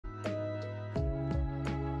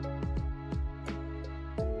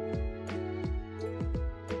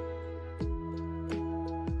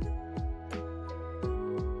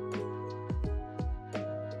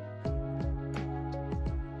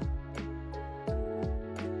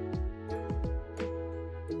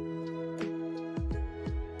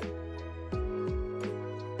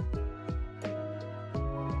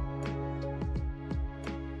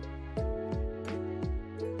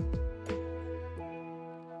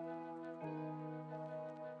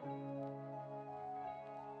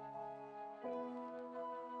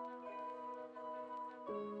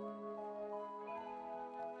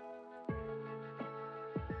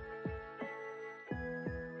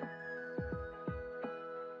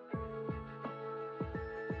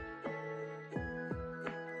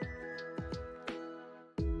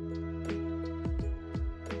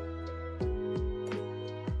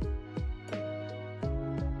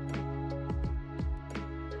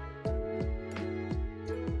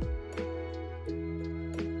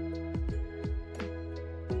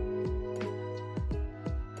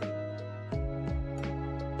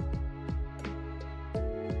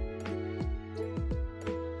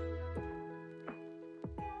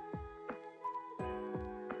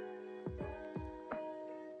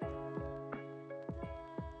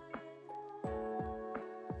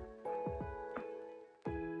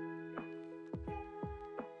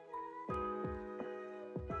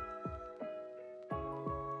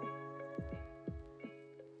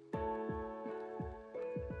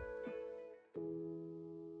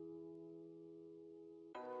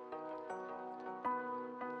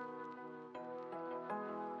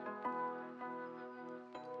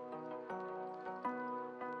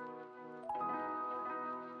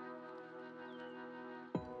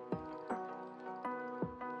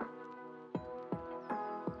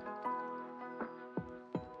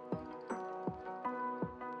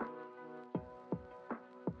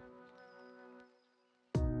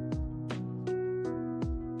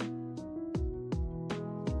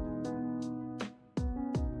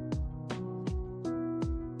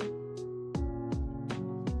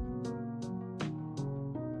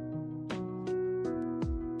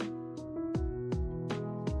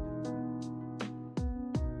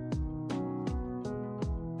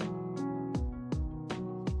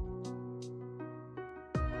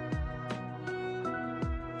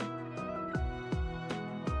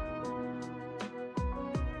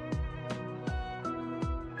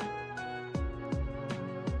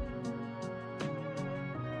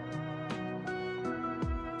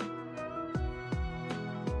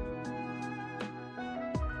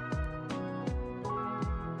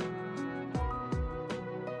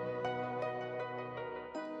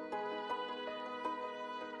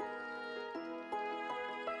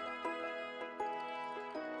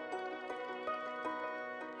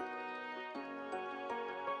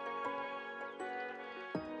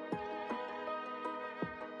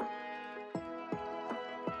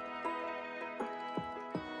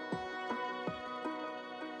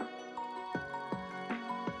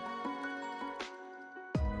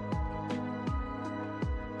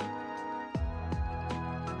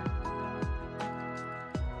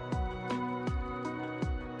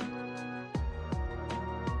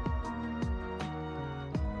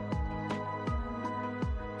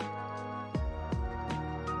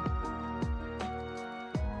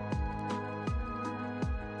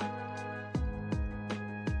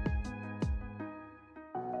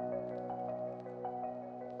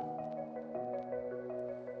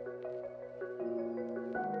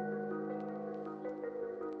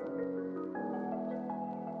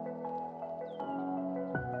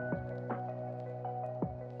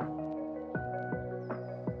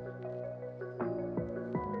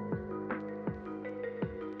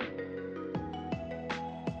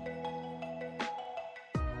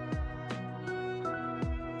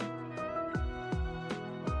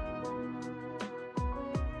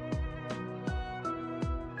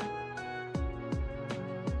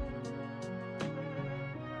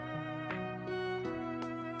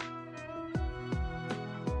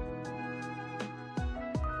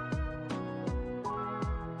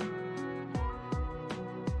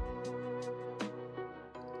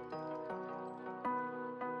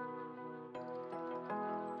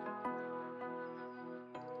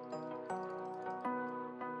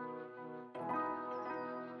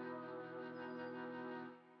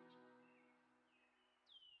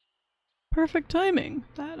perfect timing.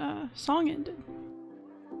 That song ended.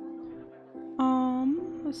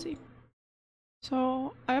 Let's see.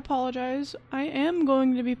 So, I apologize. I am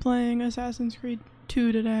going to be playing Assassin's Creed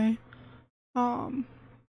 2 today. I'm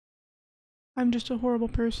just a horrible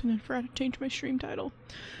person and forgot to change my stream title.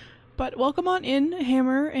 But welcome on in,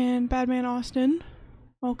 Hammer and Badman Austin.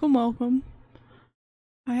 Welcome, welcome.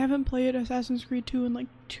 I haven't played Assassin's Creed 2 in like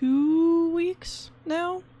 2 weeks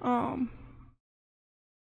now.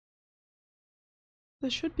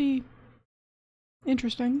 This should be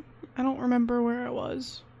interesting. I don't remember where I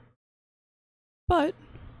was. But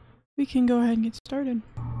we can go ahead and get started.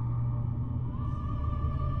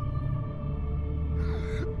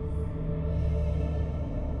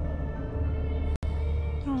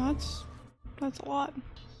 Oh, that's a lot.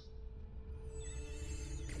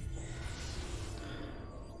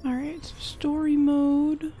 Alright, so story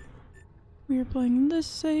mode. We are playing this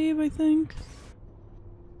save, I think.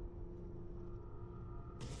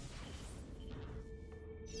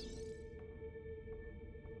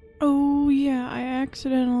 Oh yeah, I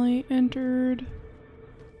accidentally entered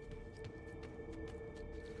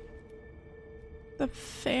the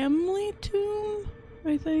family tomb,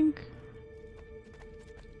 I think.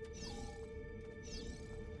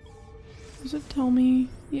 Does it tell me?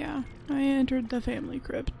 Yeah, I entered the family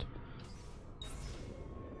crypt.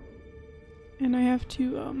 And I have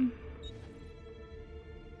to,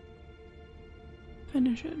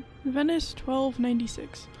 finish it. Venice,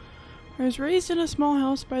 1296. I was raised in a small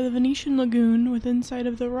house by the Venetian lagoon within sight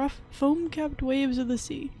of the rough, foam-capped waves of the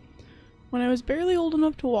sea. When I was barely old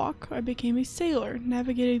enough to walk, I became a sailor,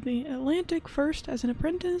 navigating the Atlantic first as an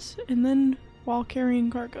apprentice and then while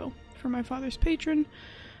carrying cargo for my father's patron,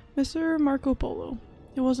 Mr. Marco Polo.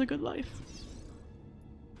 It was a good life.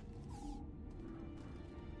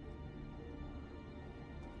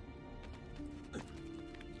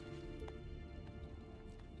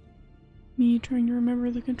 Me trying to remember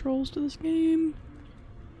the controls to this game.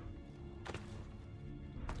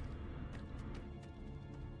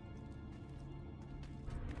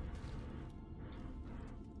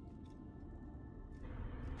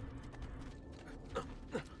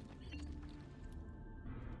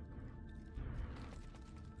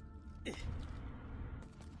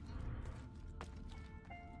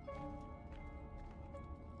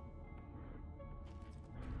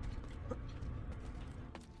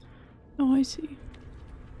 Oh, I see.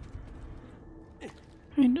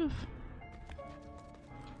 Kind of.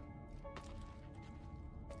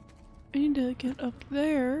 I need to get up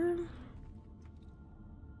there,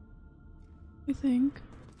 I think.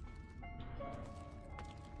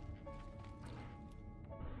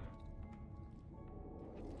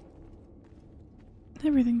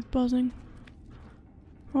 Everything's buzzing.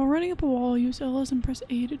 While running up a wall, use LS and press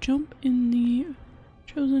A to jump in the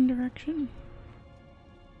chosen direction.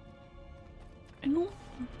 I don't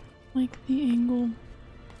like the angle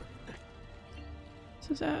this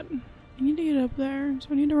is at. I need to get up there, so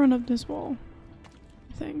I need to run up this wall,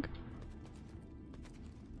 I think.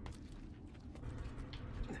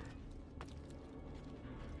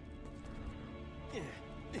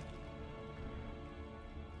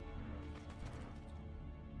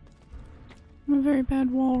 I'm a very bad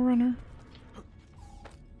wall runner.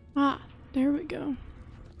 Ah, there we go.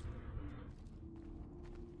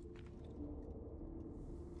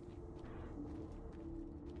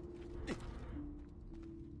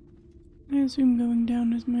 I assume going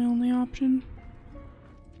down is my only option.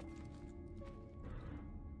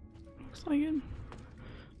 Looks like it.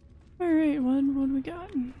 Alright, what do we got?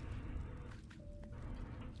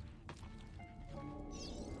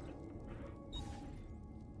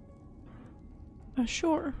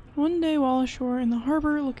 Ashore. One day while ashore in the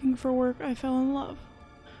harbor looking for work, I fell in love.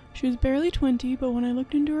 She was barely 20, but when I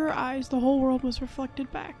looked into her eyes, the whole world was reflected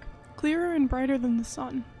back, clearer and brighter than the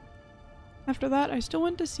sun. After that, I still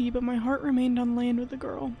went to sea, but my heart remained on land with the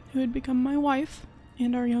girl, who had become my wife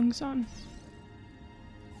and our young son.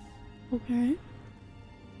 Okay.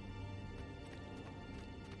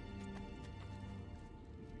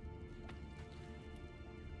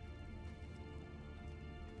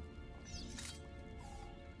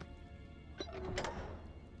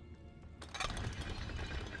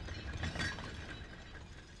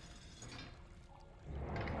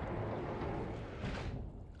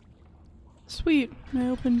 Sweet, I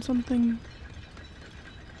opened something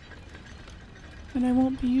that I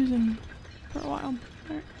won't be using for a while.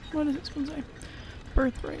 Alright, what does this one say?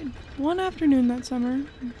 Birthright. One afternoon that summer,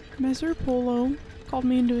 Messer Polo called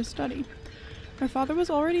me into his study. My father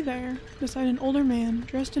was already there, beside an older man,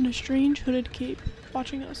 dressed in a strange hooded cape,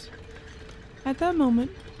 watching us. At that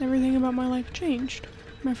moment, everything about my life changed.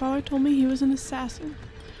 My father told me he was an assassin.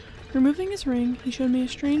 Removing his ring, he showed me a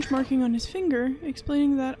strange marking on his finger,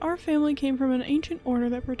 explaining that our family came from an ancient order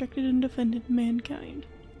that protected and defended mankind.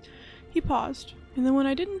 He paused, and then when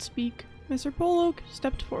I didn't speak, Mr. Pollock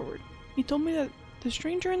stepped forward. He told me that the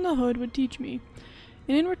stranger in the hood would teach me,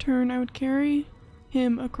 and in return I would carry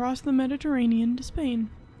him across the Mediterranean to Spain.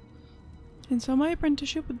 And so my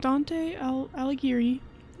apprenticeship with Dante Alighieri,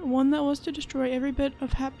 one that was to destroy every bit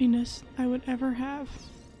of happiness I would ever have.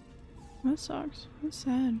 That sucks. That's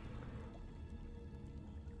sad.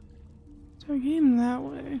 So I came that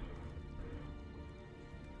way.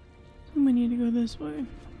 So we need to go this way.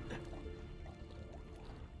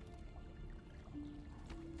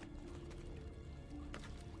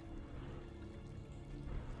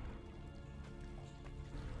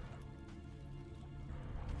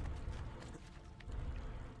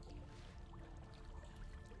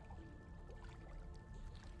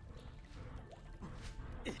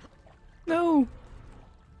 No!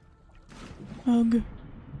 Ugh.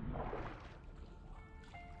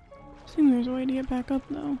 I think there's a way to get back up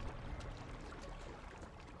though.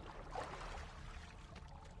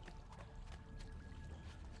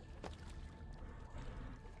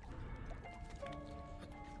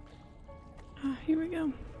 Ah, here we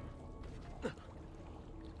go.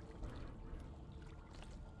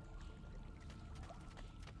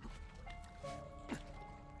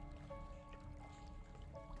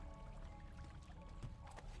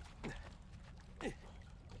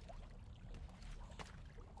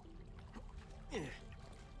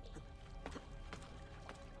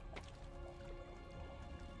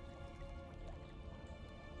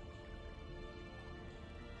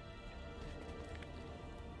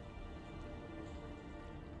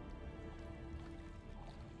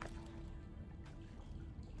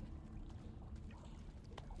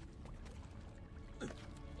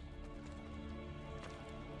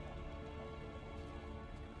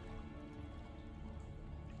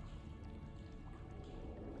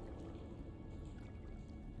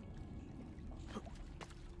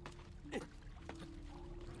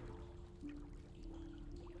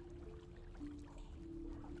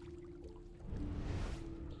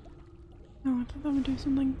 Oh, I thought that would do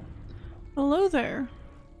something. Hello there.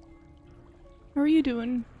 How are you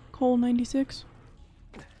doing, Cole 96?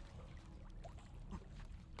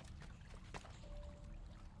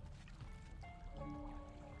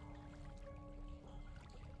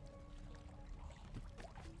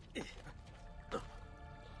 I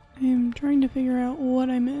am trying to figure out what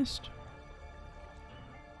I missed.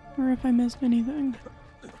 Or if I missed anything.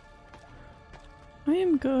 I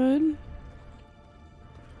am good.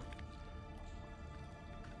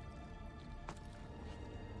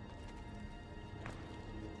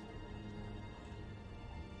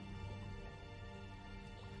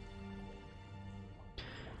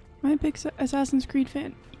 My big Assassin's Creed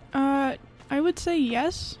fan. I would say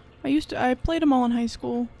yes. I played them all in high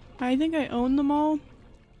school. I think I own them all.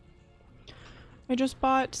 I just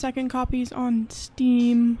bought second copies on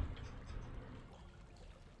Steam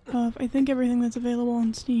of I think everything that's available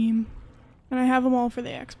on Steam. And I have them all for the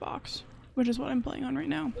Xbox, which is what I'm playing on right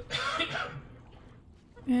now.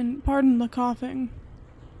 And pardon the coughing.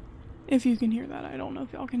 If you can hear that. I don't know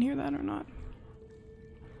if y'all can hear that or not.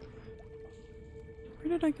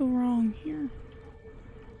 Where did I go wrong here?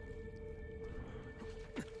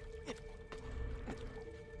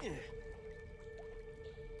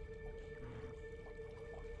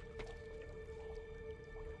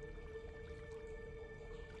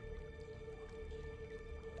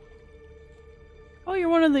 Oh, you're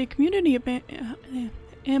one of the community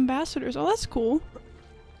ambassadors. Oh, that's cool.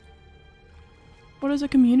 What is a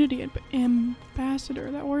community ambassador?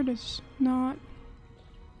 That word is not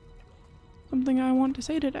something I want to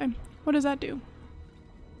say today. What does that do?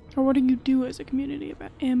 Or what do you do as a community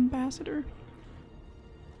ambassador?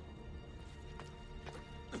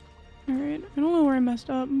 Alright, I don't know where I messed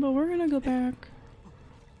up, but we're gonna go back.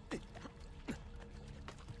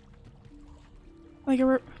 Like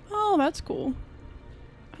oh, that's cool.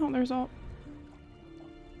 Oh, there's all...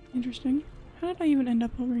 Interesting. How did I even end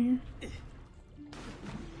up over here?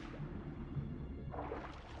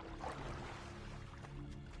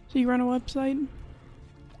 So you run a website?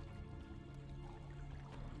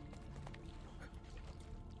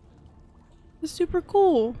 That's super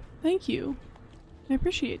cool. Thank you. I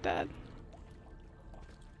appreciate that.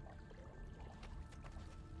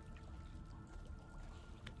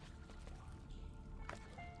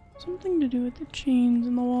 Something to do with the chains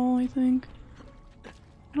in the wall, I think.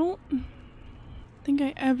 I don't think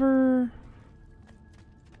I ever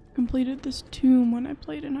completed this tomb when I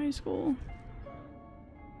played in high school.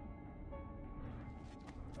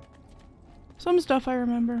 Some stuff I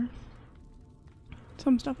remember.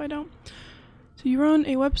 Some stuff I don't. So you run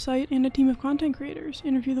a website and a team of content creators.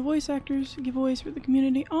 Interview the voice actors, giveaways for the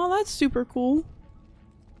community. Oh, that's super cool.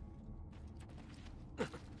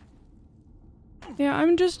 Yeah,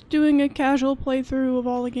 I'm just doing a casual playthrough of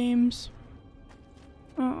all the games.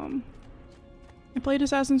 I played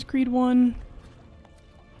Assassin's Creed 1,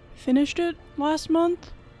 finished it last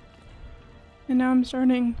month, and now I'm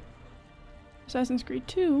starting Assassin's Creed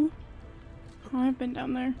 2. Oh, I've been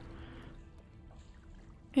down there.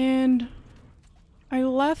 And I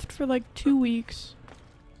left for like 2 weeks,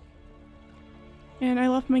 and I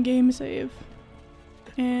left my game save,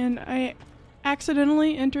 and I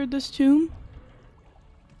accidentally entered this tomb,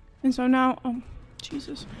 and so now, oh,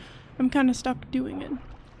 Jesus, I'm kind of stuck doing it.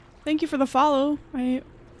 Thank you for the follow, I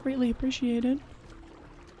greatly appreciate it.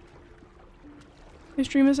 I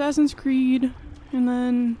stream Assassin's Creed, and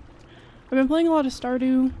then I've been playing a lot of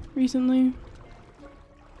Stardew recently.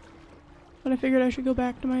 But I figured I should go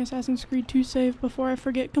back to my Assassin's Creed 2 save before I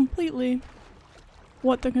forget completely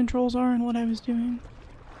what the controls are and what I was doing.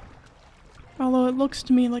 Although it looks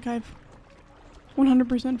to me like I've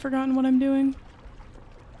 100% forgotten what I'm doing.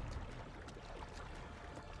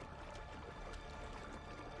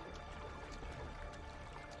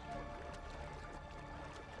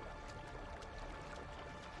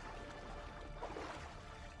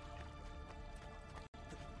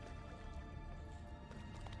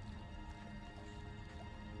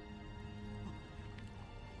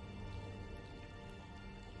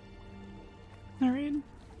 Alright.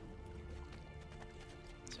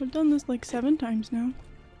 So I've done this like 7 times now.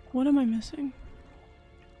 What am I missing?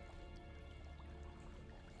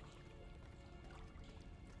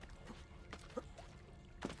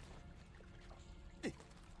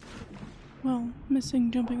 Well, missing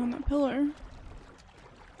jumping on that pillar.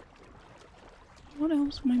 What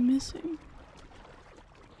else am I missing?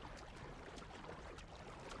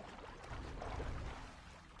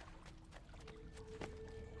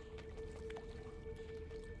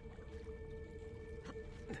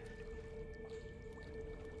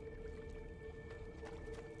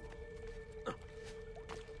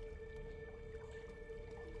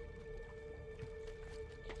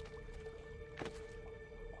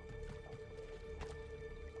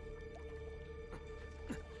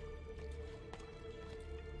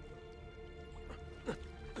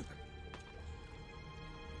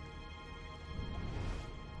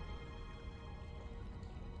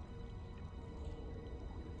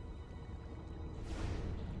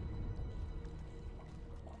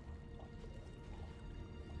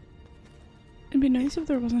 It'd be nice if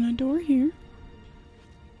there wasn't a door here.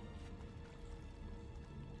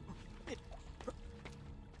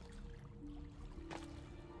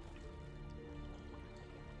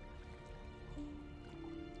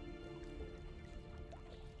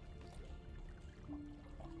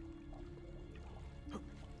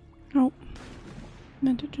 Oh,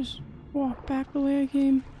 meant to just walk back the way I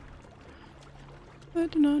came.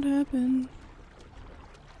 That did not happen.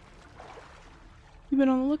 You've been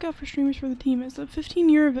on the lookout for streamers for the team. It's the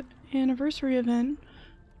 15-year anniversary event.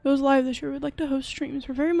 It goes live this year. We'd like to host streams.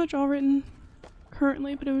 We're very much all written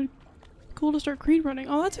currently, but it would be cool to start Creed running.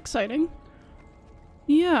 Oh, that's exciting.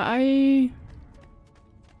 Yeah,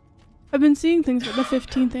 I've been seeing things about the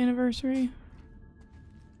 15th anniversary.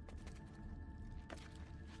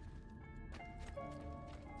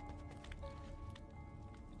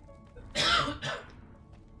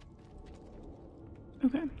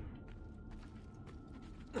 Okay.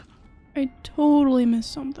 I totally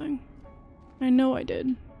missed something. I know I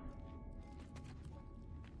did.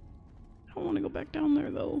 I don't want to go back down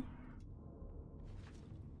there though.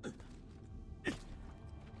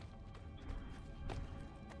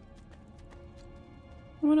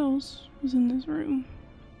 What else was in this room?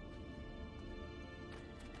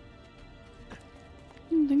 I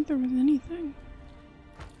didn't think there was anything.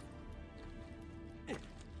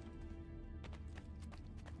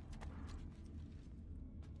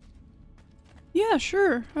 Yeah,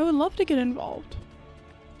 sure. I would love to get involved.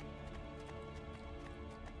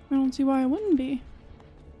 I don't see why I wouldn't be.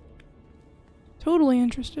 Totally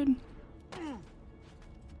interested.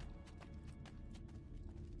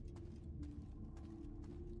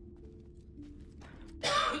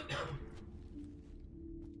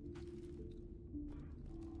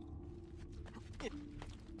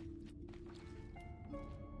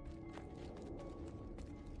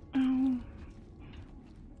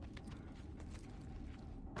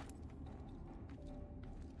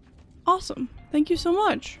 Awesome. Thank you so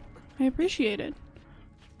much. I appreciate it.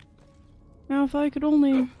 Now if I could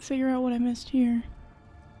only figure out what I missed here.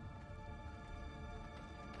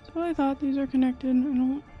 So I thought these are connected. I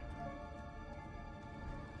don't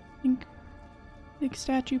think big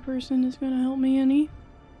statue person is gonna help me any.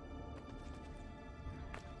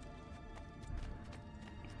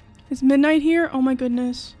 It's midnight here? Oh my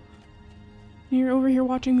goodness. And you're over here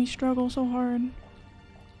watching me struggle so hard.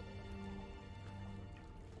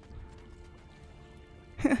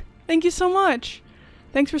 Thank you so much!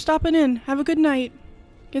 Thanks for stopping in. Have a good night.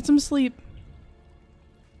 Get some sleep.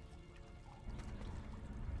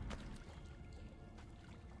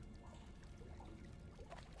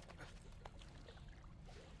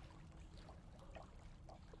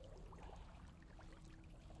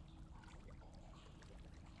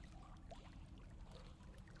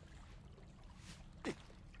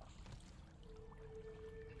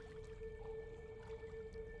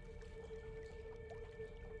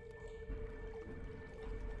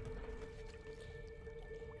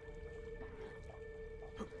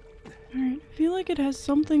 Alright, I feel like it has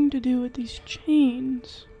something to do with these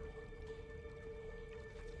chains.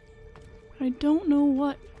 I don't know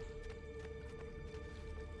what.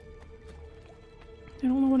 I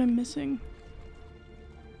don't know what I'm missing.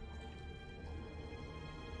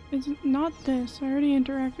 It's not this. I already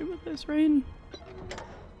interacted with this, right?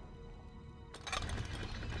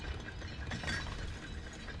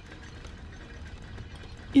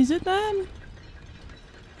 Is it that?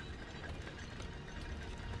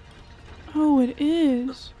 Oh, it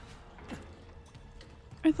is.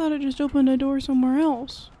 I thought it just opened a door somewhere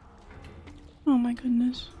else. Oh my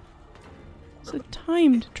goodness. It's a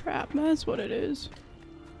timed trap, that's what it is.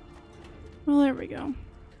 Well, there we go.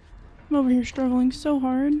 I'm over here struggling so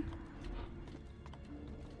hard.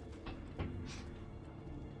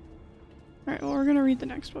 Alright, well, we're gonna read the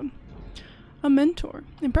next one. A mentor.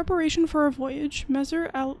 In preparation for our voyage, Messer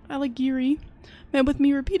Alighieri met with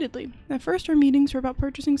me repeatedly. At first our meetings were about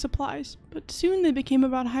purchasing supplies, but soon they became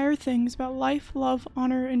about higher things, about life, love,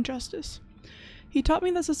 honor, and justice. He taught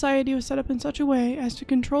me that society was set up in such a way as to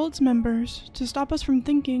control its members, to stop us from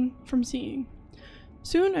thinking, from seeing.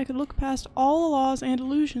 Soon I could look past all the laws and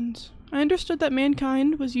illusions. I understood that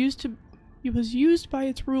mankind was used by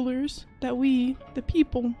its rulers, that we, the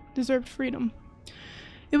people, deserved freedom.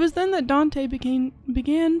 It was then that Dante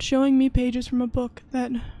began showing me pages from a book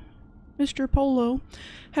that Mr. Polo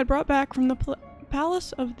had brought back from the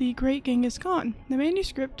palace of the great Genghis Khan. The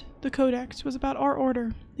manuscript, the codex, was about our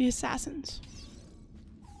order, the assassins.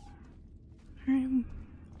 Alright,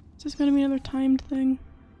 is this gonna be another timed thing?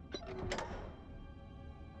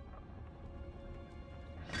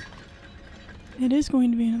 It is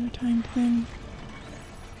going to be another timed thing.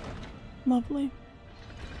 Lovely.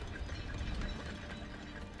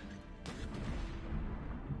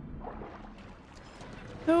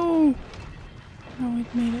 No! Oh,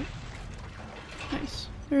 we've made it. Nice.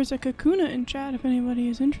 There's a Kakuna in chat if anybody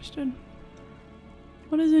is interested.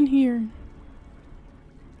 What is in here?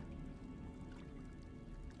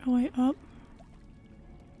 Oh wait, up.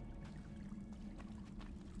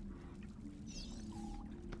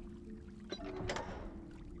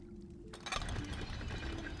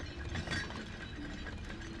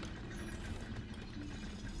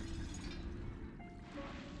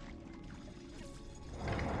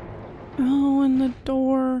 Oh, and the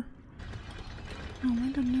door. Oh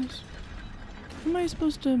my goodness. How am I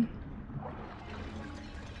supposed to...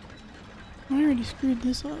 I already screwed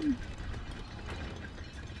this up.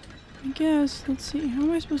 I guess, let's see, how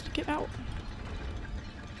am I supposed to get out?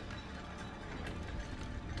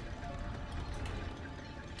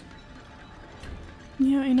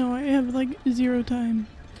 Yeah, I know, I have like 0 time.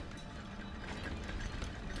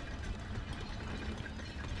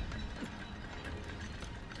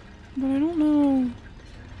 But I don't know...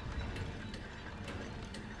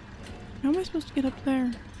 How am I supposed to get up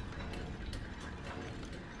there?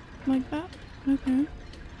 Like that? Okay.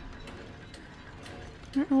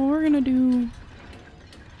 Alright, well we're gonna do...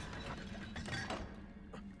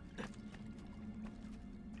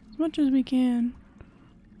 as much as we can.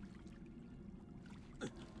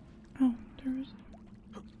 Oh, there was...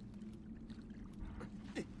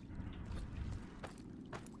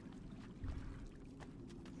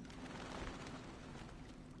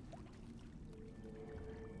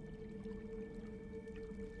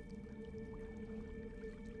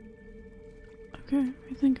 Okay,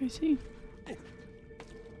 I think I see.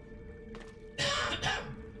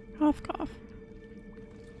 Cough, cough.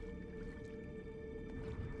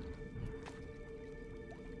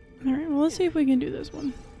 Alright, well let's see if we can do this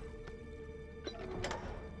one.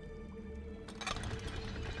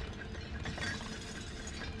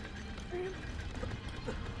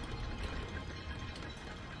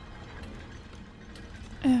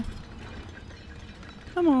 F.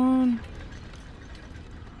 Come on.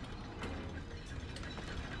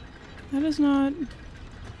 That is not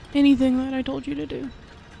anything that I told you to do.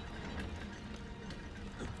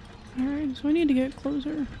 Alright, so I need to get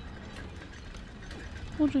closer.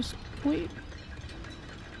 We'll just wait.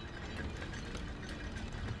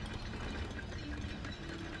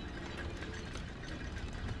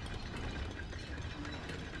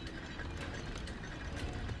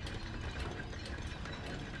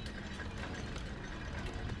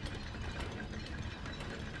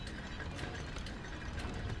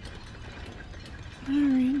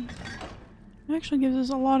 Alright. It actually gives us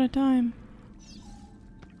a lot of time.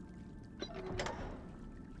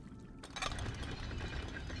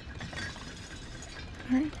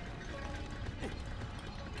 Alright.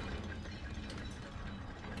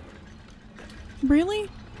 Really?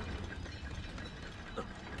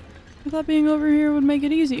 I thought being over here would make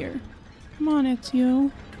it easier. Come on,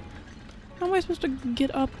 Ezio. How am I supposed to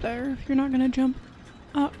get up there if you're not gonna jump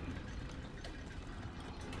up?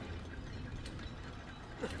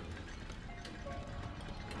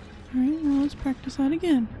 Alright, well, let's practice that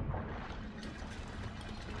again.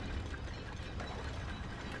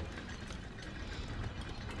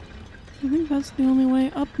 I think that's the only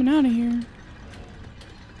way up and out of here.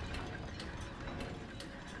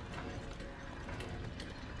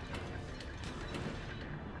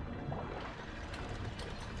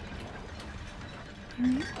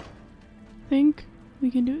 Alright. I think we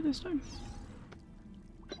can do it this time.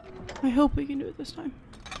 I hope we can do it this time.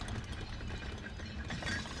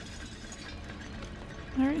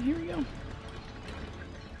 Alright, here we go.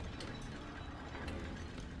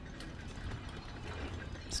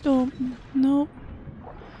 Still, nope.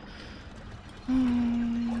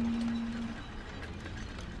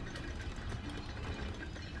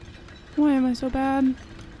 Why am I so bad?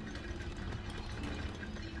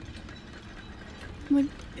 Like,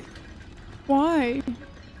 why?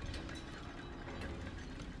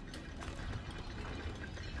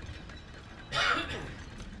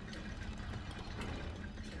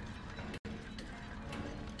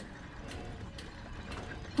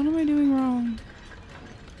 What am I doing wrong?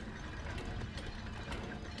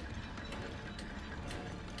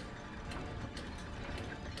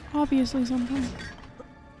 Obviously something.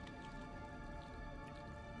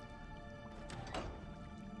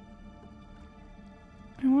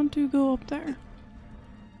 I want to go up there.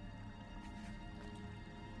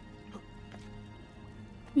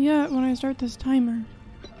 Yeah, when I start this timer.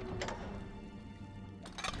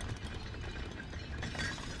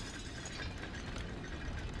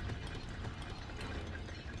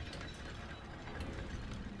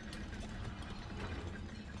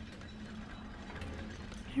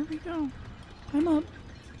 Here we go. Climb up.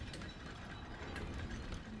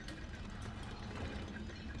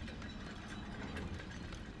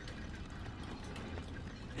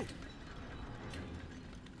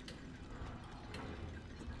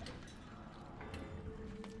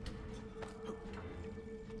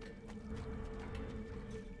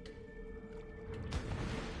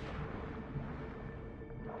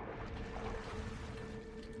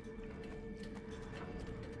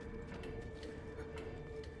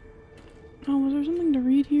 Oh, was there something to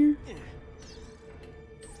read here?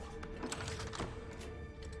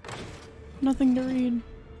 Nothing to read.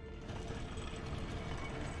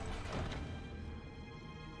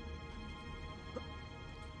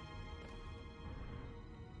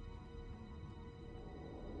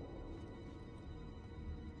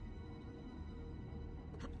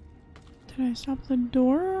 Did I stop the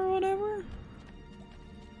door or whatever?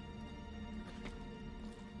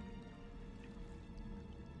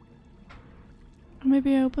 Or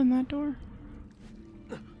maybe I opened that door.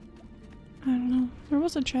 I don't know. There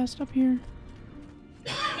was a chest up here.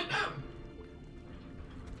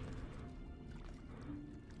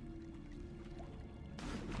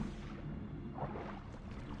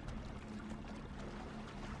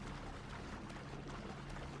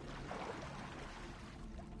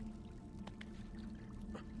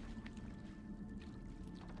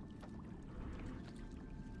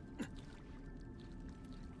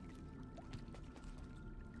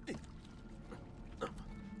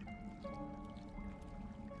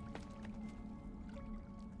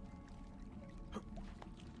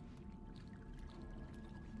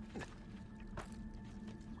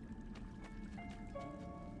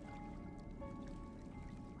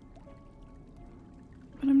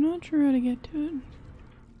 But I'm not sure how to get to it.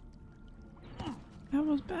 That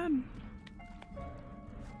was bad.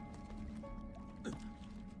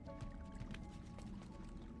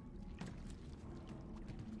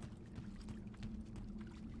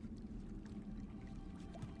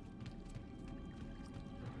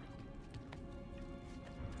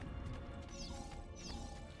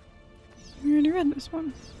 read this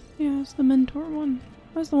one. Yeah, it's the mentor one.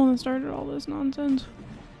 That's the one that started all this nonsense.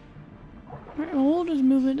 Alright, well, we'll just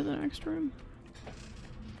move into the next room.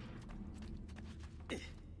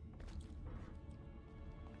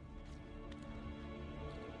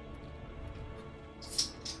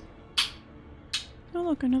 Oh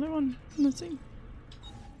look, another one. Let's see.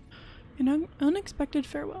 An unexpected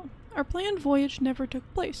farewell. Our planned voyage never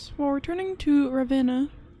took place. While returning to Ravenna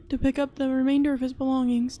to pick up the remainder of his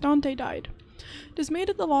belongings, Dante died. Dismayed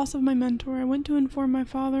at the loss of my mentor, I went to inform my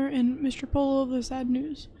father and Mr. Polo of the sad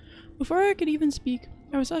news. Before I could even speak,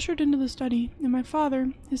 I was ushered into the study, and my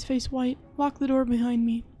father, his face white, locked the door behind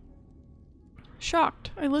me.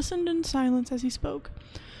 Shocked, I listened in silence as he spoke.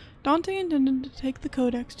 Dante intended to take the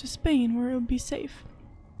Codex to Spain where it would be safe,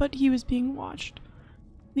 but he was being watched.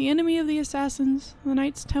 The enemy of the assassins, the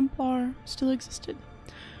Knights Templar, still existed.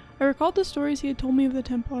 I recalled the stories he had told me of the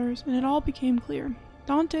Templars, and it all became clear.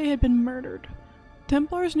 Dante had been murdered. The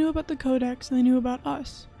Templars knew about the Codex, and they knew about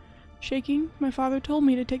us. Shaking, my father told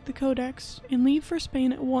me to take the Codex and leave for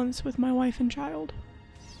Spain at once with my wife and child.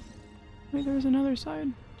 Wait, there was another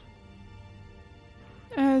side.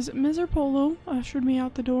 As Mr. Polo ushered me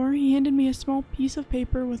out the door, he handed me a small piece of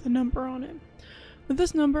paper with a number on it. With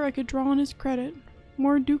this number, I could draw on his credit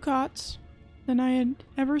more ducats than I had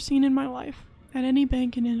ever seen in my life at any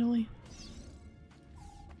bank in Italy.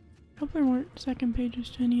 Hope there weren't second pages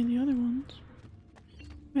to any of the other ones.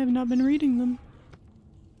 I have not been reading them.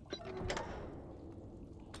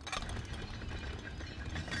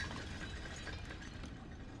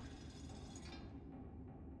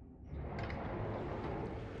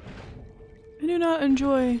 I do not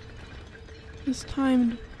enjoy this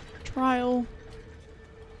timed trial.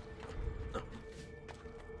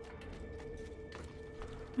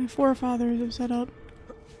 My forefathers have set up.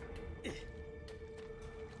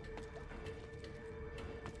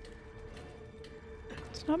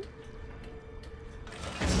 Stop.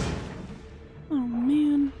 Oh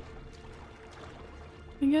man.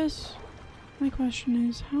 I guess my question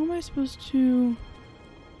is, how am I supposed to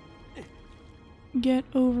get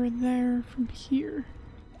over there from here?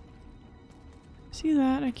 See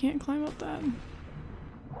that? I can't climb up that.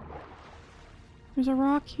 There's a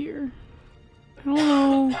rock here. I don't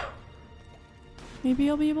know. Maybe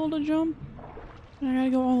I'll be able to jump? But I gotta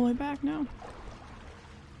go all the way back now.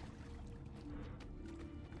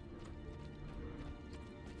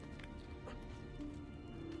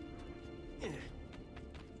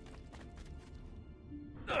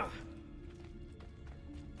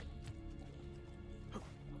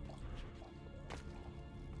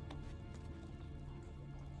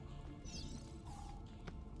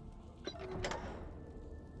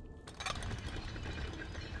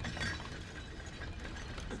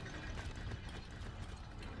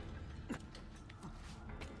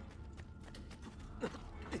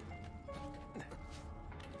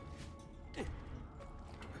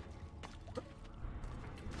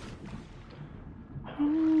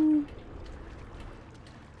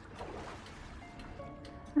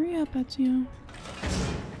 Hurry up, Ezio.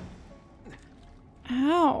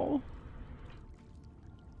 Ow.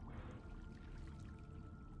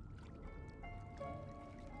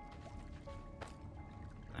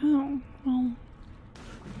 Oh, well.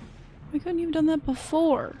 Why couldn't you have done that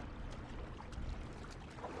before?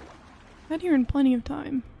 I got here in plenty of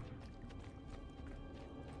time.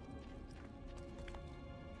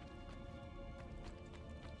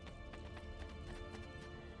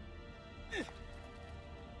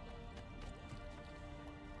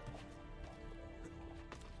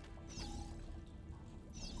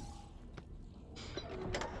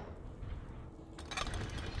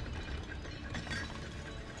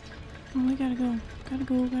 Oh, I gotta go. Gotta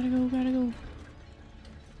go, gotta go, gotta go.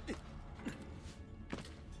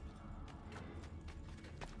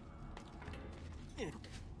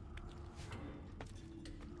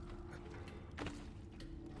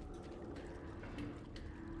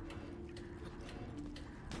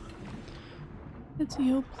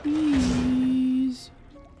 Ezio, please.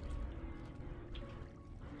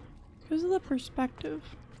 Because of the perspective,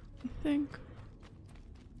 I think.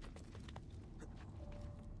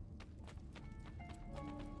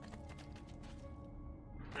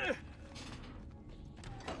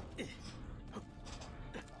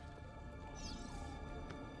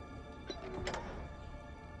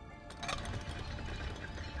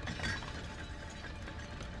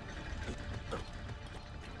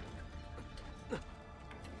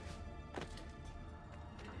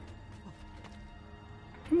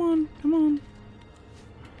 Come on, come on.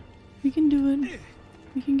 We can do it.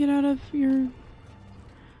 We can get out of your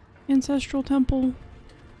ancestral temple.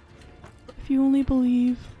 If you only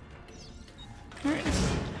believe. Alright.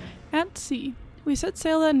 At sea. We set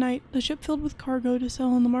sail that night, the ship filled with cargo to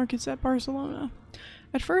sell on the markets at Barcelona.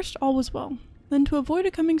 At first, all was well. Then, to avoid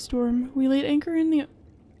a coming storm, we laid anchor in the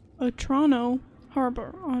Otranto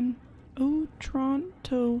harbor.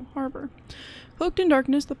 Cloaked in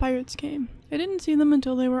darkness, the pirates came. I didn't see them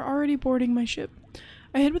until they were already boarding my ship.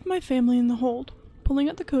 I hid with my family in the hold. Pulling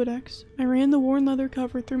at the codex, I ran the worn leather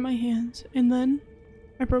cover through my hands, and then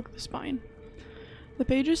I broke the spine. The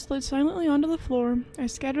pages slid silently onto the floor. I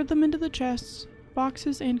scattered them into the chests,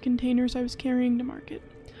 boxes, and containers I was carrying to market.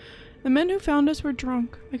 The men who found us were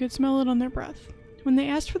drunk. I could smell it on their breath. When they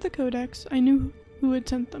asked for the codex, I knew who had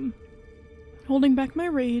sent them. Holding back my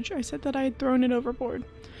rage, I said that I had thrown it overboard.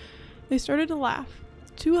 They started to laugh.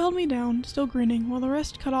 Two held me down, still grinning, while the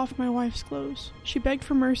rest cut off my wife's clothes. She begged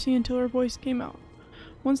for mercy until her voice came out.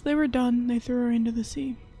 Once they were done, they threw her into the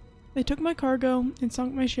sea. They took my cargo and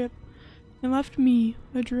sunk my ship, and left me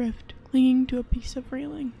adrift, clinging to a piece of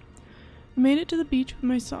railing. I made it to the beach with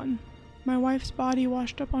my son. My wife's body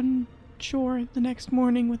washed up on shore the next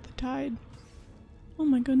morning with the tide. Oh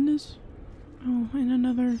my goodness. Oh, and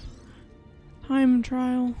another time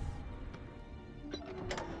trial.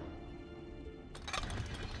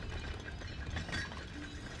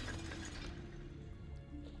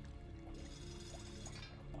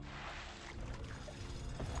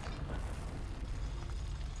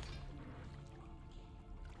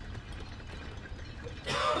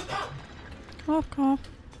 Cough, cough.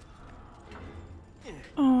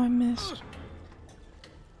 Oh, I missed.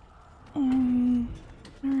 Alright.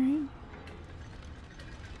 I'm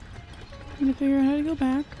gonna figure out how to go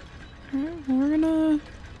back. Alright, well, we're gonna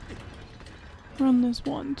run this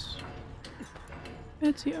once.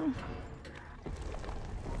 Ezio.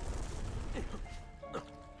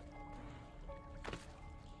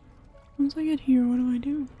 Once I get here, what do I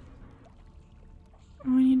do?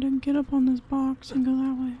 Oh, I need to get up on this box and go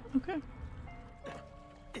that way. Okay.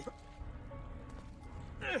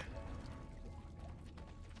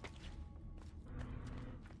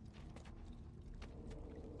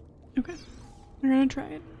 Okay, we're gonna try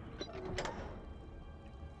it.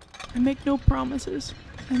 I make no promises.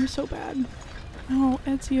 I'm so bad. Oh,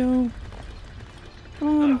 Ezio.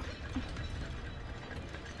 Come on.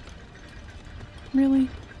 Really?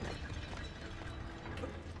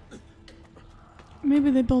 Maybe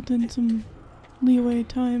they built in some leeway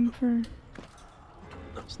time for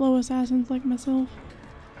slow assassins like myself.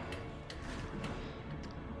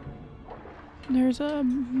 There's a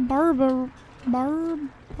barbarical.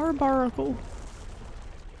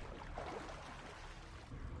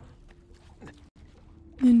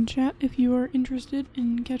 In chat if you are interested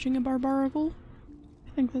in catching a barbarical.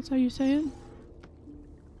 I think that's how you say it.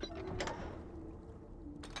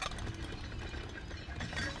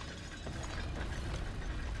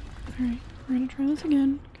 Alright, we're gonna try this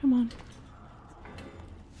again. Come on.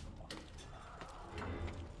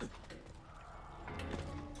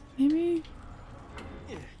 Maybe?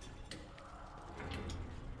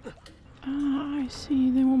 Ah, I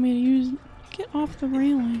see. They want me to use... Get off the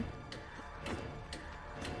railing.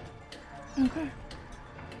 Okay.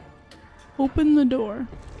 Open the door.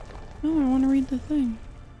 Oh, I want to read the thing.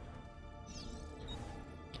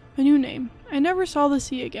 A new name. I never saw the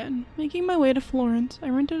sea again. Making my way to Florence, I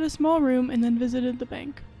rented a small room and then visited the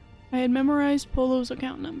bank. I had memorized Polo's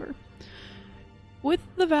account number. With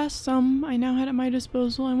the vast sum I now had at my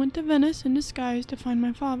disposal, I went to Venice in disguise to find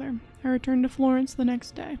my father. I returned to Florence the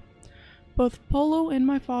next day. Both Polo and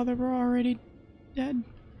my father were already dead.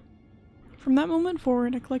 From that moment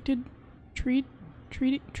forward, I collected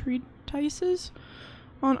treatises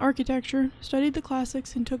on architecture, studied the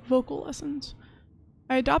classics, and took vocal lessons.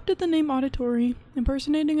 I adopted the name Auditore,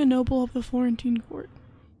 impersonating a noble of the Florentine court.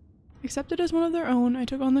 Accepted as one of their own, I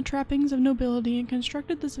took on the trappings of nobility and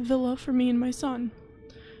constructed this villa for me and my son.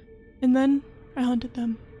 And then, I hunted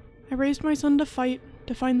them. I raised my son to fight,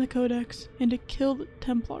 to find the Codex, and to kill the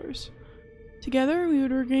Templars. Together, we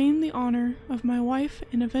would regain the honor of my wife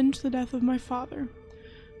and avenge the death of my father.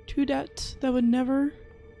 Two debts that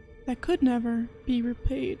could never be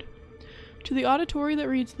repaid. To the auditory that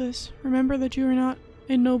reads this, remember that you are not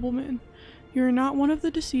a nobleman. You are not one of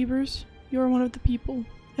the deceivers. You are one of the people.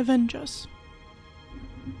 Avenge us.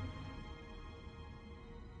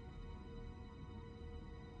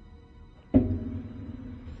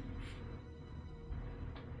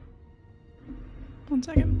 One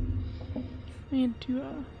second. I need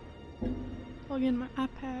to plug in my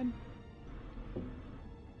iPad.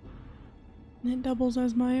 And it doubles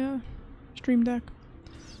as my stream deck.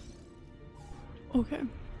 Okay.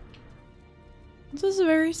 This is a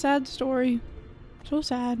very sad story. So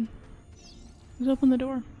sad. Let's open the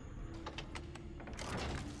door.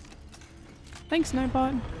 Thanks,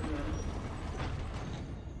 Nightbot.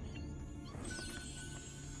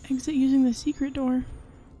 Exit using the secret door.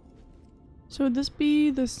 So would this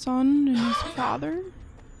be the son and his father?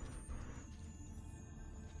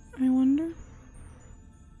 I wonder. It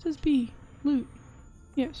says B. Loot.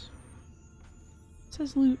 Yes. It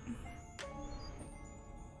says loot.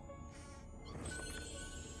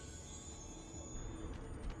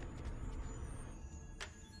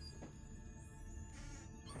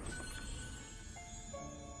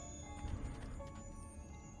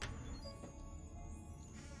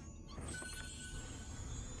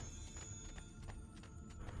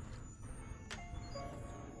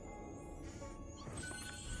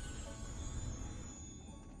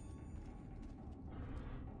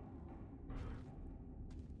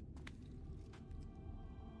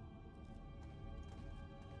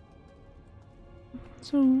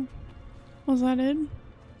 So, was that it?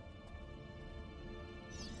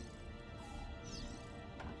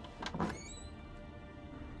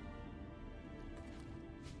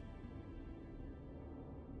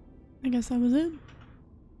 I guess that was it.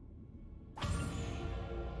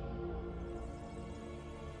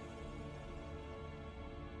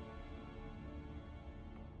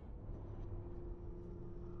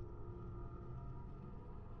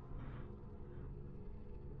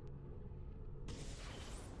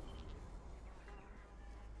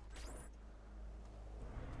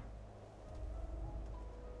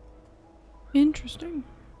 Interesting.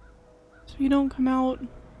 So you don't come out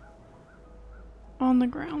on the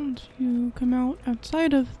ground, you come out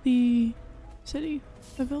outside of the city,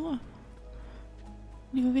 the villa.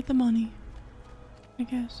 You go get the money. I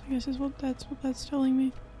guess is what that's telling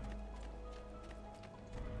me.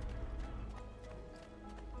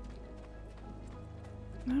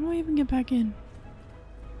 How do I even get back in?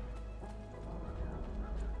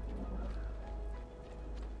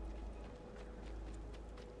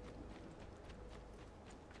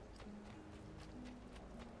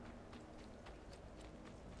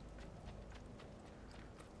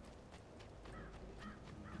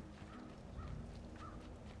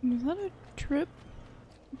 Was that a trip?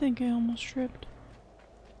 I think I almost tripped.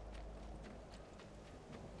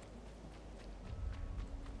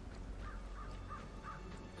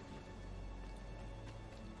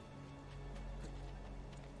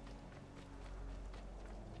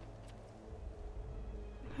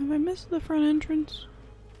 Have I missed the front entrance?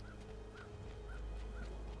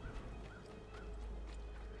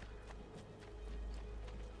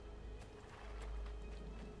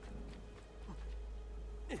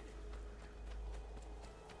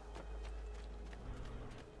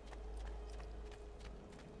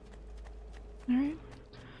 Alright.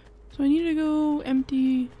 So I need to go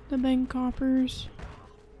empty the bank coffers.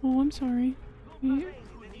 Oh, I'm sorry. We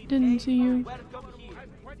didn't see you.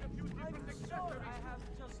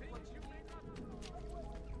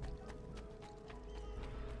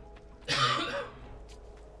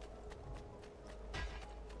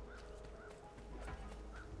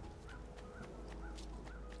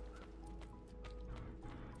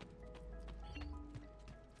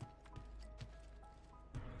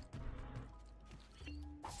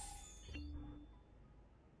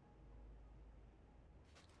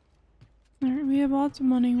 Alright, we have lots of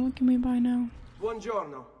money. What can we buy now?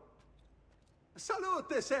 Buongiorno.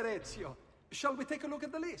 Salute, Ser Ezio. Shall we take a look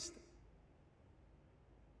at the list?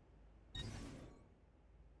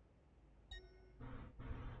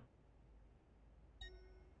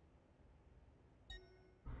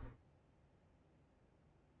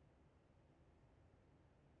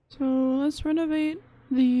 So let's renovate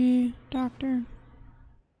the doctor.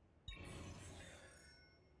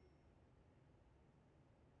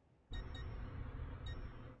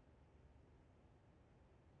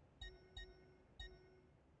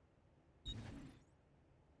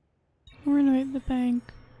 Renovate the bank.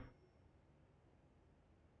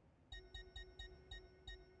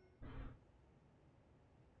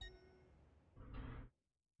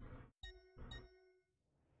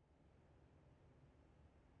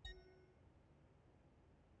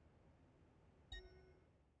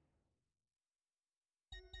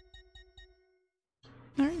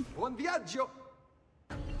 Alright. Buon viaggio.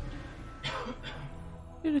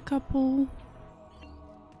 Did a couple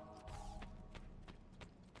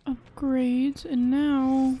upgrades, and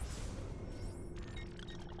now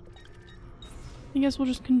I guess we'll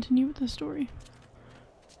just continue with the story.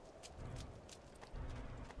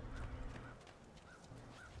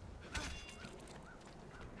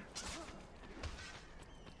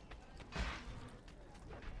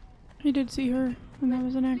 I did see her, and that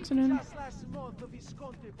was an accident.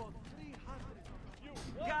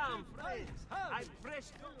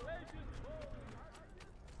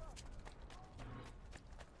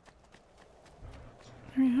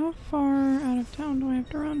 Alright, how far out of town do I have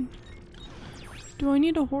to run? Do I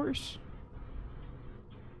need a horse?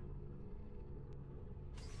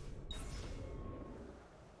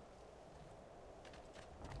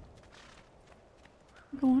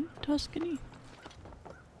 Go on, Tuscany.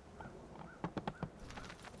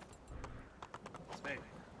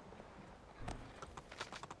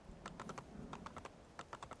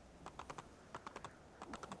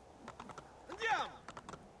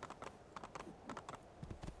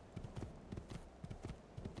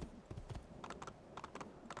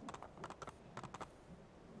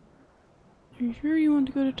 Are you sure you want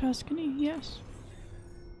to go to Tuscany? Yes.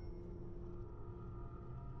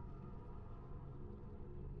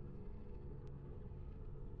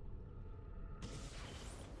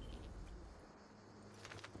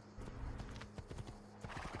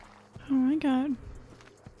 Oh, I got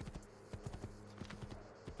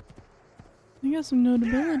some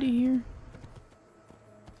notability here.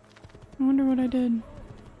 I wonder what I did.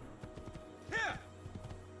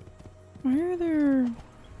 Why are there...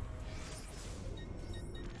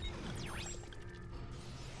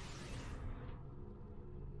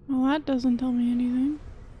 Well, that doesn't tell me anything.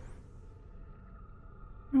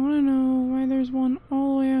 I want to know why there's one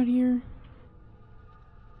all the way out here.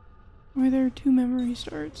 Why there are 2 memory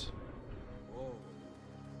starts.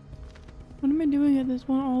 What am I doing at this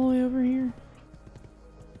one all the way over here?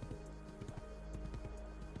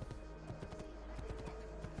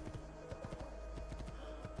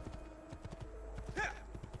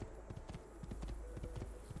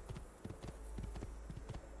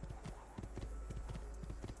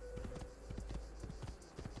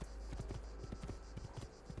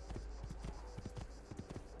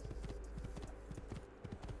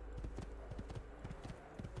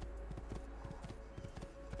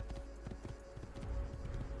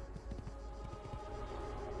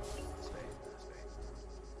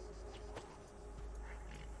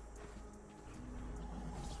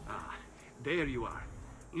 There you are.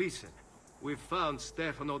 Listen, we've found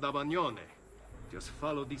Stefano da Bagnone. Just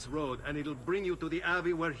follow this road and it'll bring you to the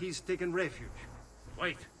abbey where he's taken refuge.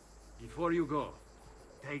 Wait, before you go,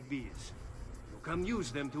 take these. You can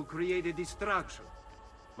use them to create a distraction.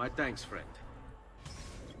 My thanks, friend.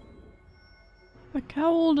 The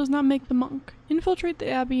cowl does not make the monk. Infiltrate the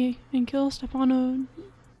abbey and kill Stefano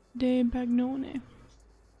de Bagnone.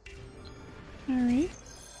 Alright.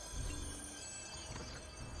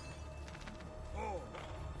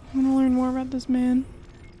 I want to learn more about this man.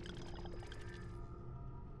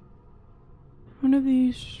 One of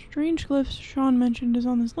these strange glyphs Sean mentioned is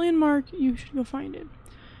on this landmark. You should go find it.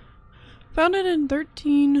 Founded in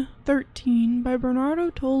 1313 by Bernardo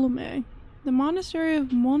Tolomei, the monastery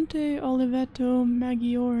of Monte Oliveto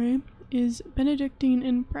Maggiore is Benedictine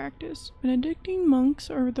in practice. Benedictine monks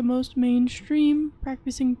are the most mainstream,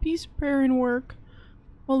 practicing peace, prayer, and work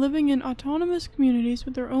while living in autonomous communities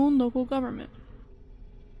with their own local government.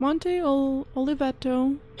 Monte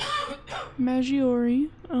Oliveto Maggiore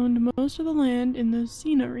owned most of the land in the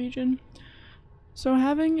Siena region, so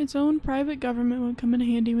having its own private government would come in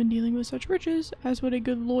handy when dealing with such riches, as would a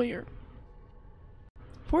good lawyer.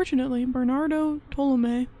 Fortunately, Bernardo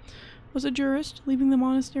Tolomei was a jurist, leaving the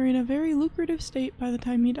monastery in a very lucrative state by the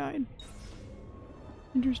time he died.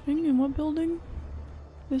 Interesting. In what building?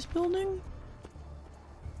 This building?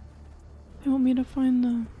 They want me to find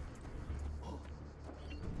the...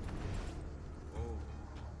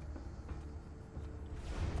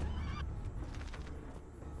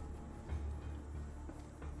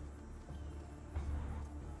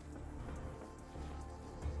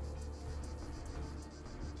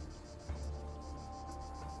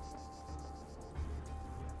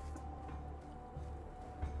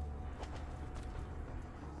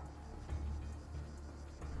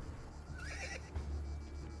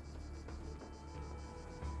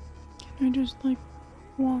 Can I just, like,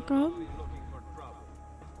 walk up?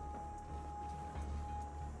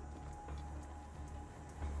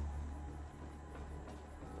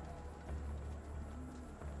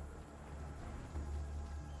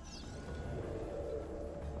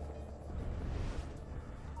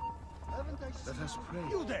 Let us pray.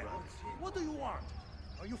 You there! What do you want?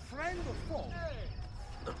 Are you friend or foe?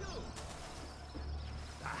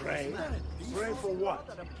 Pray? Pray for what?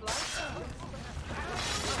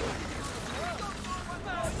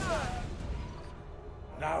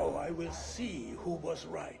 Now I will see who was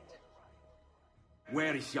right.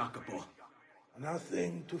 Where is Jacopo?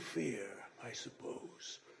 Nothing to fear, I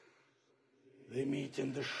suppose. They meet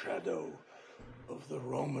in the shadow of the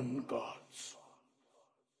Roman gods.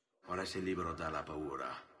 Ora sei libero dalla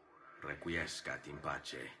paura. Requiescat in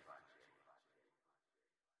pace.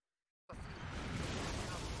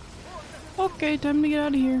 Okay, time to get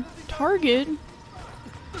out of here. Target?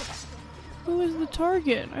 Who is the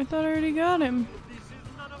target? I thought I already got him.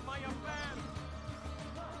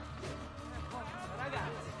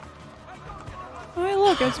 Oh, hey,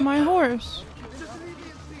 look, it's my horse.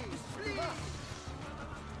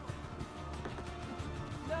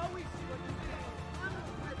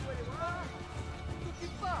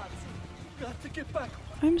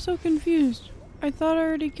 I'm so confused. I thought I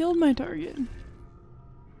already killed my target.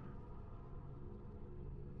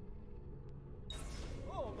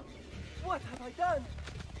 What have I done?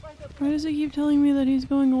 Why does it keep telling me that he's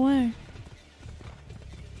going away?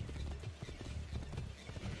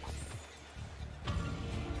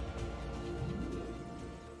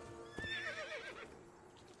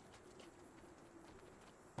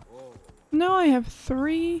 Now I have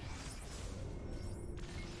 3.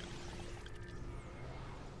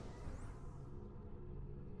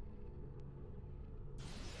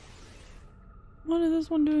 What is this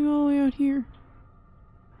one doing all the way out here?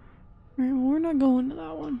 Alright, well, we're not going to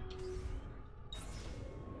that one.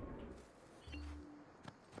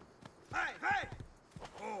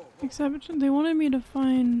 Except they wanted me to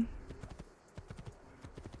find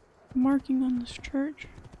marking on this church.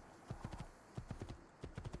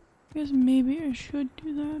 I guess maybe I should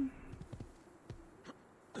do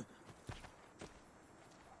that.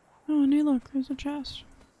 Oh, and hey, look, there's a chest.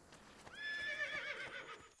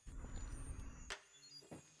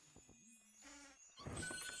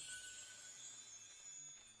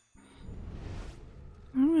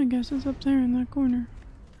 Oh, I guess it's up there in that corner.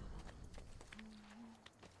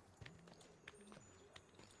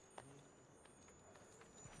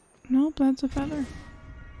 Nope, that's a feather.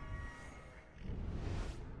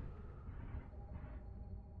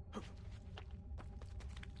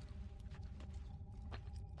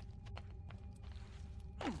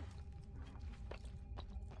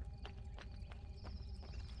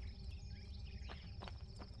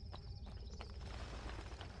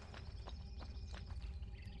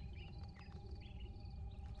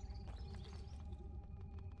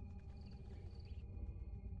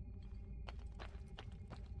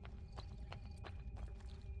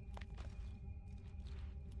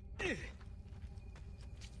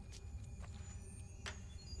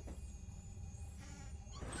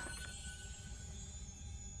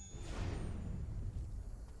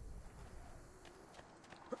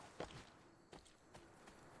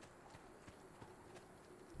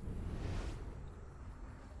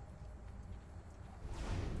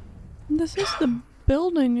 This is the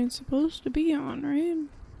building it's supposed to be on, right?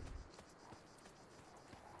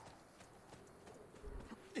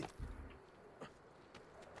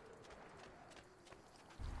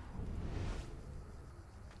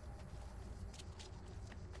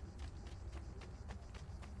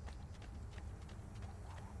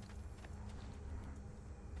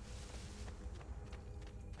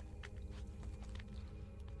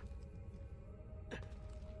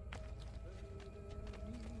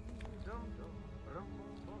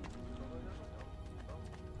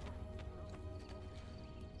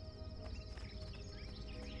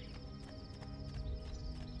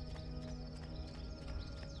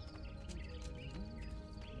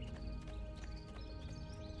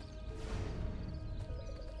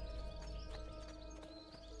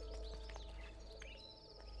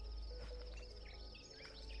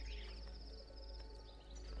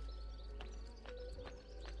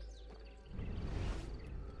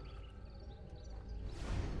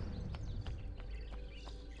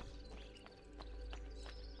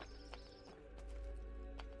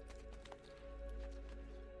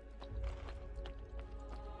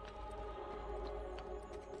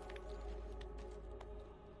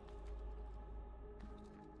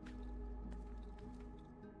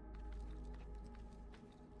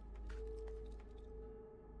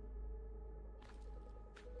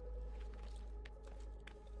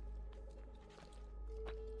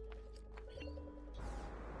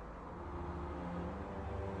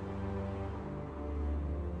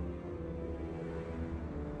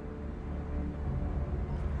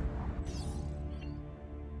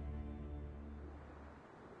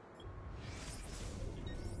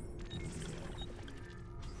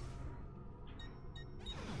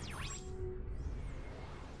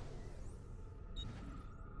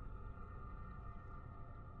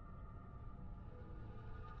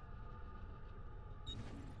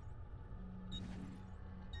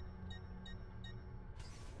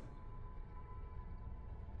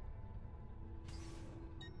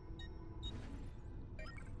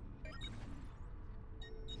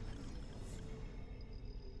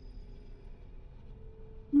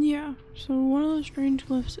 Yeah, so one of the strange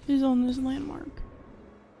glyphs is on this landmark.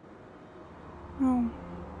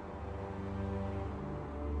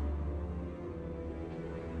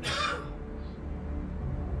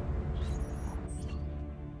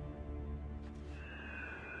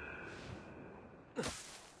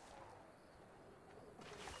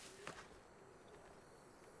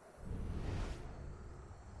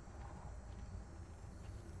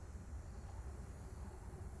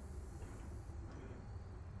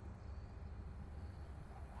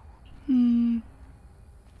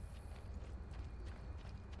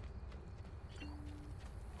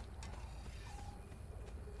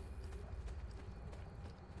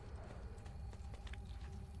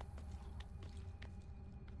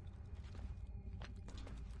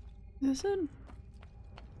 Is it?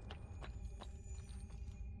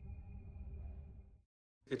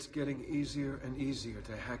 It's getting easier and easier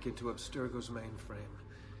to hack into Abstergo's mainframe.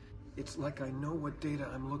 It's like I know what data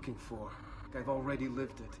I'm looking for. I've already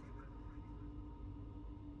lived it.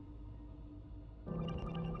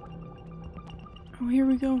 Oh, here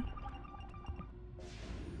we go.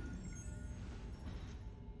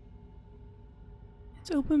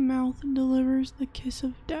 Its open mouth delivers the kiss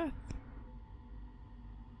of death.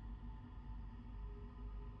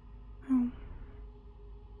 Oh.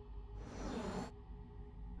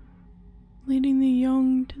 Leading the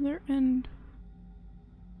young to their end.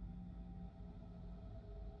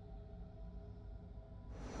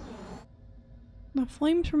 The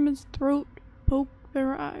flames from its throat poke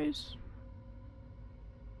their eyes.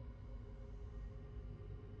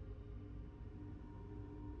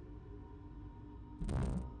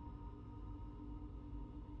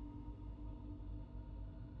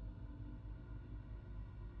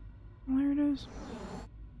 There it is.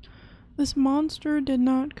 This monster did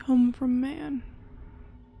not come from man.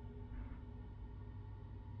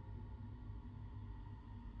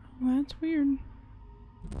 Well, that's weird.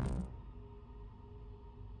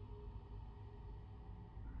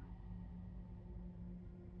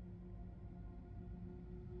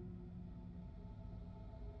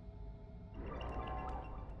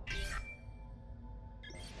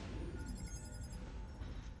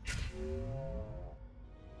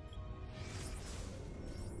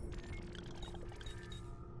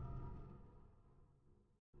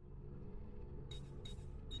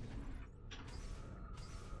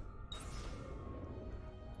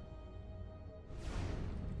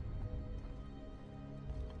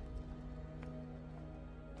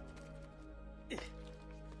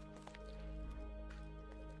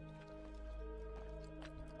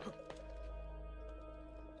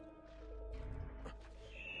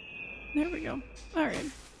 There we go.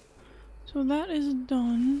 Alright. So that is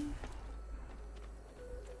done.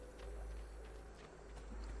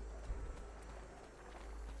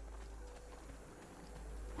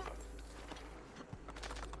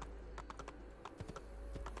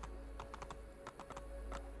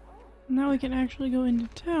 Now we can actually go into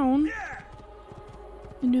town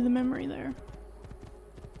and do the memory there.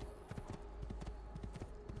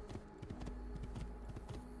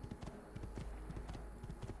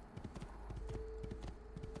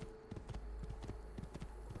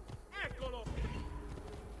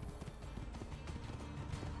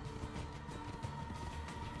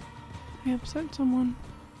 I upset someone.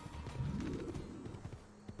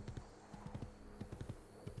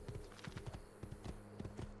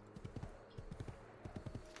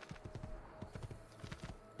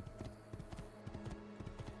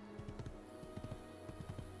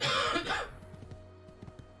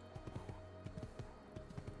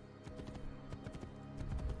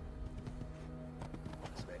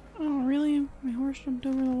 Oh, really? My horse jumped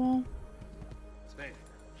over the wall.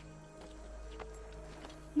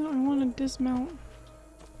 No, I want to dismount.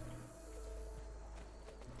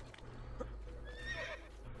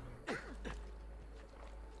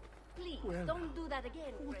 Please, don't do that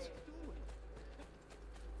again, Fred.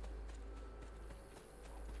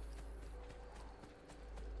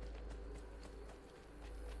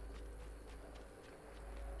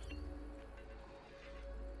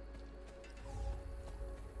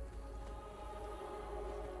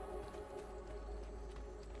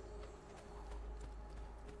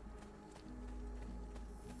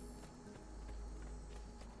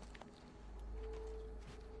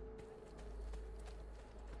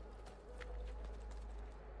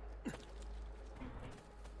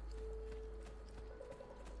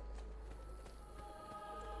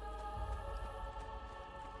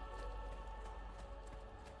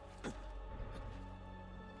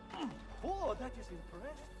 Oh, that is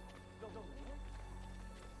impressive.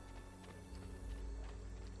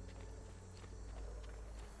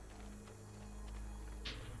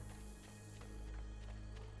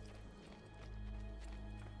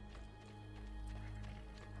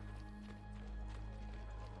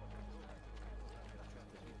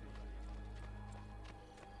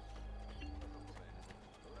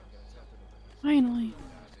 Finally.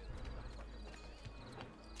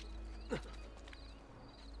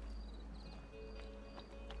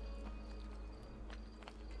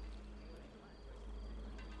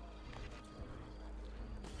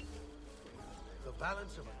 The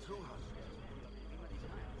balance of a true husband.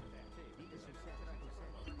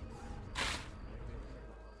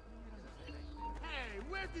 Hey,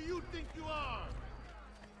 where do you think you are?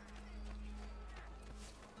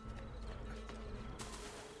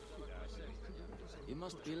 You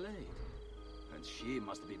must be late. And she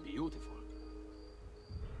must be beautiful.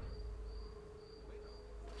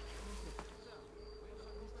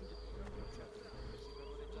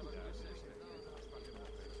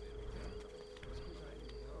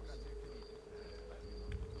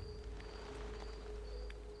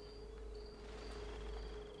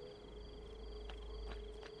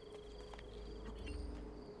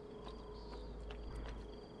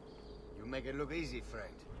 You make it look easy, friend.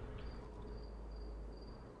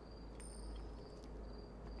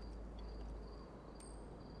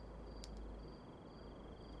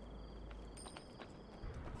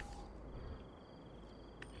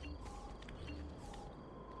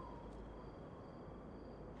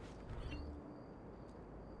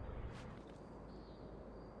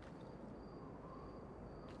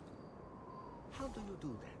 How do you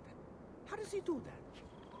do that? How does he do that?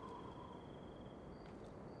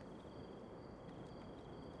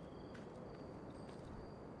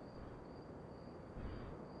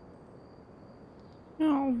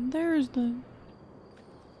 Oh, there's the...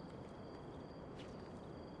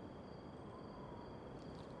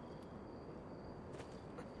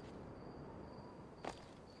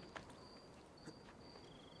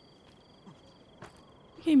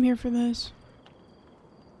 I came here for this.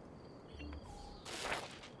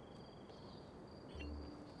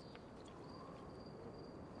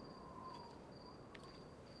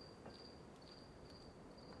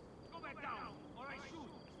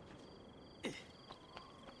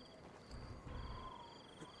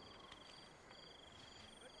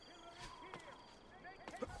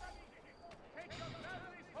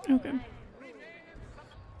 Okay.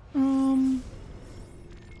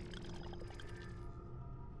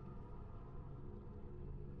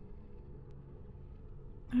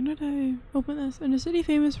 How did I open this? In a city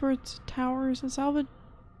famous for its towers, the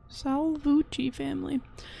Salvucci family,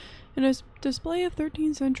 in a display of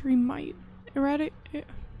 13th century might, erected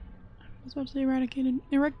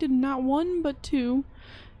not one but two,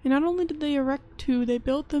 and not only did they erect two, they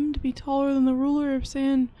built them to be taller than the ruler of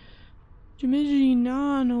San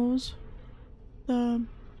Gimignano's, the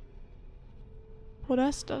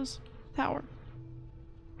Podesta's tower.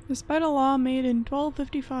 Despite a law made in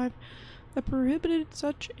 1255 that prohibited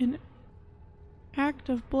such an act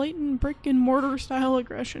of blatant brick and mortar style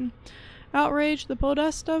aggression, outraged, the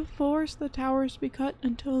Podesta forced the towers to be cut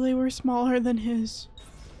until they were smaller than his.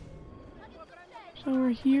 So we're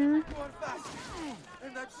here. Can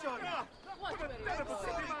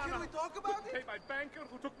we talk about it? Pay my banker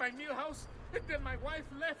who took my meal house, and then my wife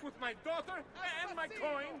left with my daughter and my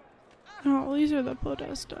coin. Oh, these are the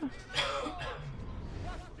Podesta.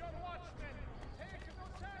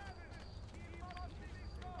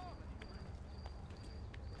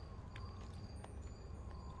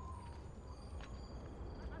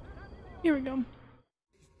 Here we go.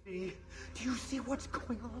 Do you see what's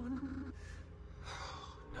going on?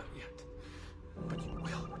 Not yet. But you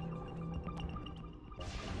will.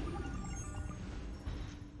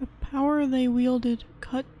 The power they wielded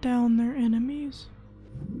cut down their enemies.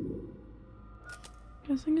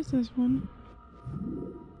 Guessing it's this one.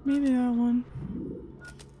 Maybe that one.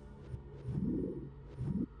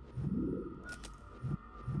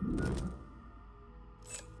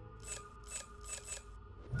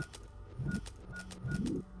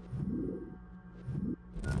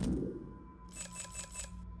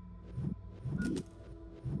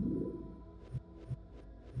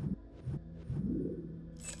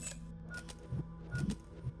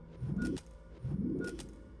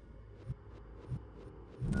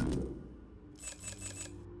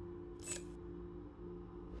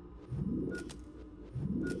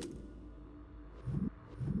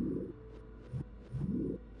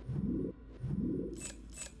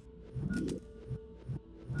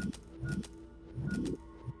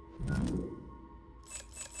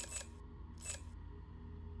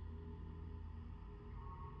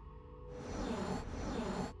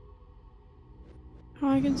 Oh,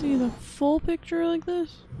 I can see the full picture like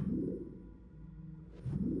this.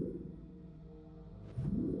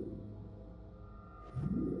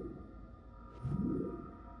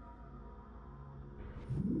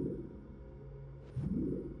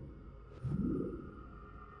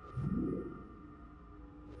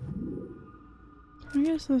 I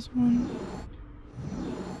guess this one.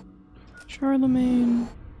 Charlemagne,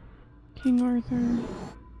 King Arthur,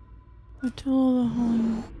 Attila the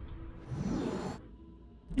Hun,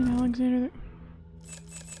 and Alexander the...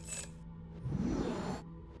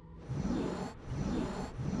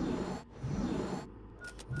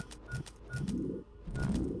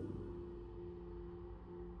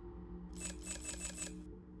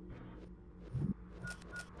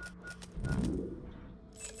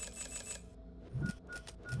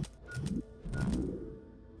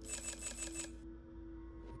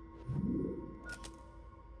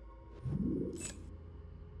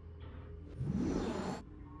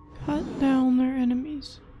 cut down their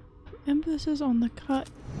enemies. Emphasis on the cut.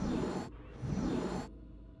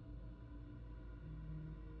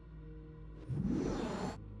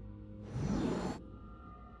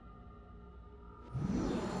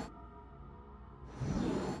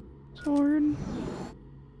 Sword.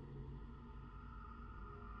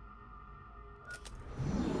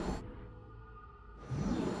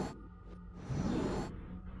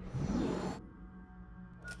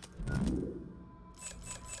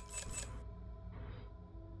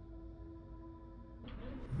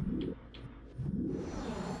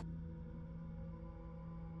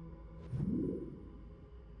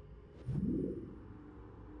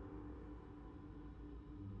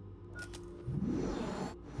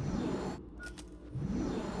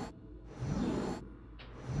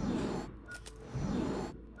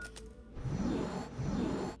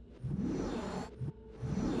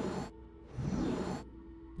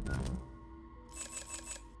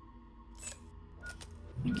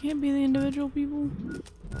 It can't be the individual people.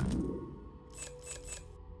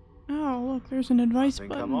 Oh, look, there's an advice I think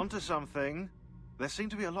button. I'm onto something. There seem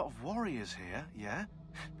to be a lot of warriors here, yeah?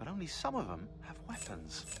 But only some of them have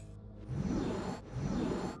weapons.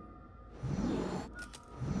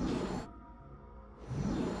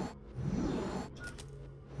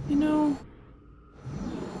 You know,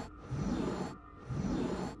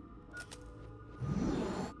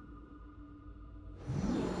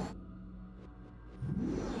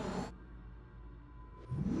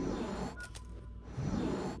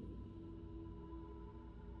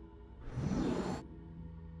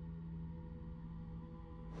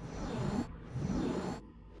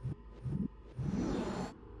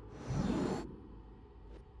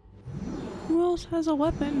 who else has a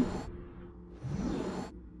weapon?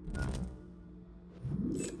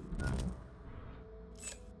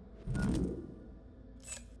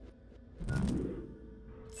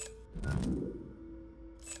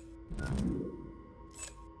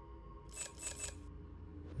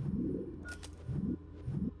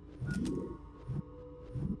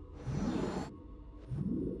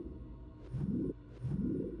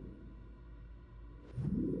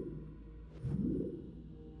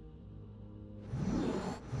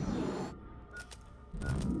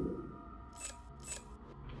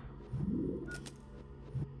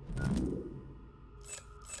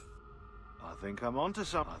 I think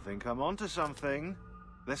I'm onto something.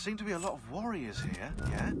 There seem to be a lot of warriors here,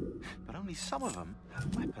 yeah? But only some of them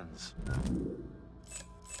have weapons.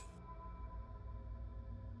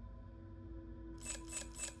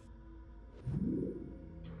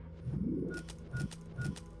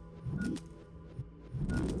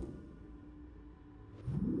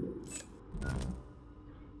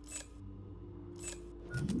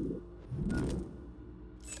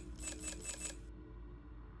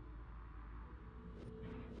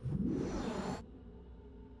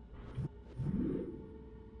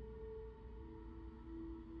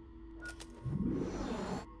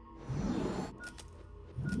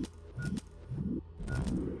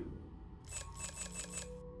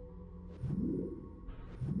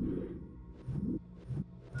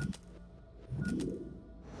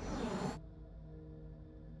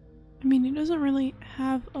 I mean, he doesn't really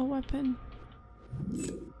have a weapon.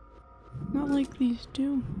 Not like these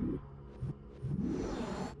do.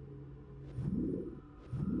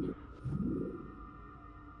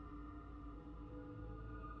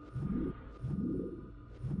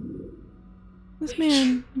 This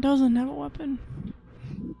man doesn't have a weapon.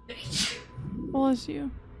 Bless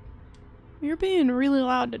you. You're being really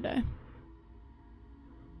loud today.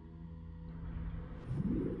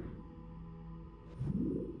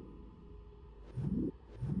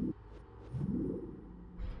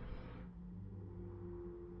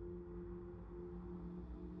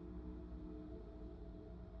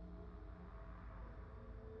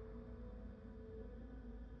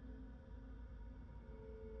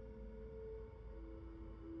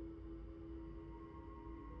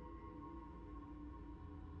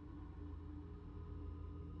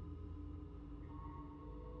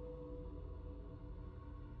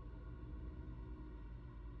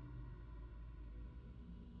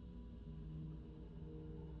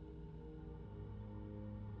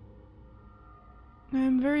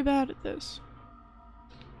 I'm very bad at this.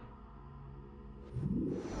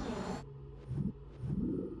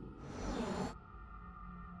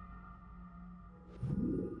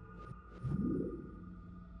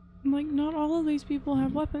 Like, not all of these people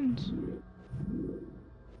have weapons.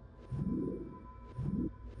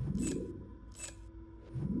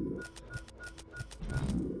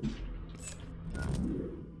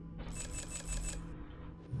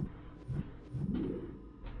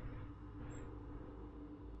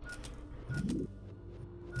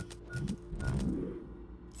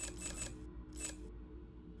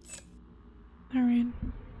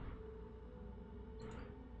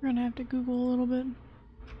 gonna have to Google a little bit.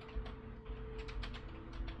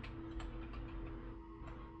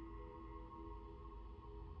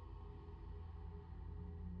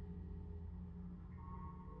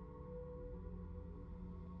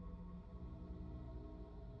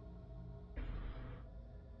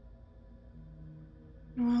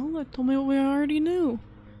 Well, that told me what we already knew.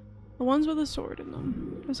 The ones with a sword in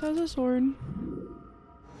them. This has a sword.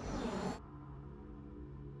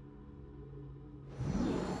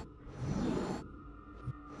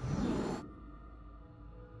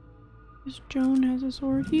 This Joan has a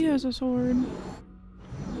sword. He has a sword. I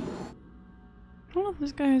don't know if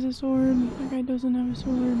this guy has a sword. That guy doesn't have a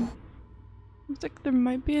sword. Looks like there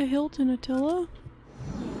might be a hilt in Attila.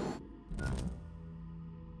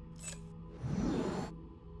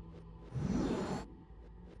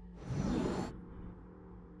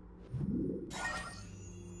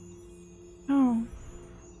 Oh.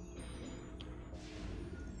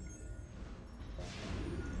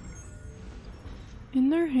 In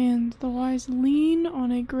their hands, the wise lean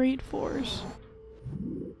on a great force.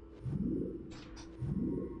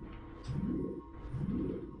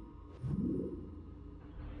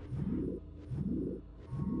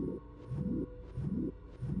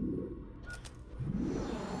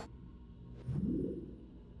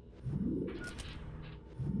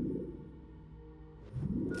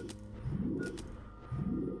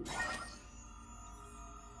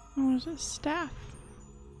 What is this? Staff.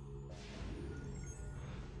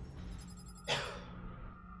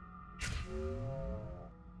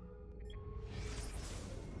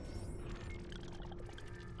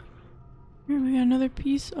 Here we got another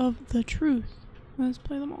piece of the truth. Let's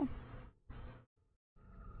play them all.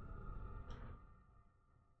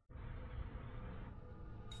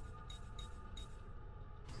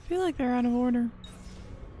 I feel like they're out of order.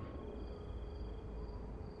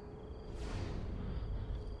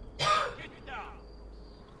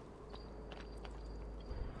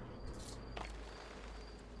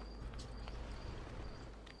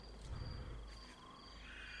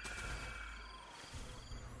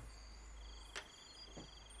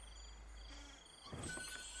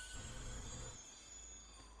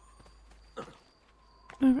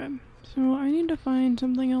 Okay, so I need to find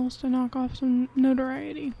something else to knock off some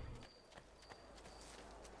notoriety.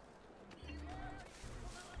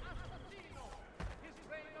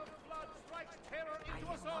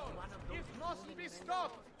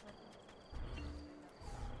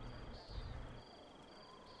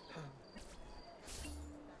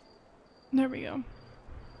 There we go.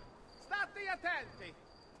 State attenti!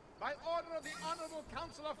 By order of the Honorable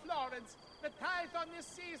Council of Florence, the tithe on this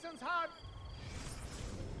season's harvest.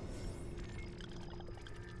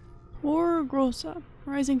 Tor Grossa,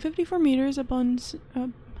 rising 54 meters above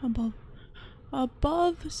San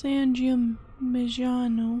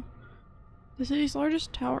Gimignano, the city's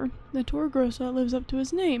largest tower. The Tor Grossa lives up to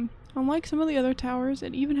its name. Unlike some of the other towers,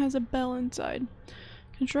 it even has a bell inside.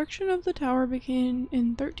 Construction of the tower began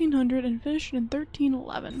in 1300 and finished in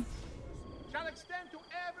 1311. Shall extend to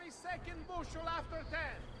every second bushel after 10,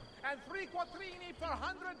 and 3 quattrini per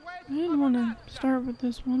 100 weight. I didn't want to start with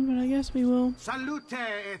this one, but I guess we will. Salute,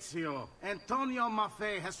 Ezio. Antonio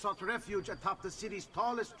Maffei has sought refuge atop the city's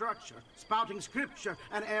tallest structure, spouting scripture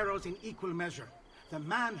and arrows in equal measure. The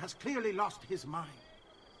man has clearly lost his mind.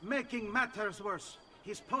 Making matters worse,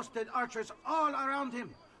 he's posted archers all around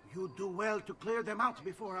him. You do well to clear them out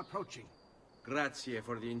before approaching. Grazie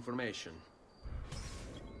for the information.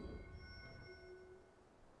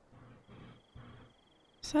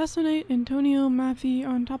 Assassinate Antonio Maffei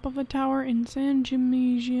on top of a tower in San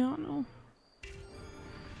Gimignano.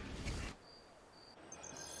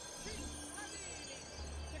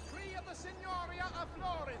 Decree of the Signoria of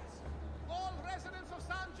Florence. All residents of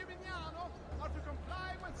San Gimignano are to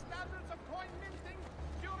comply with standards of coin minting,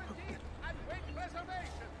 purity, and weight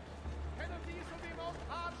preservation. Penalties will be most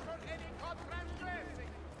harsh for any caught transgressing.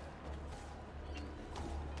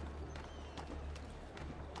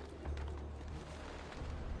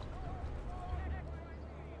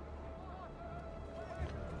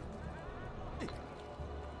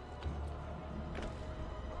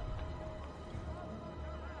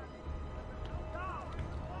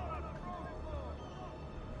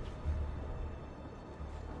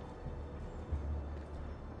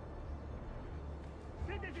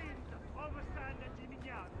 Citizens of San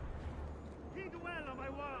Gimignano, heed well of my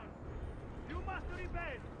word. You must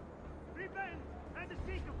repent. Repent and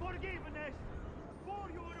seek forgiveness, for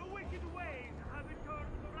your wicked ways have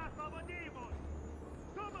incurred the wrath of a demon.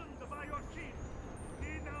 Summoned by your chief,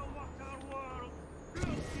 he now walks our world,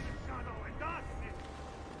 close in shadow and darkness,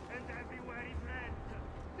 and everywhere he treads,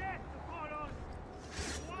 death follows.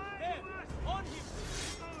 Why?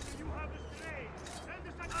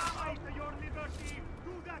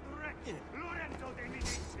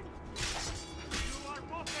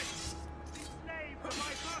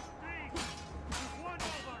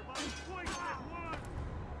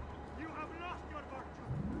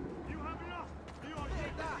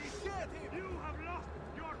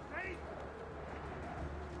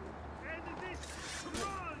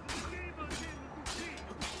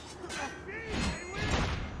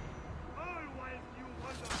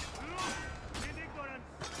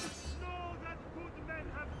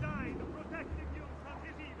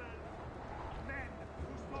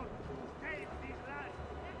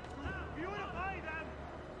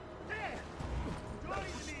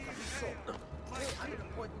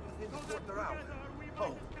 begin so to that sort her out. together we might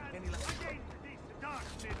Oh, stand any last against this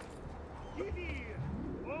darkness. Give ear,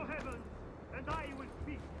 O heavens, and I will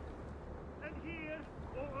speak. And hear,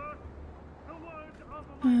 O earth, the words of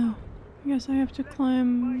my mouth. I guess I have to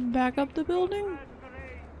climb back up the building? As the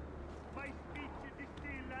rain, my speech is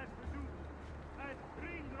still as the dew, as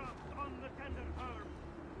raindrops on the tender herb,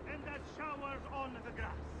 and as showers on the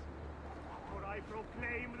grass. For I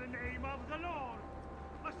proclaim the name of the Lord,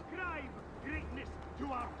 ascribe greatness to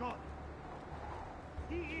our God.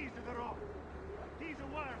 He is the rock, his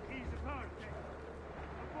work is perfect,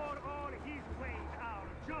 for all his ways are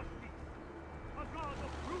justice, a God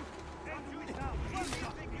of truth and without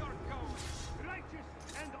injustice. Righteous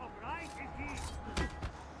and upright is he.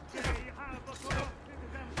 They have corrupted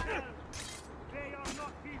themselves. They are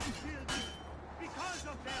not his children because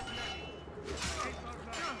of their blemish. A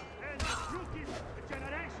perverse and crooked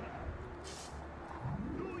generation.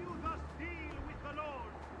 Do you thus deal with the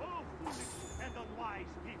Lord, O foolish and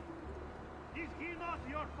unwise people? Is he not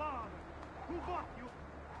your father, who bought you?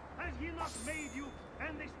 Has he not made you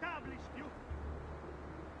and established you?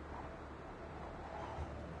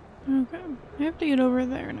 Okay, I have to get over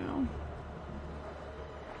there now.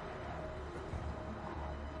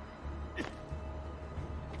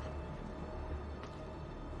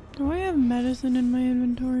 Do I have medicine in my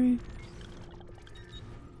inventory?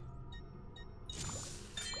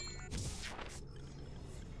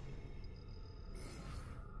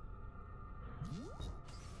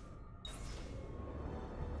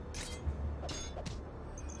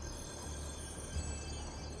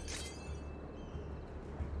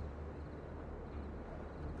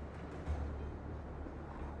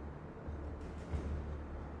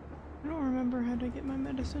 I don't remember how to get my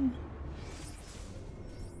medicine.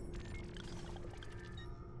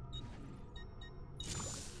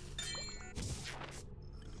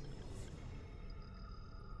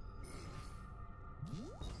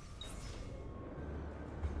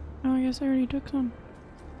 Oh, I guess I already took some.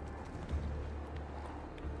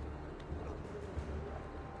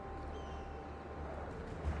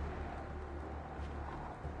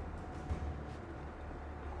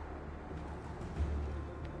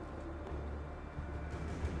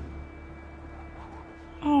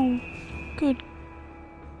 Oh, good.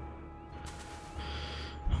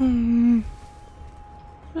 I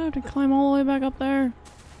have to climb all the way back up there.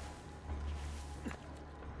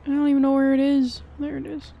 I don't even know where it is. There it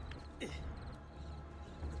is.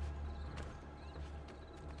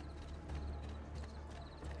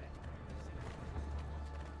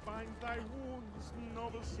 Bind thy wounds,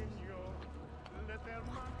 noble Signor. Let their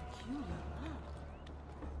mark.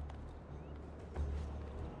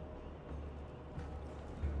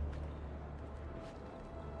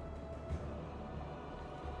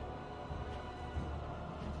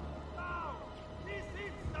 Now, this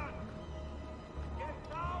instant! Get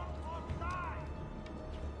down or die!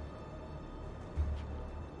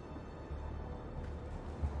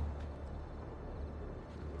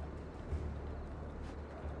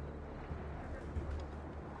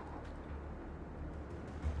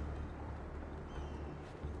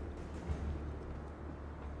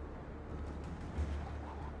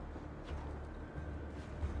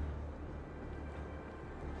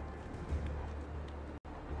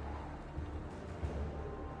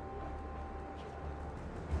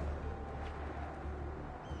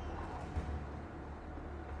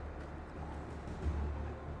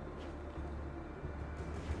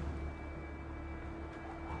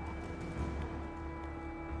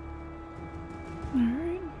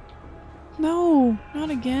 Alright. No, not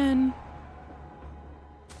again.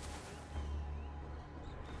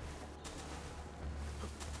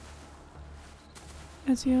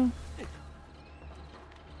 Ezio.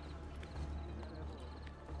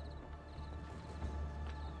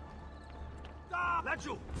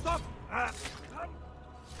 Laggiù! Stop!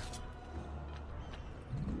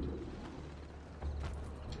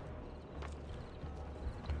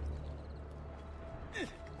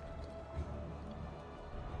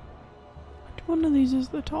 Which one of these is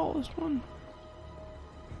the tallest one?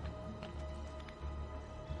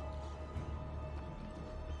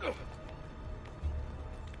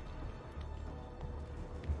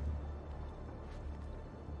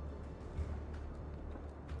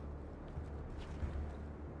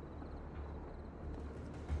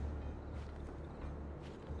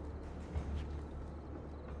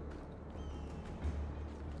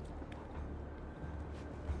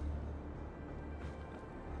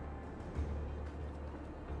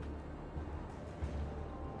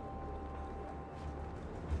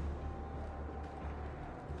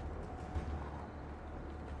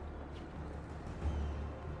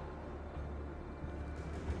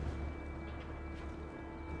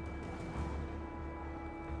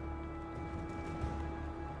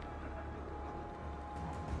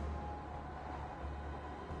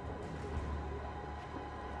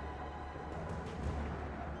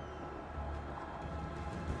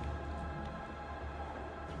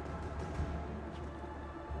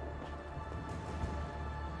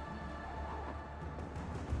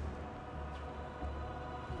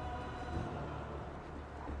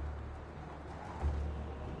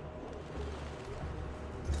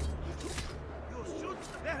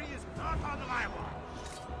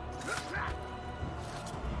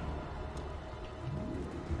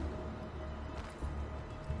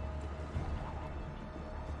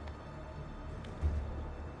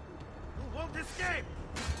 escape!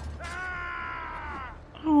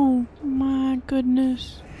 Oh my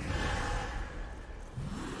goodness.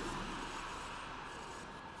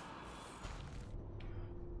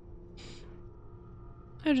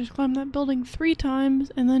 I just climbed that building 3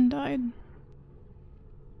 times and then died.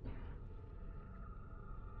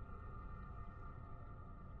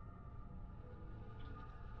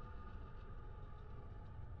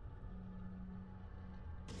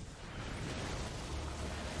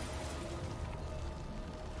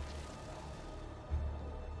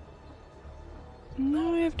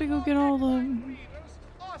 Now I have to go get all the... Readers,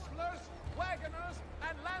 ostlers, wagoners,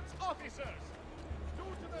 and lance officers. Due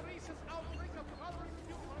to the recent outbreak of choleric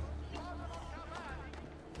tumors, father of Cavalli,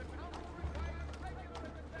 the council requires regular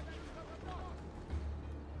attendance of the dog.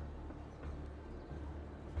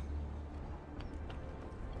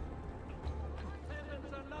 Tenants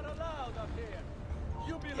are not allowed up here.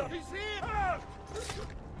 You belong. He's here!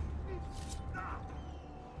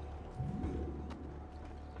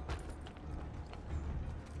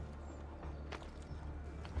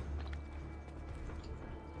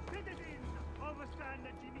 Citizens of San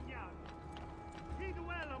Gimignano, heed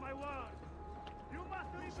well of my word. You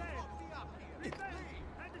must repent. Repent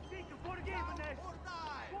and seek forgiveness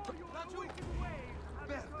for your wicked ways.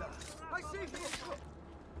 I see him.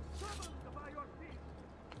 Summoned by your feet,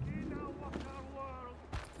 he now walks our world,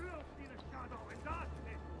 cloaked in shadow and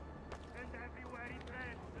darkness, and everywhere he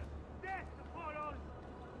treads, death follows.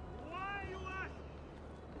 Why, you ask?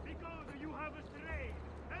 Because you have strayed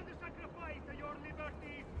and sacrificed your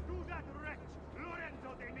liberty to that wretch,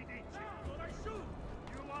 Lorenzo de Medici. But I shoot!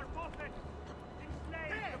 You are puppets,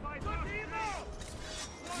 enslaved by mercy,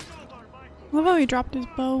 won over by... I love how he dropped his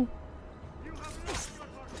bow. You have lost your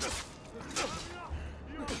virtue. You have lost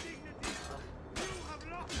your dignity. You have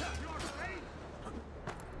lost your faith.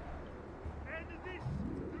 And this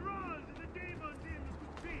draws the demons in to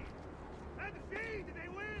feed. And feed they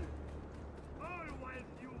will. All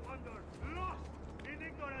whilst you wander, lost in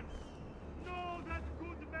ignorance. Know that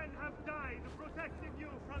good men have died protecting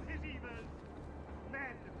you from his evils.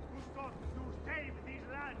 Men who sought to save these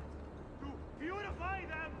lands, to purify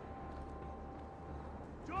them.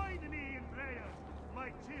 Join me in prayer, my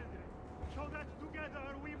children, so that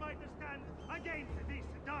together we might stand against this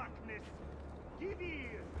darkness. Give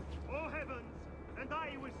ear, O heavens, and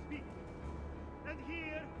I will speak. And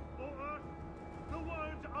hear, O earth, the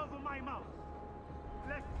words of my mouth.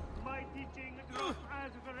 Let my teaching drop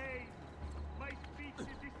as the rain, my speech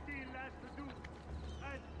distill as the dew,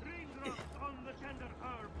 as raindrops on the tender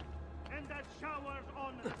herb, and as showers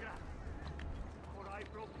on the grass. For I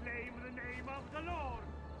proclaim the name of the Lord.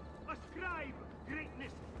 Ascribe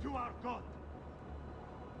greatness to our God.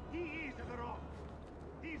 He is the rock.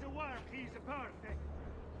 His work is perfect.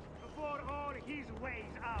 For all his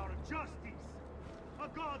ways are justice. A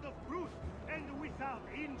God of truth and without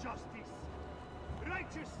injustice.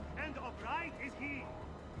 Righteous and upright is he.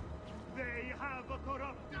 They have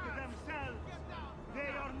corrupted themselves.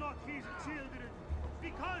 They are not his children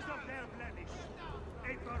because of their blemish.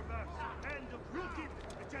 A perverse and crooked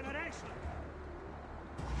generation.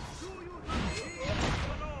 Do you not hear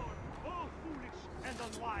the Lord, O foolish and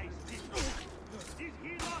unwise people? Is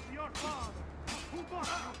he not your father, who bought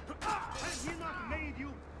you? Has he not made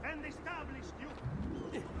you and established you?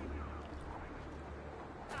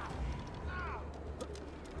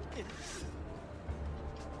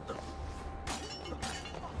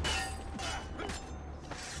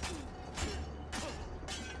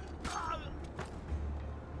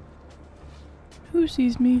 Who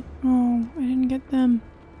sees me? Oh, I didn't get them.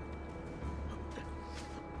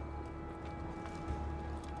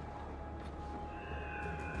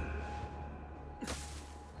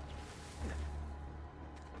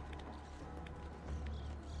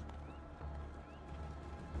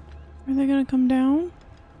 Are they gonna come down?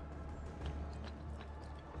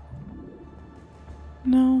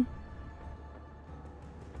 No.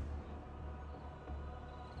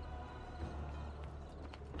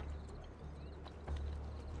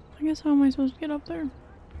 I guess how am I supposed to get up there?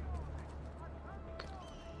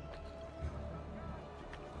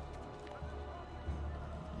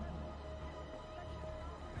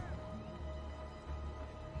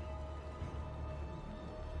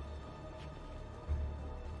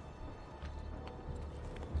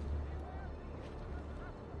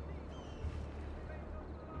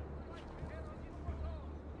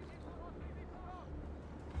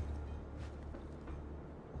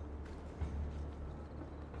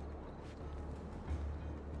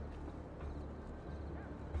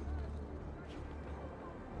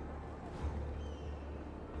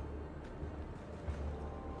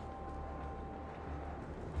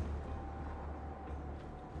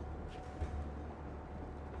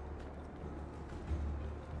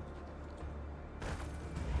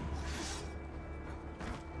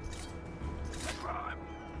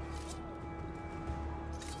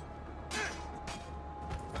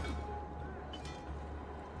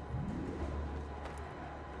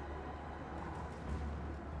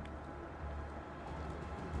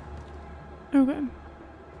 Okay.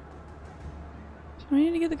 So I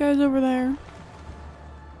need to get the guys over there.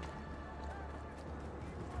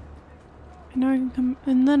 And now I can come,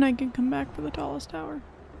 and then I can come back for the tallest tower.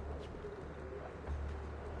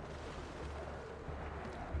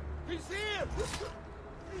 He's here!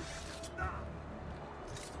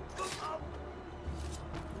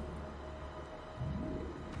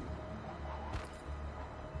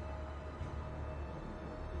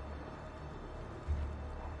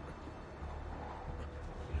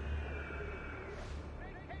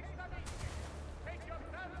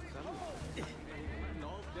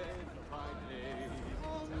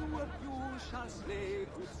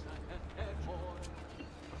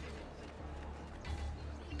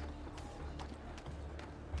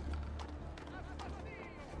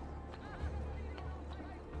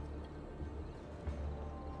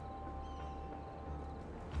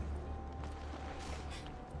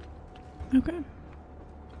 Okay.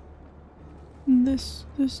 This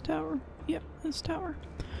tower. Yep, this tower.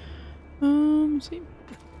 Let's see.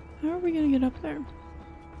 How are we gonna get up there?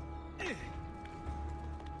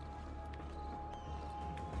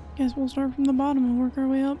 Guess we'll start from the bottom and work our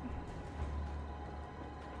way up.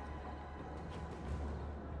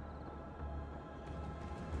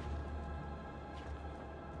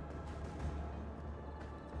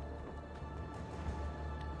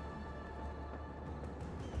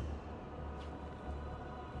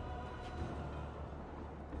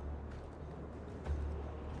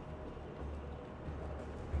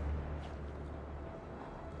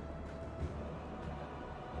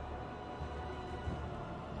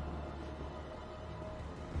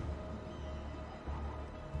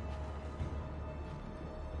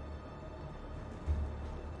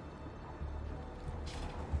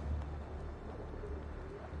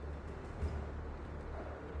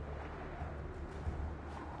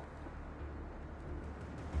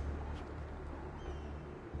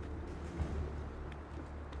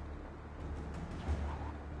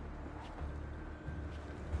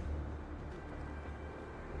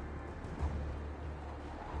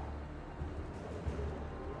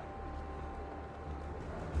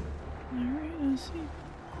 Alright, let's see.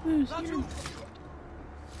 Who's here?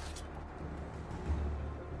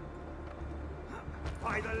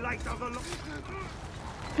 By the light of the Lord.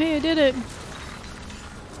 Hey, I did it!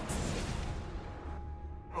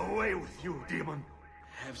 Away with you, demon.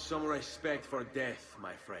 Have some respect for death,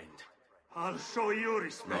 my friend. I'll show you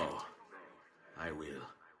respect. No, I will.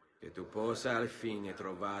 Che tu possa al fine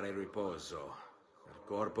trovare riposo nel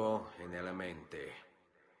corpo e nella mente.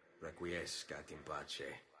 Requiescat in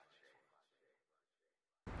pace.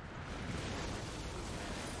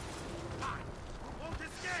 Won't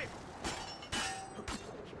escape!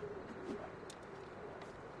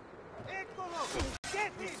 Eccolo!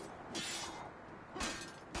 Get him!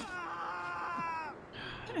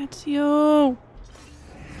 Ezio!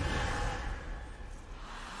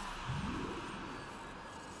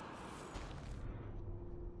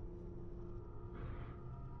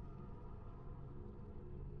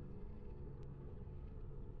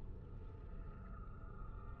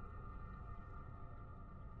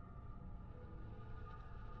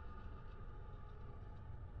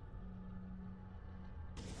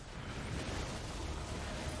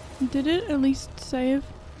 Did it at least save?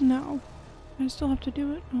 No. I still have to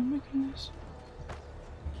do it. Oh my goodness.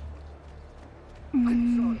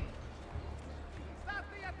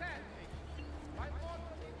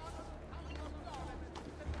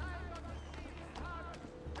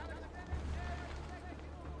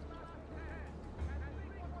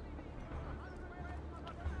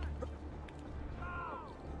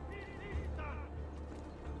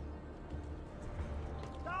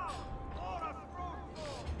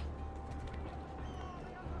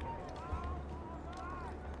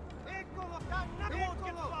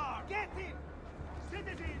 Get him!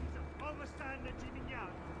 Citizens of San Gimignano.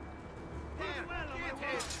 There, get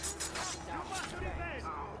him! You must revenge.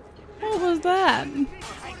 What was that?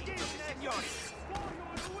 Forgiveness for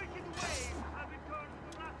your wicked ways have returned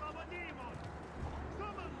the wrath of a demon.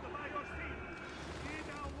 Summoned by your sin. Be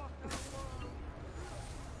thou what thou wert.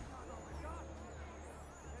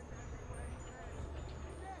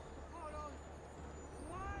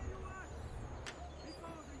 Why you ask?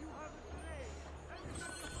 Because you have betrayed and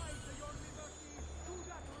sacrificed your liberty to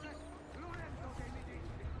that wretch Lorenzo de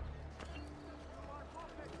Medici. You are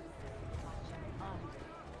perfect.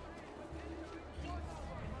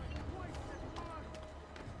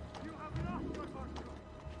 You have lost your virtue.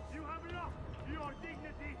 You have lost your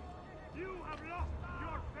dignity. You have lost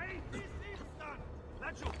your faith. This instant.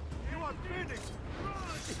 Lacho, you are finished.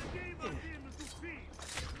 God gave us him to feed.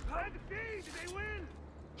 And feed they will.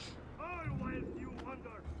 All whilst you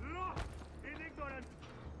wander, lost in ignorance,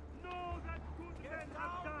 know that good men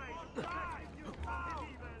have died protecting you from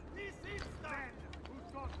the evil. Men who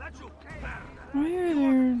sought that you Why are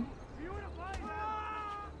there... purify them.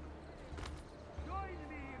 Join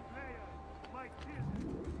me in prayer, my children,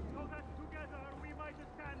 so that together we might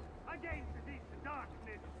stand against this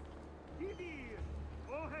darkness. Give ear,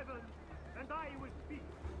 O heavens, and I will speak.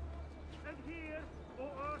 And hear, O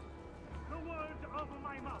earth, the words of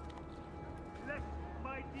my mouth. Let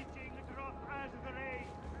my teaching drop as the rain,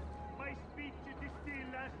 my speech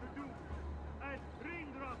distill as the dew, as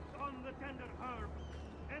raindrops on the tender herb,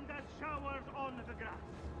 and as showers on the grass.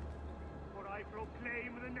 For I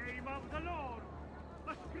proclaim the name of the Lord.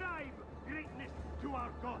 Ascribe greatness to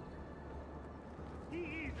our God.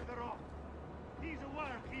 He is the rock. His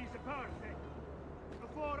work is perfect.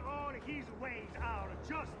 For all his ways are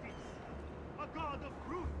justice. A God of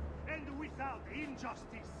truth and without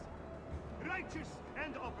injustice. Righteous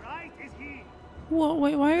and upright is he. Whoa,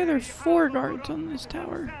 wait, why are there 4 guards on this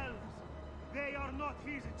tower? They are not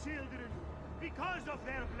his children because of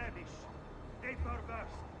their blemish. A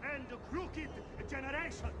perverse and crooked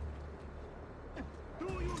generation. Do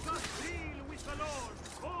you thus deal with the Lord,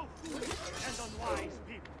 O foolish and unwise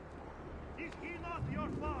people? Is he not your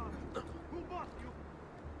father, who bought you?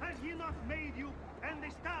 Has he not made you and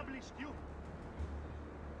established you?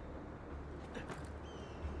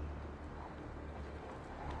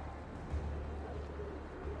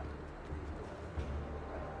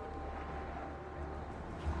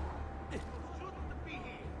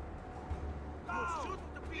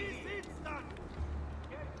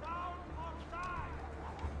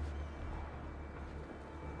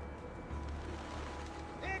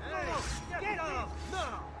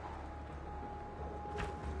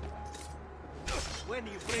 When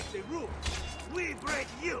you break the rules, we break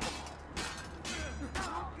you!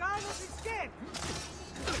 Carlos is scared!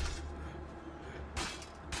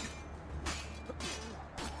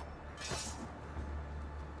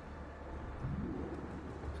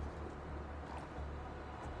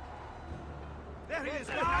 There he is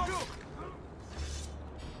now!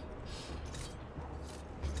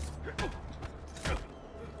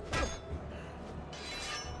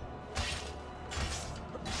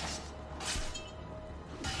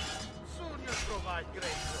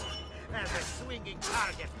 As a swinging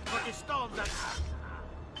target for the stones that...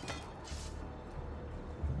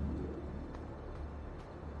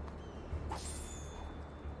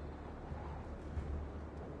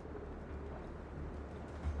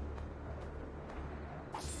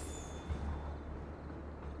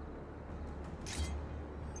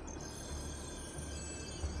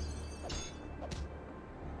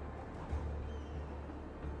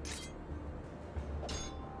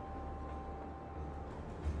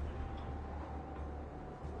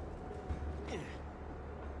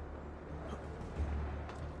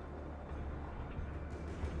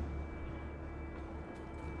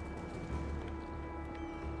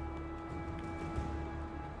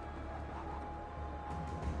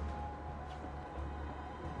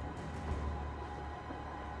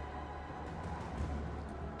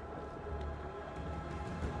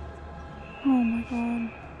 Oh my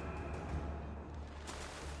god.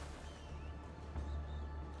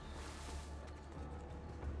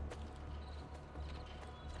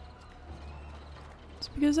 It's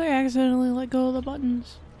because I accidentally let go of the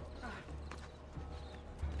buttons.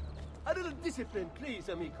 A little discipline, please,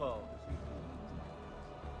 amico.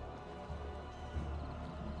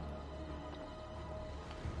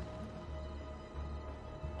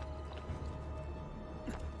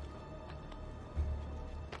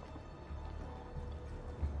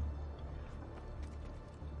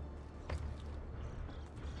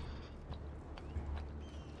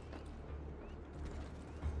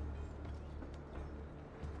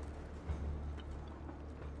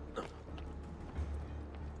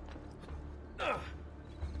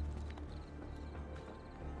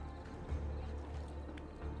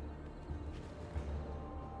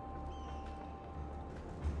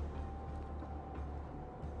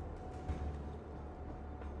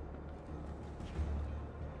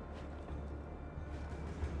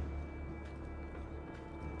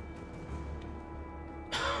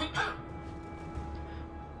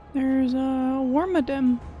 There's a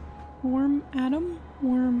Wormadem. Wormadem.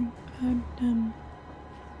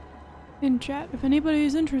 In chat, if anybody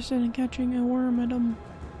is interested in catching a Wormadem.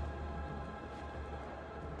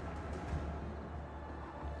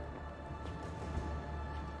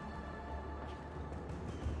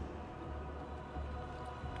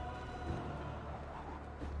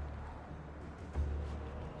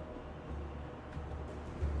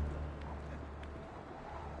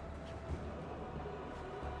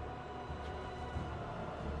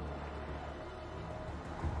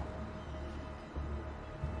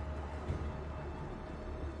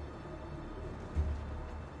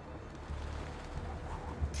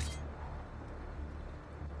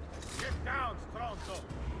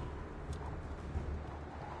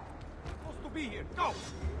 be here. Go!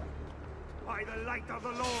 By the light of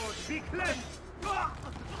the Lord, be cleansed!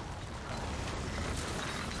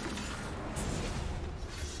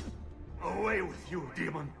 Away with you,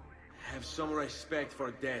 demon. Have some respect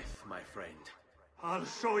for death, my friend. I'll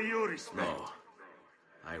show you respect. No,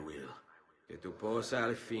 I will. Che tu possa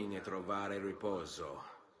al fine trovare riposo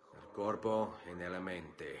nel corpo e nella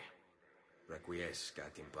mente.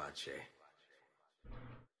 Requiescat in pace.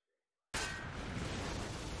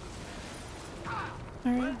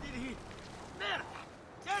 All right. There!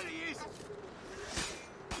 There he is!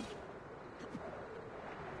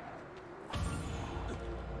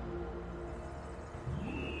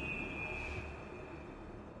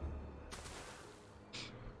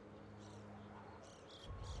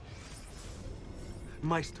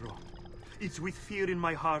 Maestro, it's with fear in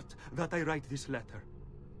my heart that I write this letter.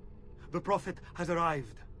 The Prophet has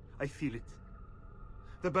arrived. I feel it.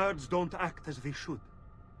 The birds don't act as they should.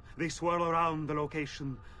 They swirl around the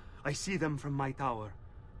location. I see them from my tower.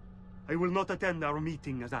 I will not attend our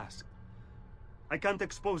meeting as asked. I can't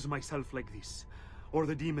expose myself like this, or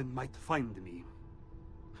the demon might find me.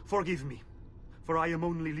 Forgive me, for I am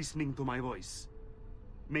only listening to my voice.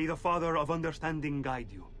 May the Father of Understanding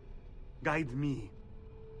guide you. Guide me,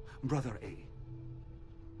 Brother A.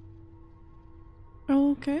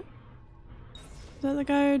 Oh, okay. Is that the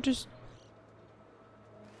guy I just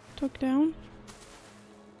took down?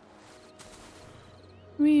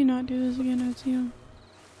 Let me not do this again, Ezio.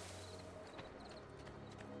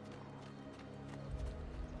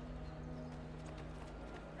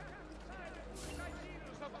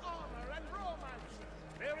 Of honor and romance.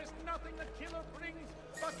 There is nothing the killer brings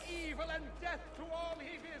but evil and death to all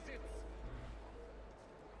he visits.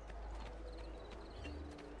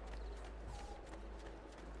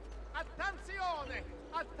 Attenzione!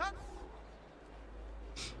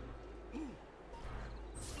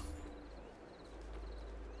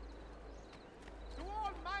 To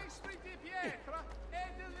all maestri di pietra e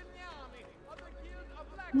di legnami of the Guild of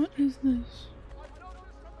Blacksmiths. What is this?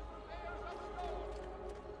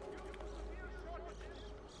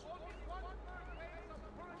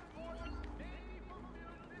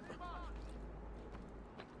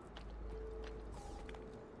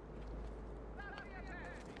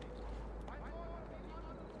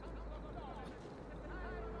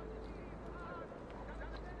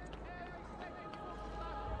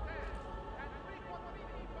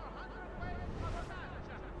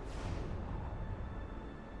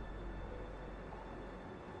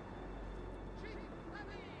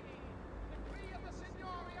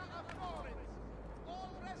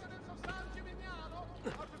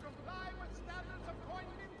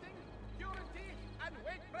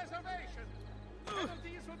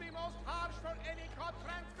 Penalties will be most harsh for any caught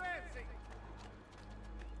transgressing.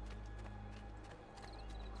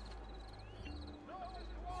 Notice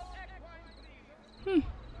to all equine breeders.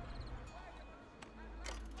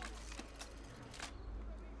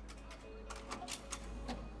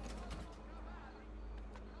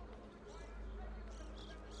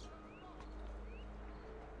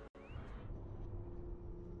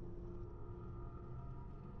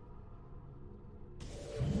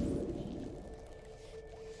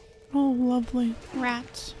 Oh, lovely.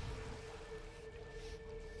 Rats.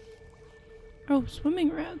 Oh,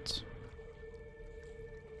 swimming rats.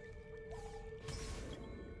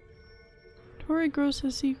 Torre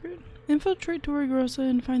Grossa's secret. Infiltrate Torre Grossa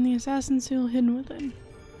and find the assassin seal hidden within.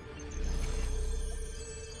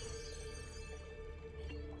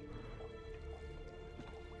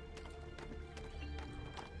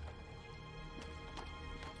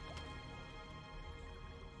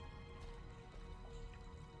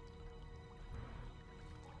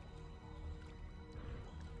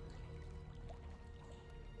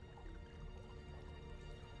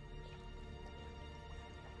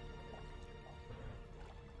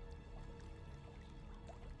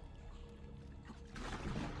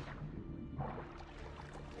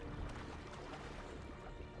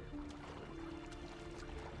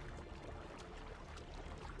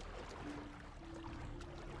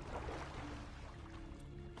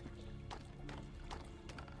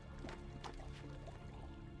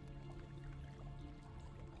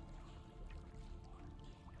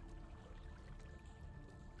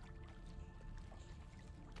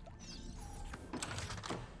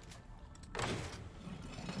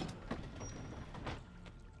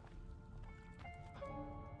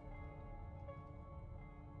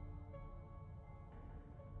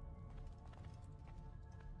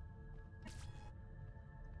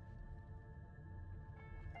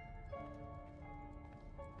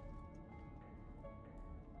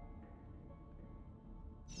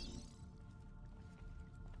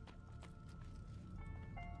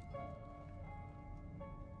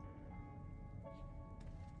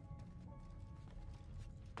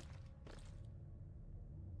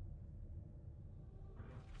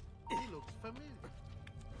 looks familiar.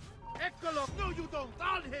 Eccolo! No, you don't!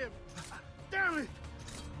 On him! Damn it!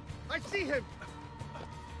 I see him!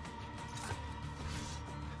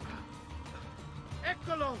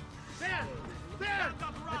 Eccolo! There! There!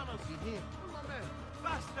 I see him.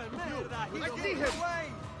 Basta merda! I see him! Away!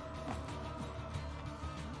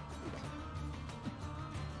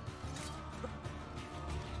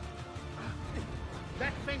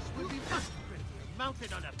 That face will be much prettier,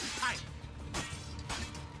 mounted on a pike.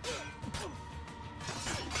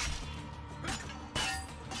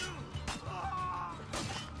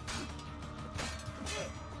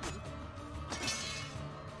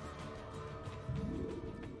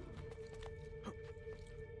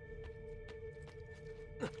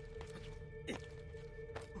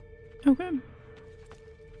 Okay.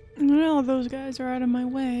 Now those guys are out of my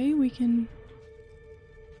way, we can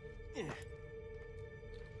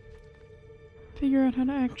figure out how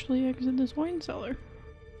to actually exit this wine cellar.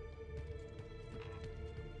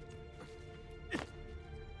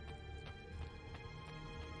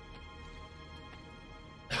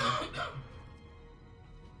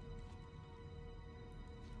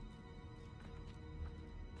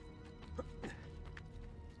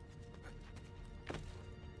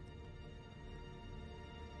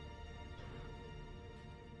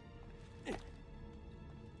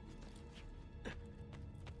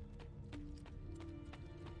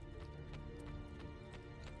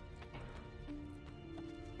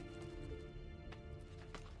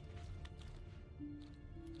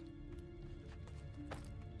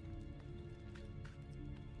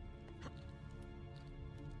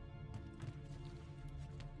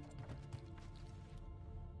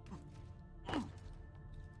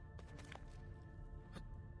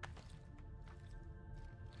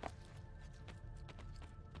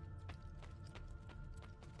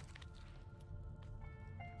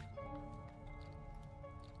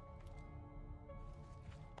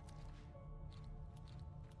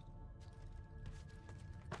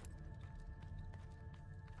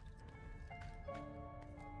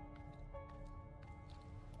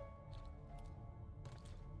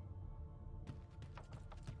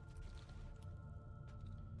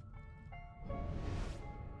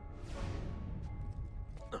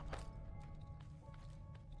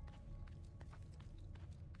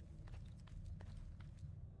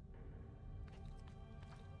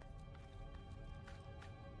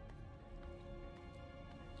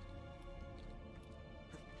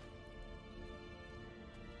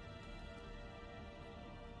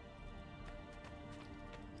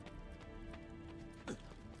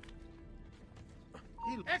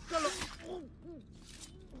 Eccolo!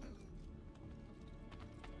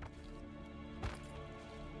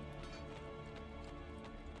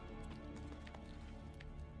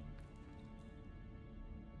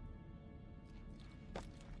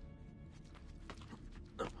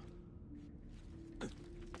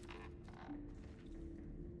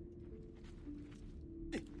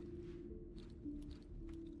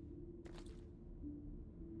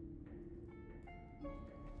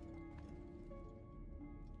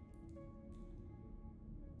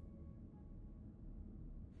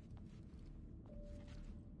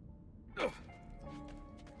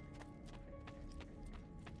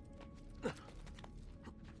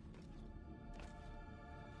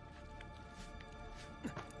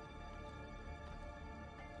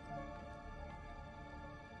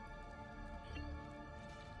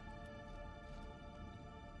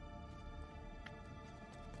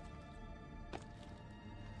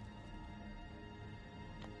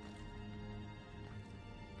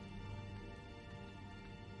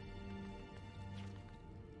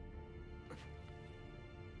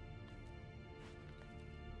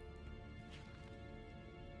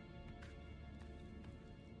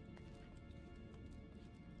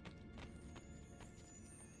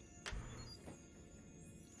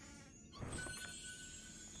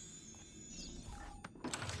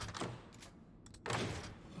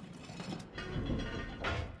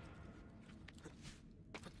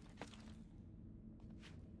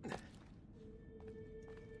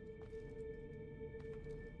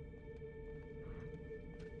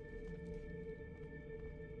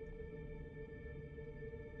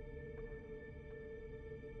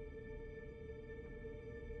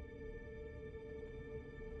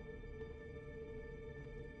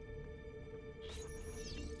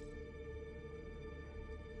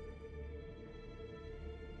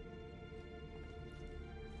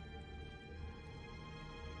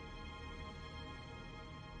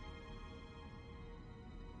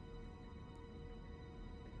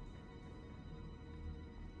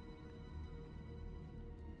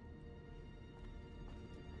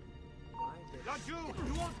 You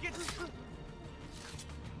won't get... First,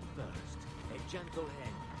 a gentle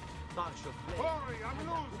hand. Partial flame. Hurry, I'm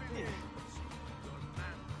losing it!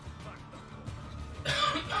 I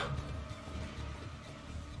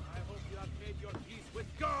hope you have made your peace with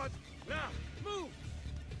God. Now, move!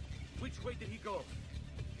 Which way did he go?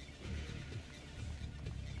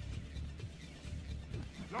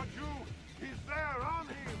 Not you! He's there, on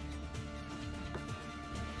him!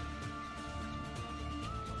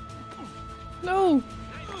 No!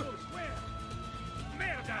 Where?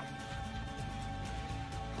 Merda!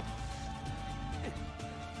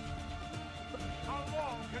 How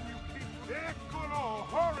long can you keep... Eccolo!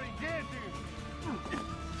 Hurry, get him!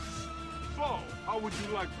 So, how would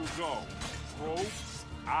you like to go? Rope?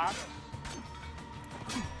 Axe?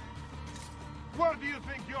 Where do you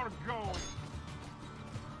think you're going?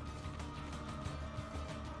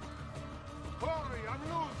 Hurry, I'm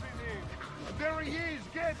losing him! There he is,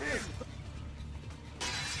 get him!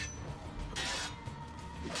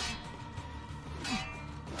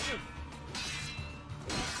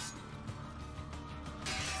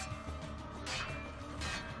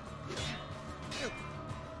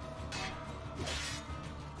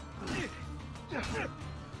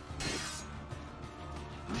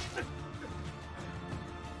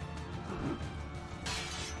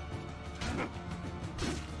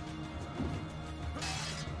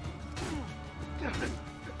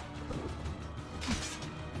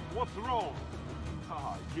 What's wrong?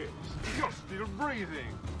 Ah, yes, you're still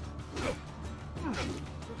breathing.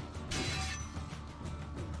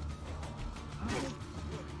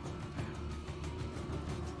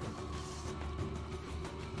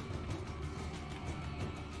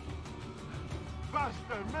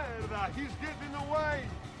 Faster, merda! He's getting away!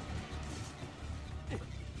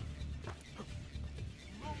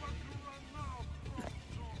 No one to run now,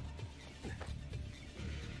 Frodo.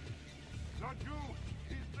 Not you!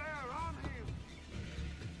 He's there, on him!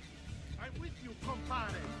 I'm with you,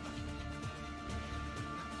 compare.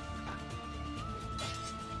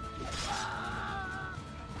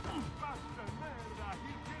 Faster, merda!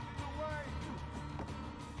 He's getting away!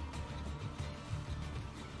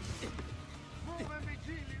 Move and be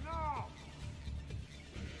chilly now!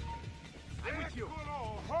 I'm with you. Eccolo!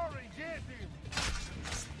 Hurry, get him!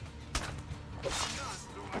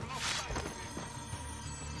 Nazzo, I've lost sight of him!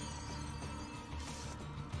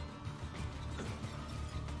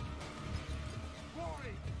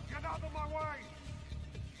 Hurry! Get out of my way!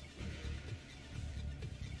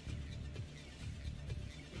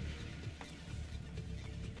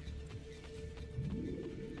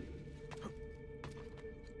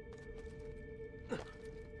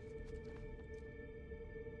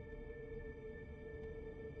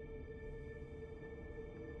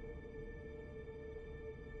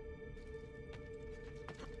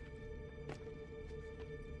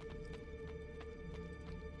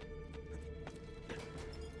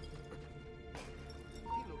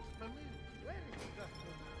 He looks familiar. Where is that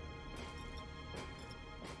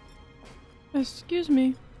man? Excuse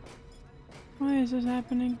me. Why is this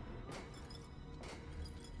happening?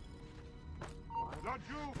 Not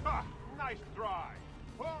you! Ha! Nice try!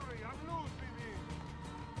 Hurry, I'm losing him!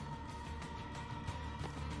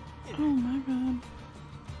 Oh my god.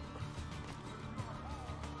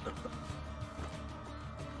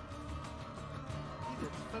 He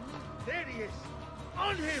looks familiar. There he is!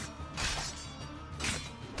 On him!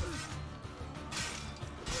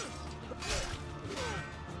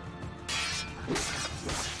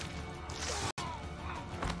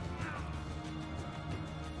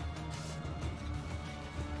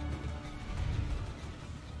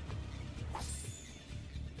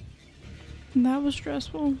 That was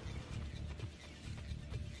stressful.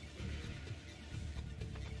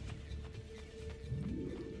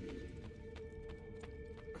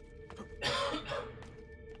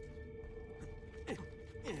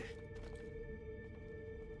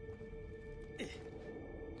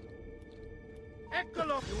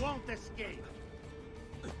 Eccolo! You won't escape!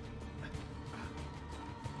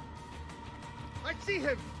 I see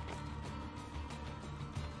him!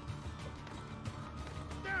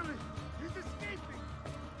 Damn it! He's escaping!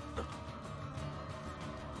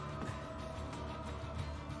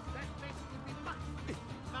 That place will be mine!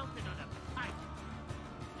 Mounted on a pipe!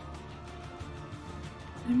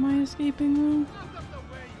 Am I escaping though? Out of the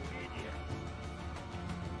way, you idiot!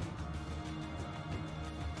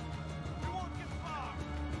 You won't get far!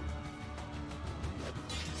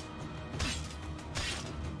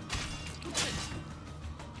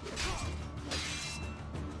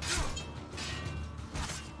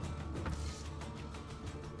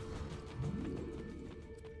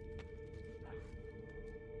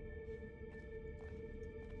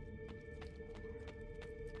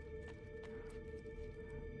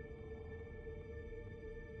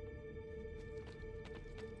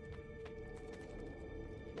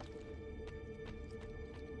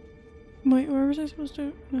 Wait, where was I supposed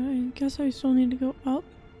to? I guess I still need to go up.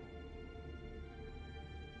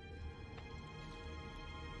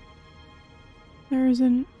 There is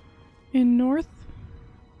an in north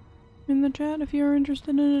in the chat if you are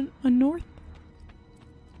interested in a north.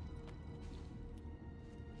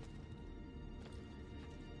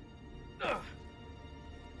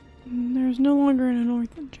 There's no longer in a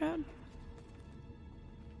north in chat.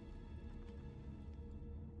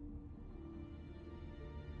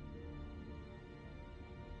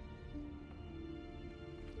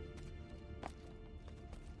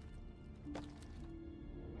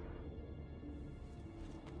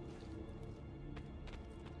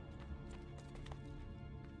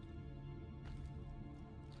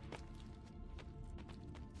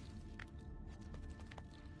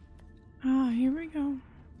 Ah, here we go.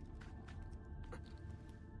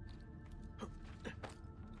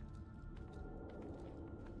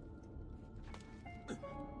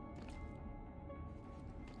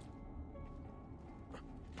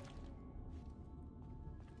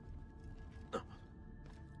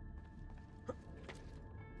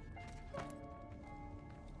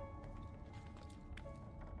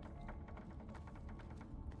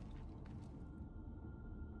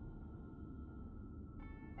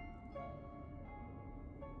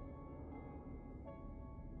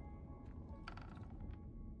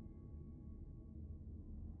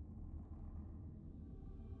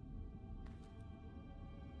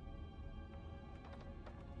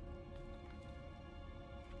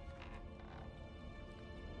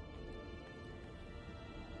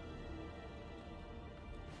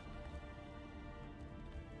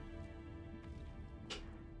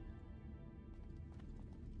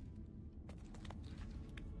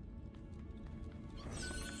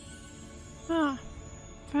 Ah,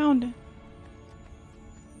 found it.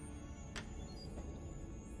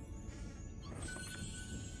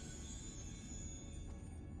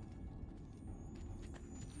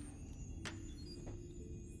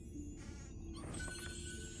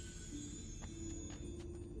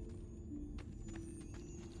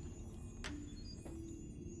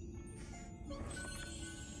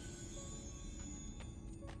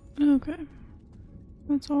 Okay.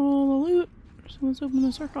 That's all the loot. So let's open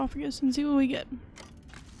the sarcophagus and see what we get.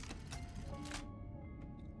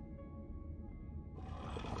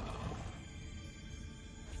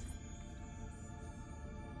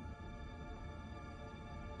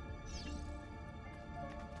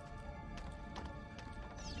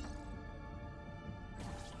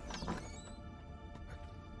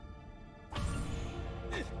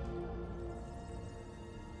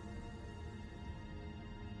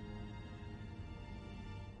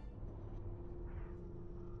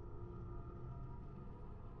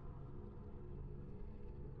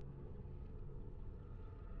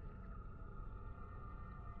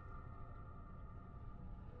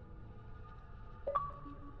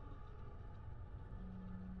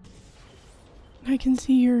 I can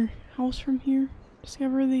see your house from here.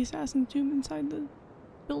 Discover the assassin's tomb inside the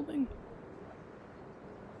building.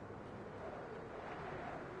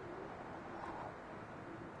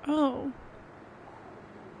 Oh.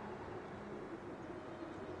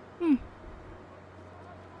 Hmm.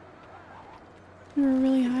 We were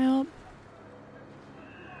really high up.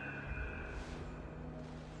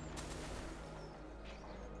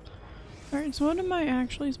 Alright, so what am I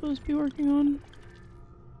actually supposed to be working on?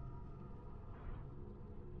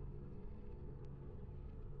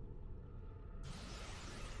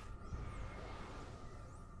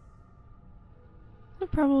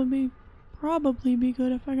 It'd probably be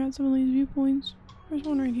good if I got some of these viewpoints. There's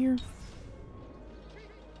one right here.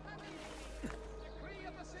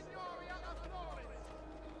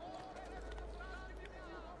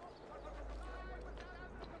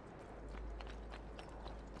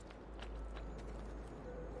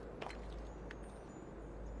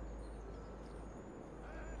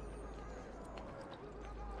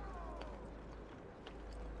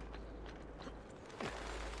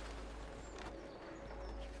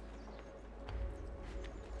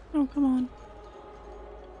 Oh, come on.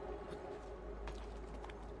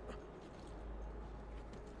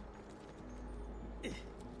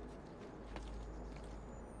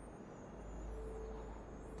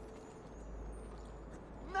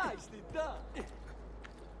 Nicely done.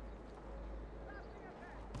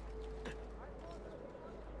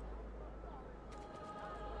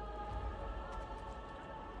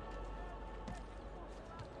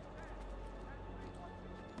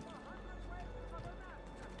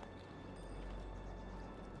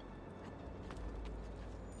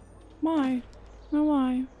 Why? No,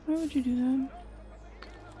 why? Why would you do that?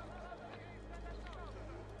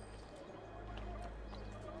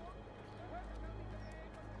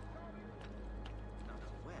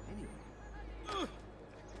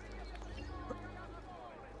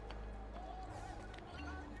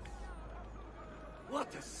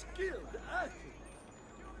 a skilled athlete.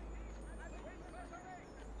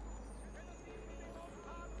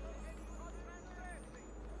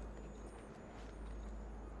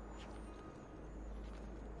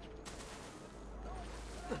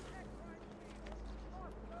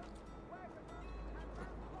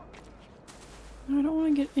 I don't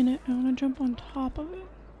want to get in it. I want to jump on top of it.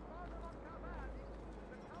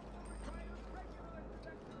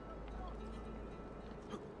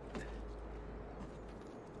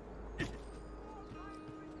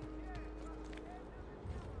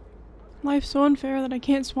 Life's so unfair that I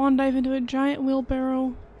can't swan dive into a giant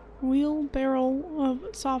wheelbarrow of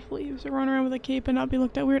soft leaves or run around with a cape and not be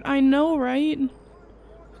looked at weird. I know, right?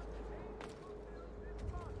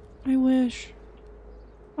 I wish.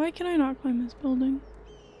 Why can I not climb this building?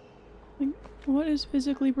 Like, what is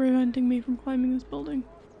physically preventing me from climbing this building?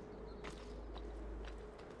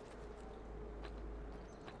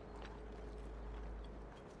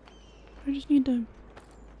 I just need to...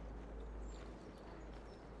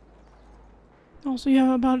 Also, you have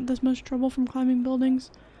about this much trouble from climbing buildings.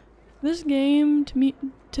 This game, to me,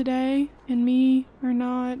 today, and me, are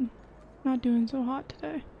not doing so hot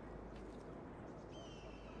today.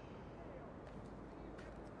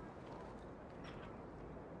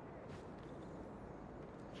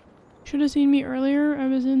 Should have seen me earlier. I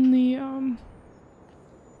was in the,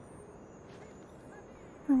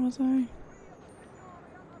 where was I?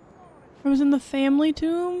 I was in the family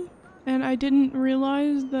tomb, and I didn't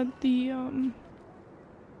realize that the,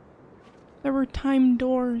 there were timed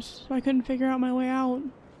doors, so I couldn't figure out my way out.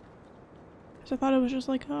 So I thought it was just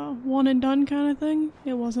like a one and done kind of thing.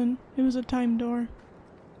 It wasn't. It was a timed door. And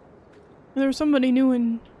there was somebody new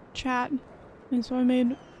in chat, and so I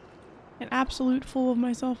made an absolute fool of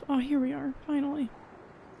myself. Oh, here we are, finally.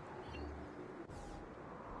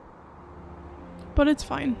 But it's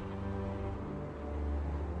fine.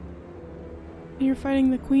 You're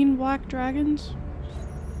fighting the Queen Black Dragons?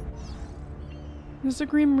 Is this a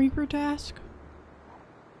Grim Reaper task?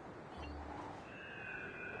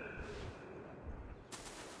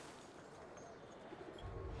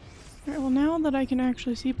 Alright, well now that I can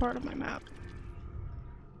actually see part of my map,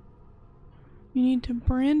 you need to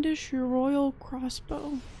brandish your royal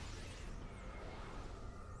crossbow.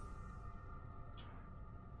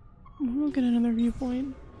 We'll get another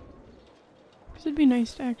viewpoint. Because it'd be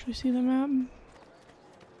nice to actually see the map.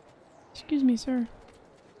 Excuse me, sir.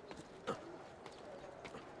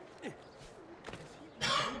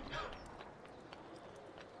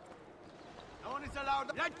 No one is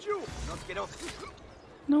allowed. Not you. Not get off.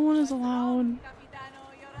 No one is allowed.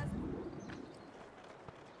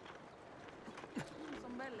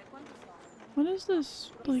 What is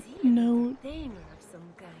this, like, note?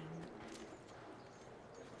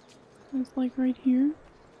 It's like right here,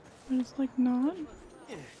 but it's like not.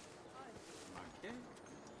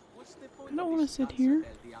 I don't want to sit here.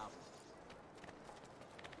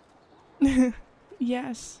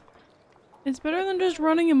 Yes. It's better than just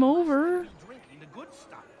running him over.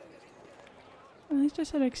 At least I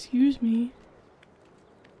said excuse me.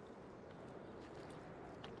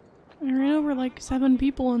 I ran over like 7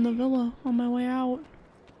 people in the villa on my way out.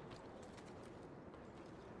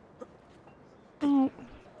 Oh.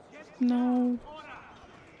 No.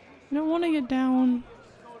 I don't want to get down.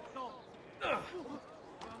 I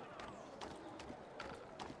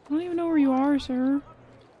don't even know where you are, sir.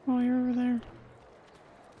 Oh, you're over there.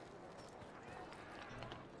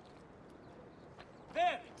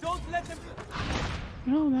 There! Don't let them...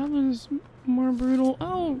 Oh, that was more brutal.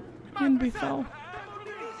 Oh! And we fell.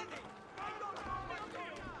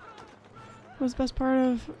 Was the best part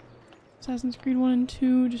of Assassin's Creed 1 and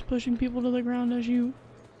 2 just pushing people to the ground as you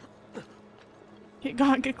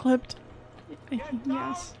get clipped.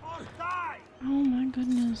 Yes. Oh my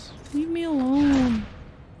goodness. Leave me alone.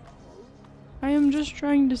 I am just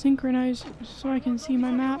trying to synchronize so I can see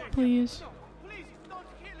my map, please.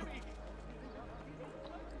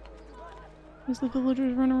 As the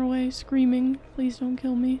villagers run away screaming, please don't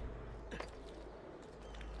kill me.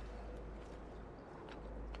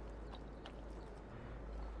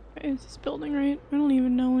 It's this building, right? I don't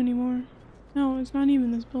even know anymore. No, it's not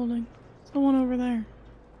even this building. It's the one over there.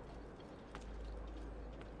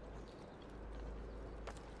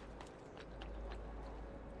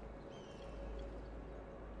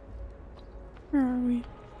 Where are we?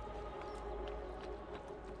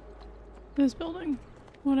 This building.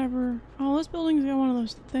 Whatever. Oh, this building's got one of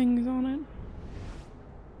those things on it.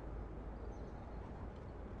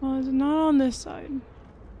 Well, it's not on this side.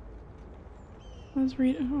 Let's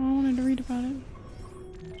read it. Oh, I wanted to read about it.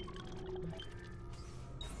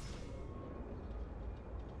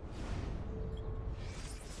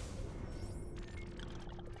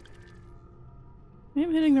 I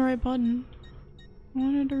am hitting the right button. I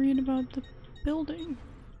wanted to read about the building.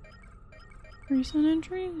 Recent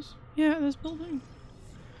entries? Yeah, this building.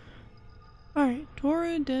 Alright,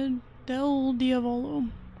 Torre del Diavolo.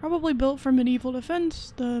 Probably built for medieval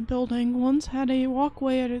defense, the building once had a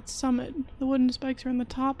walkway at its summit. The wooden spikes around the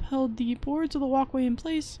top held the boards of the walkway in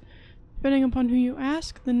place. Depending upon who you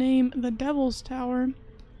ask, the name the Devil's Tower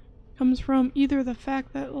comes from either the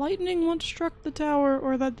fact that lightning once struck the tower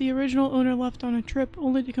or that the original owner left on a trip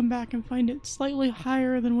only to come back and find it slightly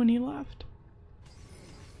higher than when he left.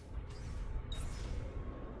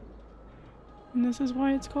 And this is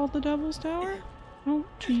why it's called the Devil's Tower? Oh,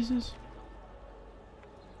 Jesus.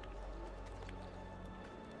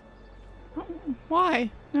 Oh, why?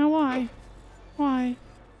 Now why? Why?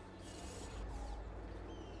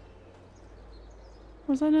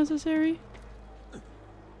 Was that necessary?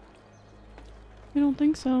 I don't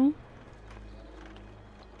think so.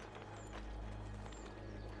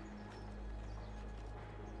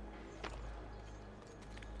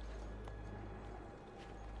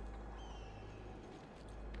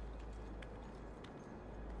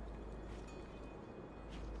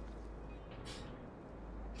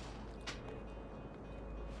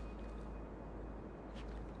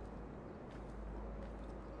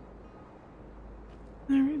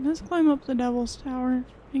 Alright, let's climb up the Devil's Tower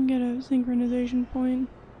and get a synchronization point.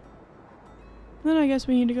 Then I guess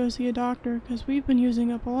we need to go see a doctor, because we've been using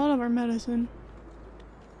up a lot of our medicine.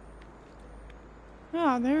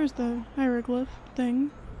 Ah, there's the hieroglyph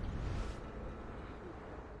thing.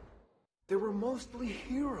 They were mostly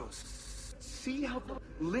heroes. See how the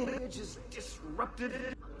lineage is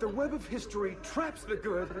disrupted? The web of history traps the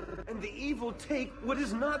good, and the evil take what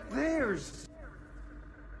is not theirs.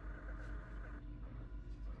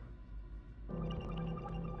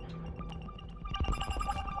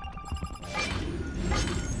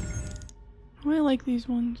 I like these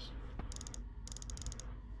ones.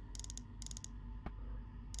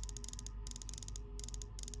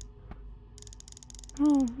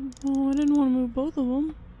 Oh, well, I didn't want to move both of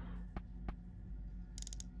them.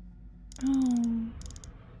 Oh.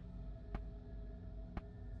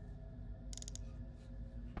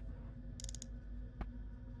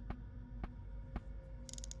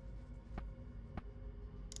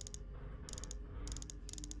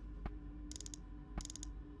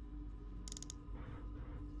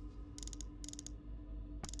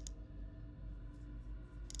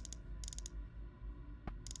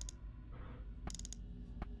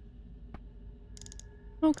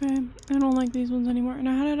 Okay, I don't like these ones anymore.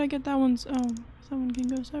 Now how did I get that one's— oh, someone can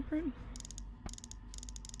go separate?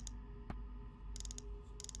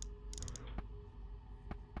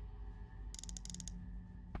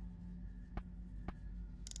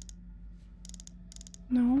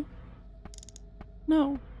 No.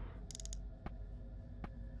 No.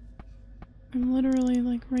 I'm literally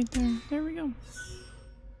like right there. There we go.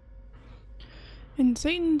 And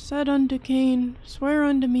Satan said unto Cain, Swear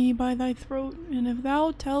unto me by thy throat, and if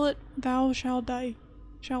thou tell it, thou shalt die.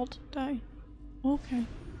 Shalt die. Okay.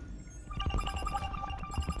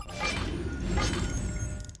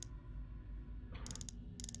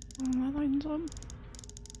 Oh, my line's up.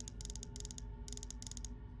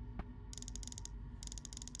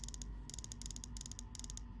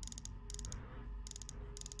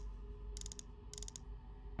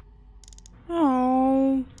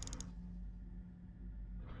 Oh.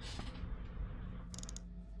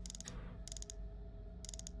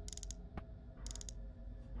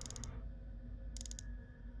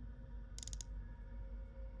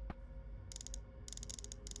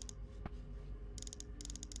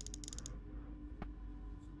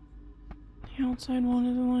 The outside one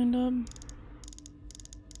isn't lined up.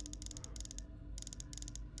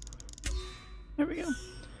 There we go.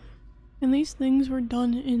 And these things were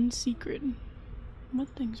done in secret. What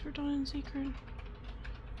things were done in secret?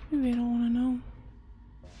 Maybe I don't want to know.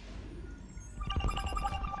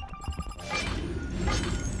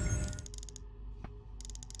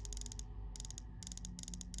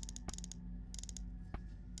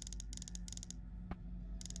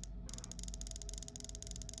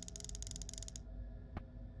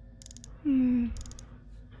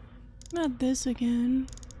 Not this again.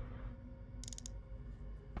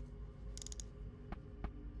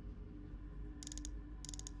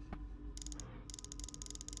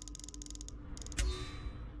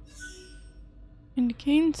 And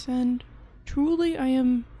Cain said, Truly I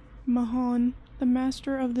am Mahan, the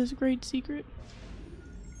master of this great secret.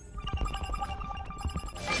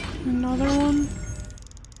 Another one.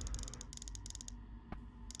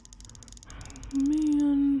 Oh,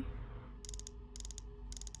 man.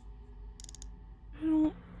 I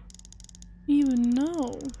don't even know.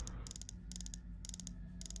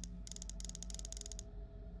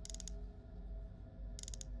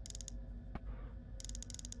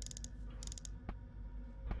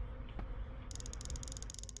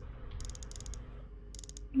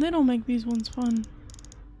 They don't make these ones fun.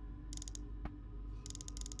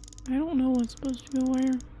 I don't know what's supposed to go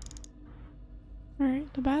where.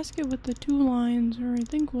 Alright, the basket with the 2 lines, or I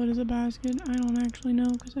think what is a basket, I don't actually know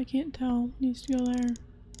because I can't tell. It needs to go there.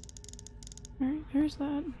 Alright, there's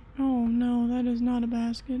that. Oh no, that is not a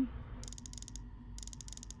basket.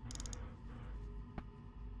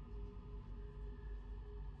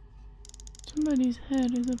 Somebody's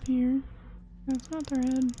head is up here. That's not their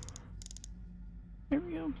head. There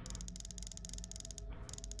we go.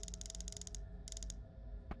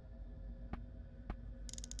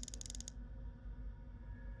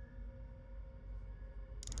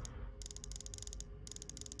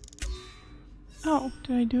 Oh,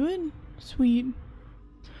 did I do it? Sweet.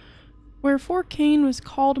 Wherefore Cain was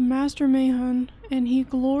called Master Mahon, and he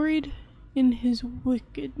gloried in his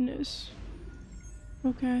wickedness.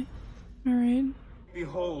 Okay. Alright.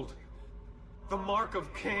 Behold, the mark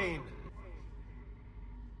of Cain.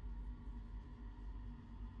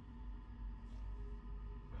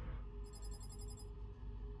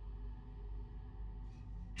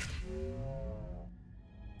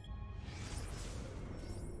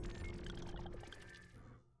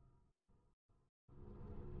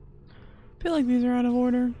 I feel like these are out of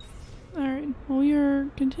order. Alright, well we are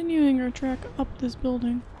continuing our trek up this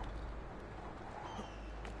building.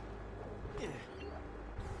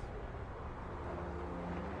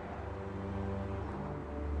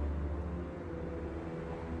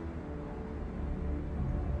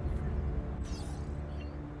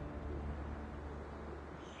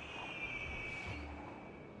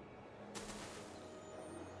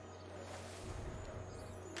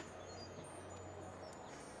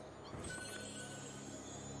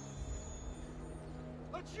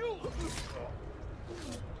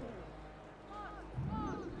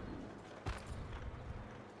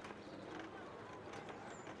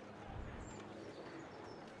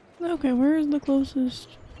 Okay, where is the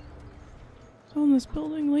closest? It's on this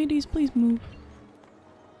building. Ladies, please move.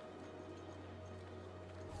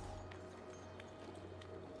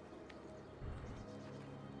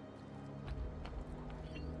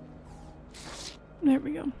 There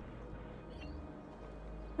we go.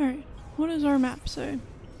 Alright, what does our map say?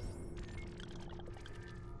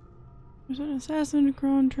 There's an assassin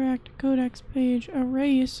contract codex page, a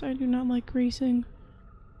race. I do not like racing.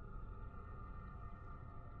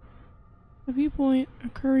 A viewpoint, a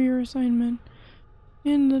courier assignment,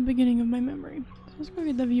 and the beginning of my memory. So let's go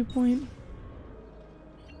get the viewpoint.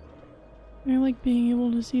 I like being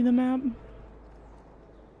able to see the map.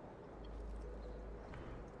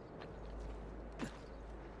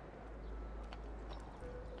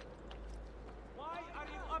 Why are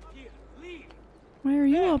you up here? Leave! Why are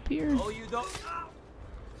you up here? Oh, you don't.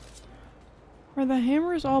 Are the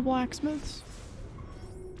hammers all blacksmiths?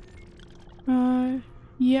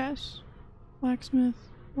 Yes. Blacksmith,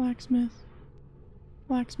 blacksmith,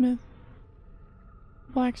 blacksmith,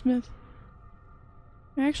 blacksmith.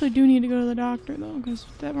 I actually do need to go to the doctor though, because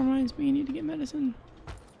that reminds me I need to get medicine.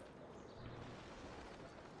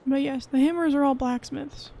 But yes, the hammers are all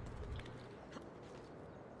blacksmiths.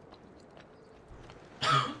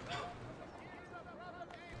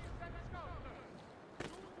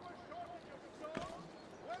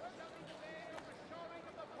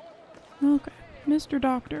 Okay, Mr.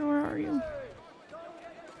 Doctor, where are you?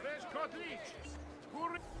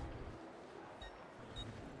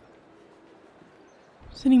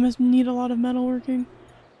 City must need a lot of metalworking.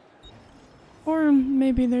 Or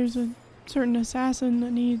maybe there's a certain assassin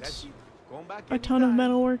that needs a ton of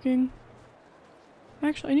metalworking.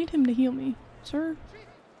 Actually, I need him to heal me. Sir,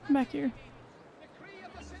 come back here.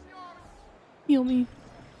 Heal me.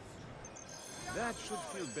 That should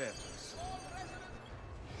feel better.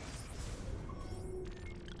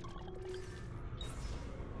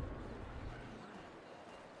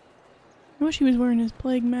 I wish he was wearing his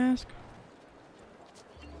plague mask.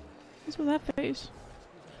 What's with that face?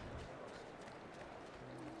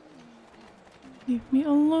 Leave me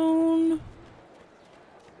alone.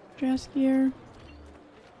 Jaskier.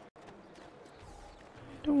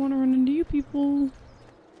 Don't want to run into you people.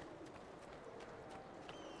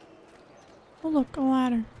 Oh look, a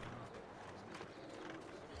ladder.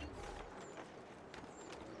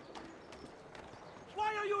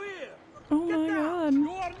 Why are you here? Oh my god.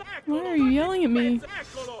 Why are you yelling at me?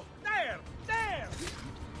 There! There!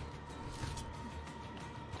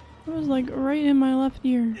 It was like right in my left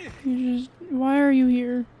ear. You just, why are you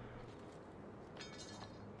here?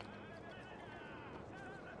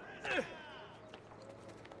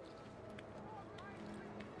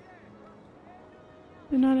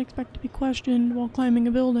 Did not expect to be questioned while climbing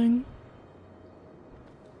a building.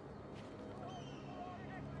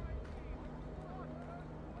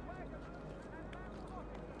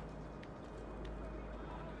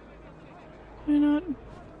 Why not?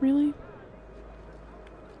 Really?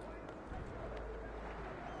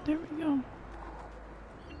 There we go.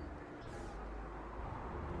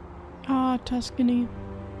 Ah, Tuscany.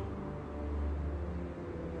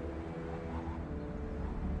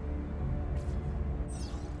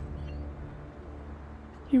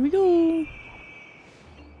 Here we go.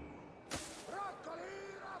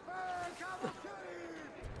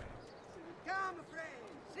 Come, friend.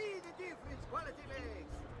 See the difference, quality legs.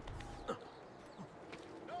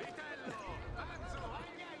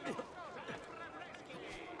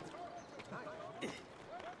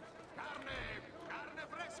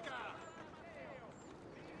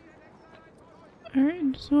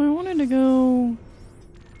 Alright, so I wanted to go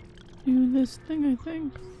do this thing, I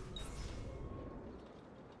think.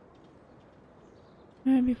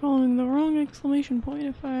 I'd be following the wrong exclamation point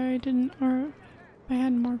if I didn't, or if I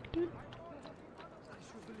hadn't marked it.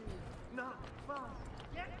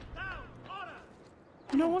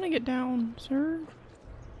 I don't want to get down, sir.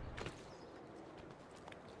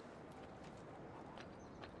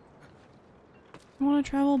 I want to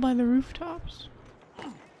travel by the rooftops.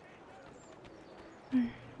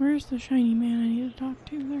 Where's the shiny man I need to talk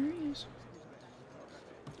to? There he is.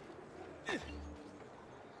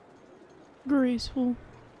 Graceful.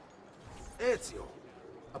 Ezio,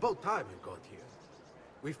 about time you got here.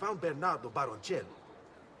 We found Bernardo Baroncello.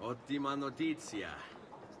 Ottima notizia.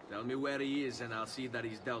 Tell me where he is and I'll see that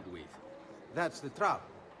he's dealt with. That's the trouble.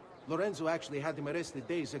 Lorenzo actually had him arrested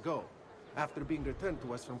days ago, after being returned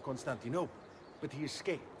to us from Constantinople. But he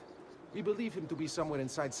escaped. We believe him to be somewhere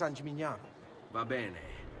inside San Gimignano. Va bene.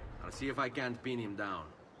 I'll see if I can't pin him down.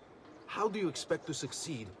 How do you expect to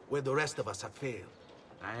succeed where the rest of us have failed?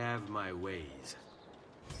 I have my ways.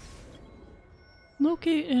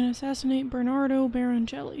 Locate and assassinate Bernardo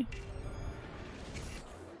Baroncelli.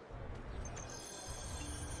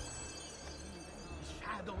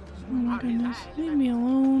 Oh my goodness, leave me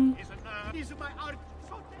alone.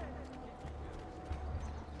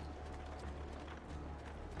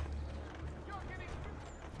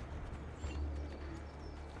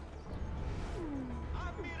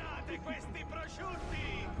 Ammirate questi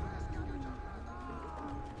prosciutti!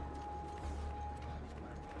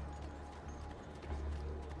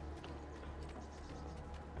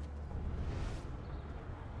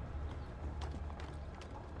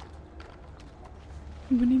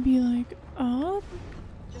 Would he be like, up?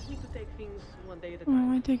 Just need to take things one day at a Oh,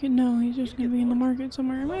 time. I take it no, he's just gonna be in the market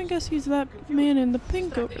somewhere. I mean, I guess he's that man in the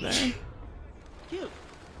pink over there. Kill.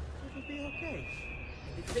 It'll be okay.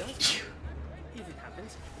 And if it does, if it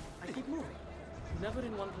happens, I keep moving. Never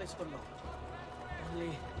in one place for long.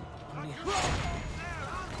 Only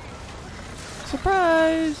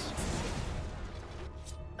Surprise!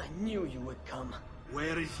 I knew you would come.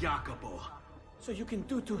 Where is Jacopo? So you can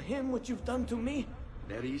do to him what you've done to me?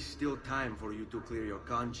 There is still time for you to clear your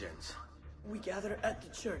conscience. We gather at the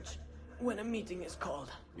church when a meeting is called.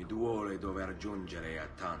 Mi duole dover giungere a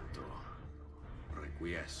tanto.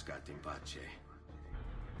 Requiescat in pace.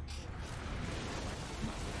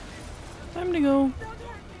 Time to go.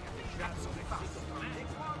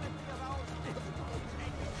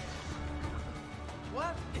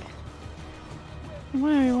 What?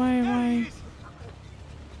 Why?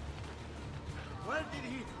 Where did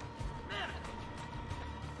he...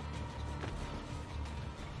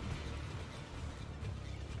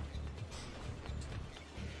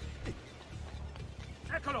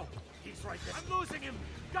 Eccolo! He's right there. I'm losing him!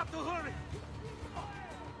 Got to hurry!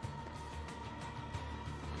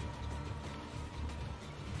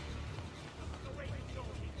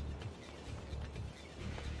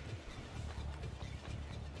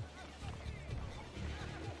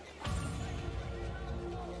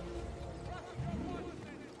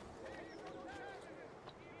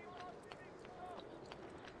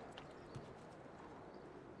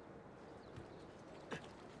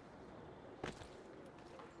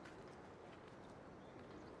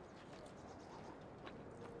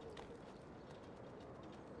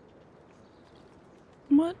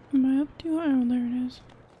 What am I up to? Oh, there it is.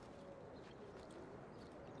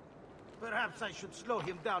 Perhaps I should slow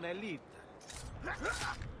him down a little.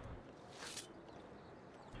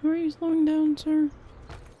 Who are you slowing down, sir?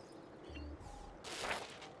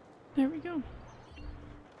 There we go.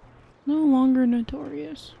 No longer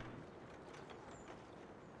notorious.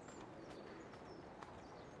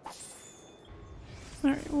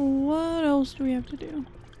 Alright, well, what else do we have to do?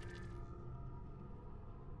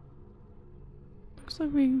 Looks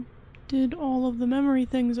like we did all of the memory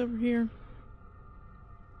things over here.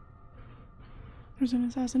 There's an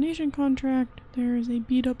assassination contract, there is a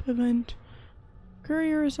beat up event,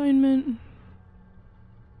 courier assignment.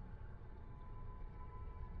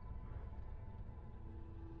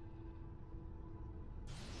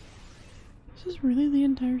 Is this really the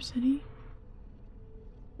entire city?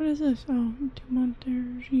 What is this? Oh,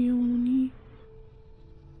 Montergioni.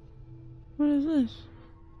 What is this?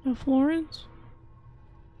 Oh, Florence?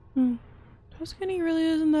 Oh, Tuscany really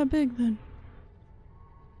isn't that big then.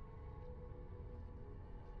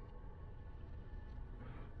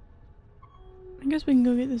 I guess we can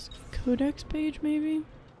go get this codex page, maybe?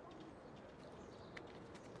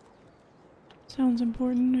 Sounds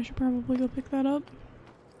important. I should probably go pick that up.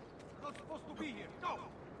 Not supposed to be here. No.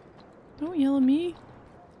 Don't yell at me.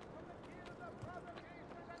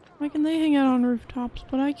 Why can they hang out on rooftops,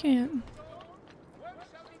 but I can't? Work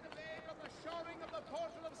shall be delayed on the shoring of the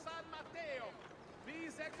portal of San Mateo.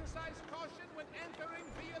 Please exercise caution when entering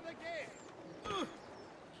via the gate.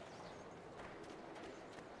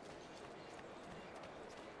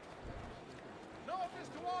 Notice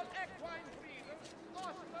to all equine feeders,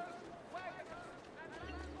 ostlers, wagoners, and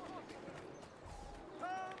officers.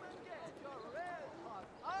 Come and get your red-hot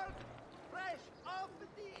art fresh off the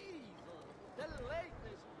easel. The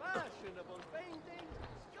latest fashionable painting,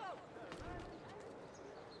 sculpture,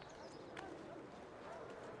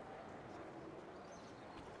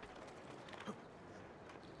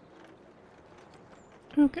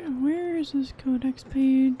 Okay, where is this codex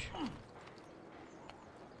page?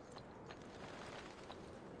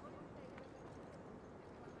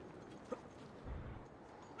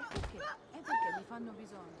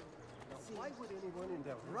 Why would anyone in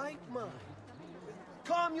their right mind?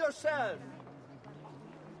 Calm yourself!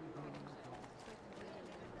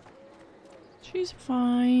 She's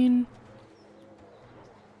fine.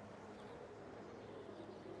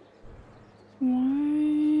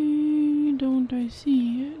 Why don't I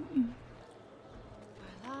see it? Well,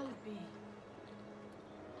 I'll be.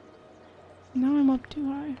 Now I'm up too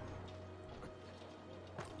high.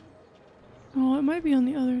 Oh, it might be on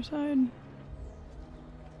the other side.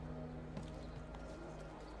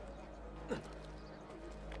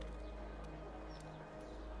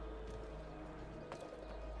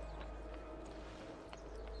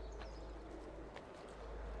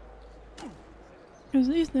 Because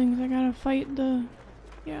these things, I gotta fight the...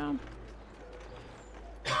 yeah.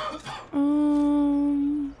 I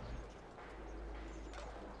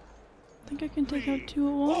think I can take out 2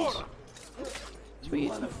 at once. Sweet. You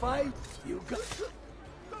wanna fight? You got...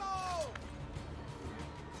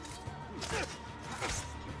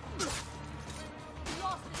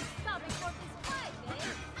 Lost his stomach for this fight,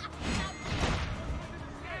 eh?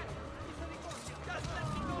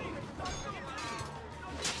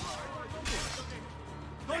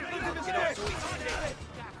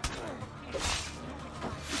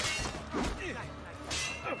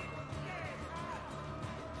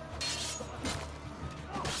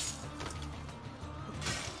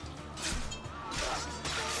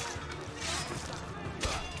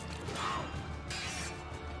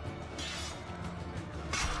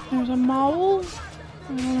 There's a maul. I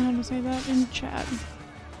don't know how to say that in chat.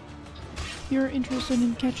 If you're interested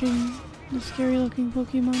in catching the scary looking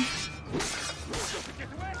Pokemon.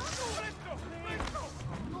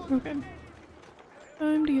 Okay.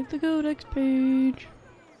 Time to get the codex page.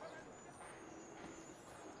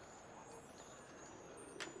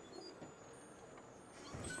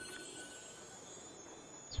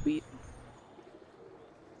 Sweet.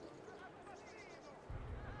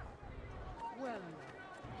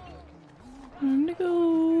 Time to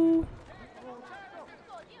go.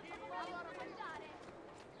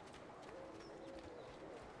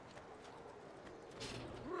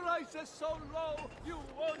 Prices so low, you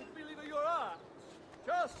won't believe your eyes.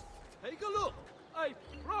 Just take a look. I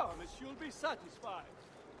promise you'll be satisfied.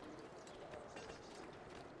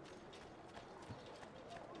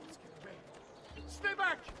 Let's get away. Stay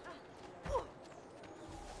back!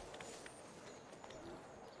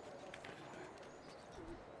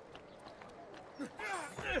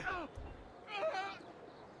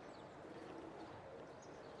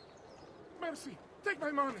 Mercy, take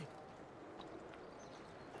my money.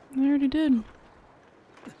 I already did.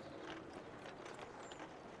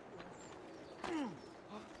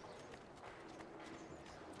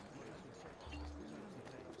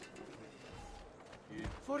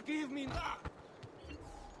 Forgive me.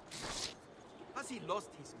 Has he lost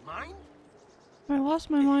his mind? I lost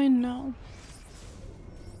my mind now.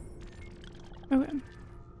 Okay.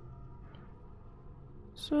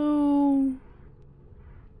 So...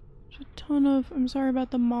 there's a ton of... I'm sorry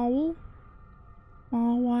about the maul.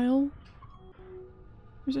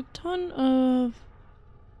 There's a ton of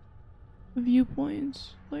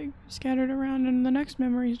viewpoints, like, scattered around, and the next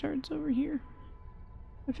memory starts over here.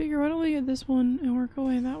 I figure, why don't we get this one and work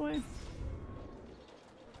away that way?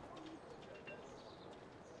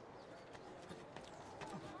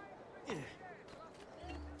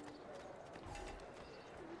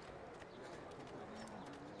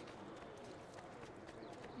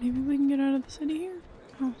 Maybe we can get out of the city here?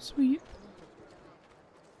 Oh, sweet.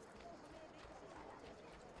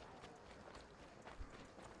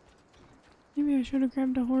 Maybe I should have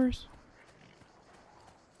grabbed a horse.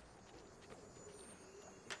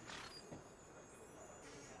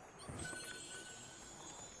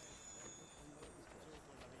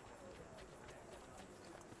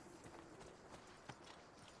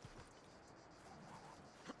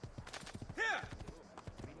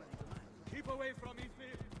 Keep away from me, Phil.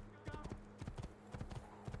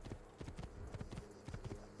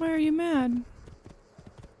 Why are you mad?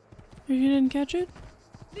 Because you didn't catch it?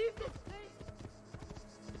 Leave this place.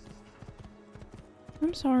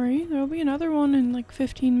 I'm sorry. There'll be another one in like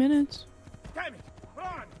 15 minutes. Damn it!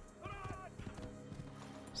 Run!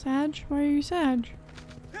 Sag? Why are you Sag?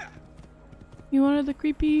 You wanted the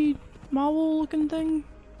creepy marble looking thing?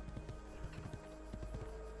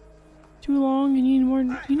 Too long and you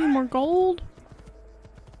need more gold?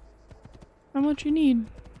 How much you need?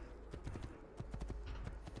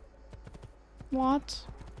 Lots.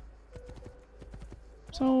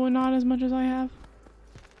 So not as much as I have.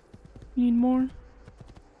 You need more?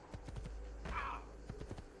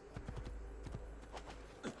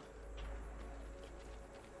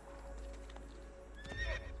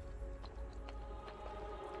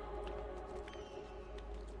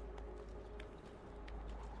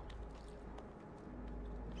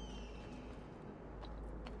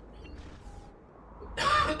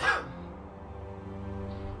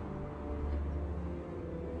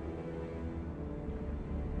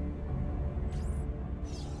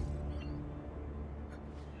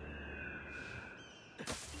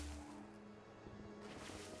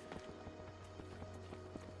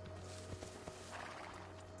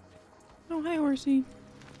 Oh, hi, horsey.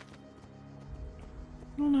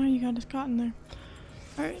 I don't know how you got us caught in there.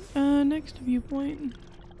 Alright, next viewpoint.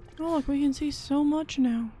 Oh, look, we can see so much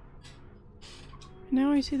now.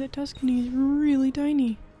 Now I see that Tuscany is really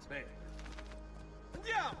tiny.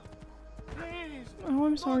 Oh,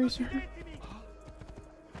 I'm sorry, sir.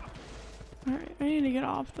 Alright, I need to get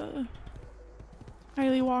off the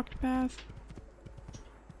highly walked path.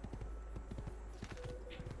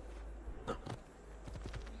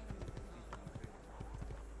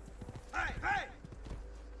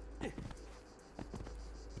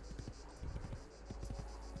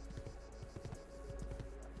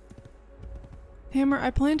 Hammer,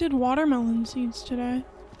 I planted watermelon seeds today.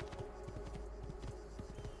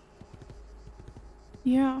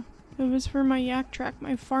 Yeah, it was for my yak track,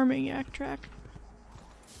 my farming yak track.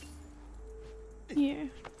 Yeah.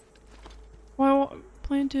 Well, I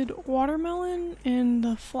planted watermelon and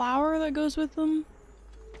the flower that goes with them.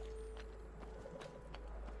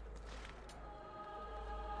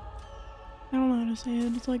 I don't know how to say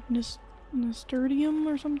it. It's like nasturtium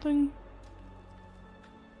or something.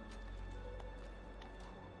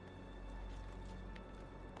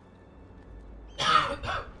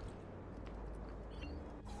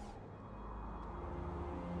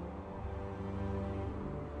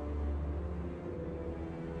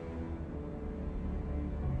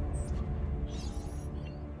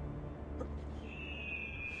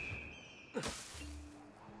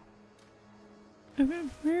 Okay,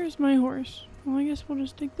 where's my horse? Well, I guess we'll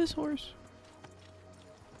just take this horse.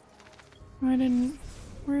 I didn't...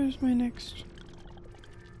 Where's my next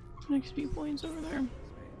viewpoint's over there.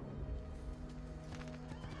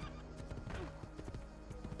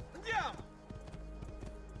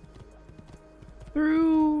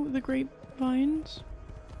 Through the grapevines.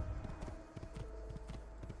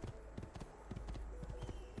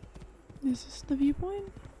 Is this the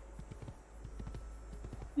viewpoint?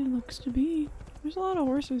 It looks to be. There's a lot of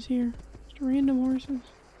horses here. Just random horses.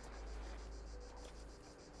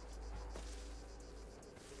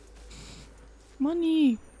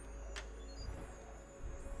 Money!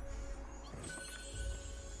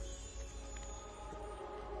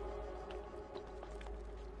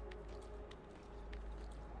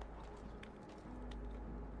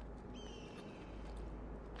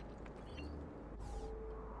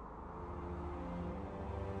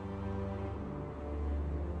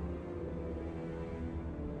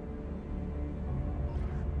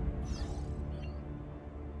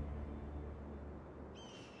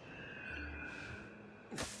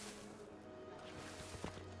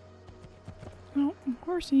 Oh,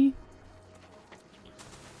 horsey.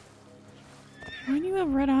 Why do you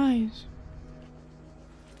have red eyes?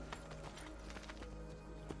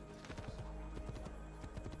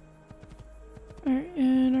 Alright,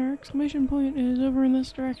 and our exclamation point is over in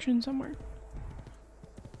this direction somewhere.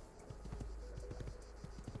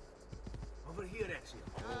 Over here, Ezio.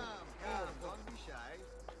 Come, don't be shy.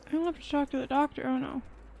 I don't have to talk to the doctor, oh no.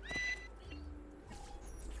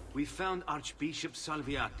 We found Archbishop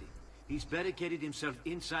Salviati. He's barricaded himself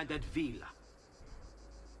inside that villa.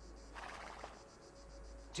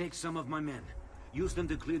 Take some of my men. Use them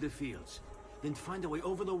to clear the fields. Then find a way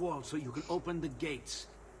over the wall so you can open the gates.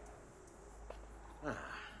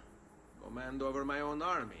 Command over my own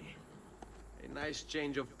army. A nice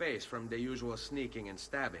change of pace from the usual sneaking and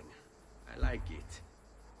stabbing. I like it.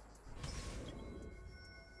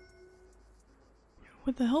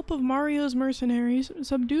 With the help of Mario's mercenaries,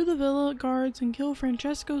 subdue the villa guards and kill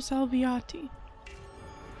Francesco Salviati.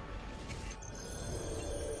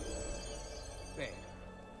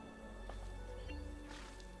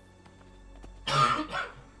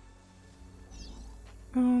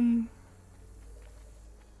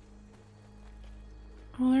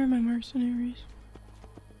 Oh, they're my mercenaries.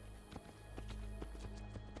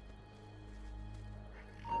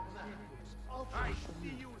 I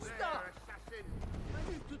see you there, assassin.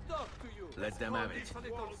 I need to talk to you. Let them have it. For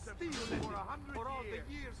 100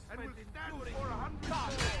 years, and will stand for 100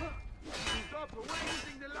 more. Stop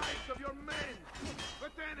wasting the lives of your men.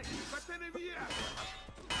 Vatene via.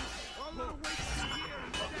 All the wasting here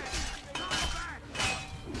instead. Come back.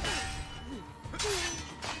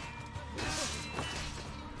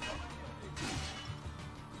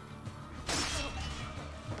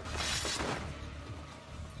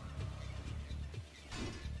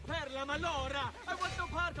 Per la malora! I want no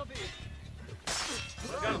part of it!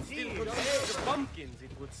 Still contains pumpkins,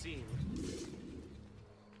 it would seem.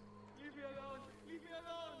 Leave me alone! Leave me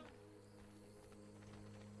alone!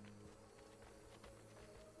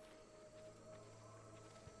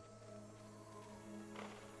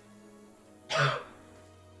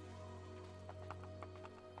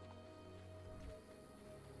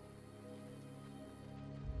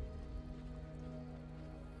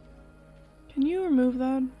 Can you remove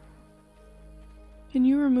that? Can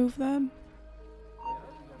you remove that?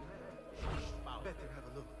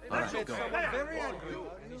 Alright, go. Very angry.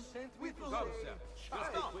 Wait,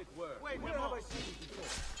 where have I seen you before?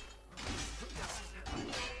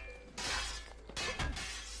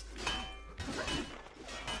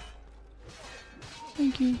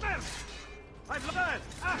 Thank you. I've learned!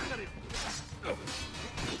 After it!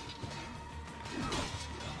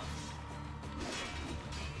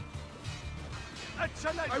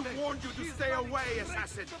 I warned you to stay away,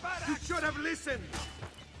 assassin! You should have listened!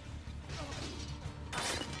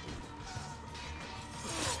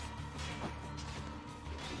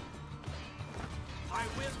 I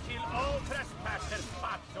will kill all trespassers,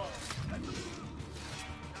 Pato!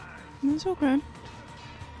 It's okay.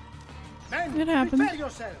 Men, It happens. prepare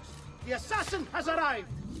yourselves! The assassin has arrived!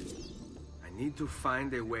 I need to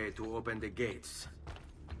find a way to open the gates.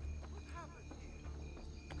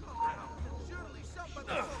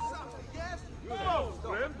 Oh,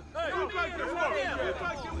 friend! You like to work! You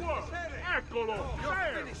like to work! Eccolo!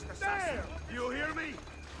 There! You hear me?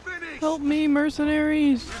 Finish! Help me,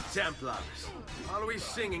 mercenaries! You Templars, always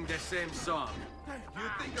singing the same song. You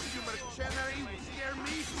think a few mercenaries will scare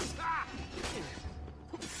me? Ah!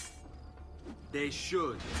 They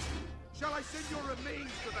should. Shall I send your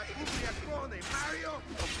remains to that Ubriacone, Mario?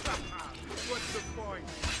 What's the point?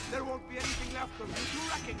 There won't be anything left of you to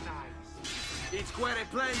recognize. It's quite a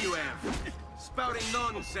plan you have. Spouting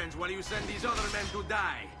nonsense while you send these other men to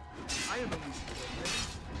die. I am a reasonable man.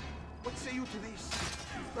 What say you to this?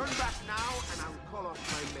 Turn back now, and I'll call off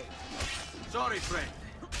my men. Sorry, friend.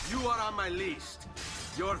 You are on my list.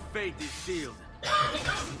 Your fate is sealed. I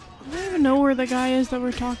don't even know where the guy is that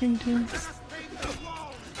we're talking to. That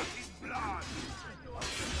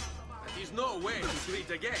is no way to treat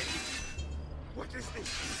again. What is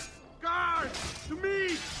this? Guards! To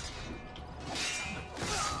me!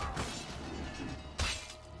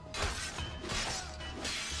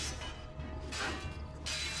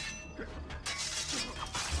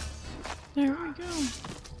 There we go.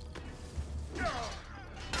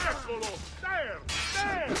 Eccolo! There!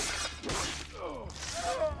 There!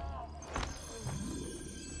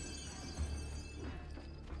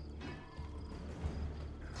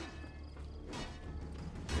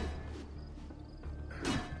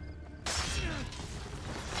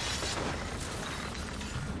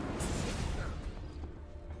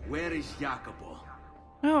 Where is Jacopo?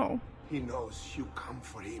 Oh. He knows you come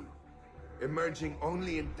for him, emerging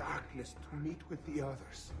only in darkness to meet with the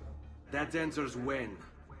others. That answers when.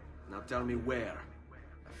 Now tell me where.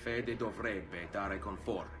 La fede dovrebbe dare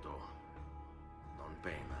conforto. Non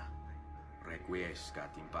pena.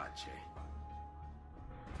 Requiescat in pace.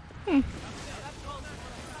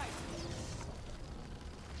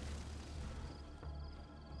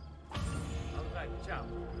 Alright, ciao.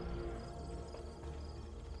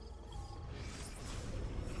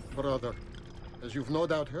 Brother, as you've no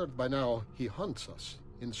doubt heard by now, he hunts us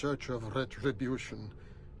in search of retribution.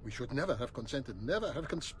 We should never have consented, never have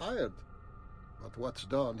conspired. But what's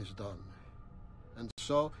done is done. And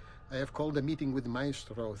so, I have called a meeting with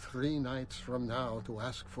Maestro 3 nights from now to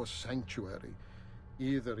ask for sanctuary,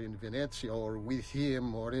 either in Venezia or with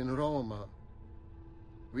him or in Roma.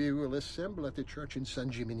 We will assemble at the church in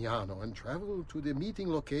San Gimignano and travel to the meeting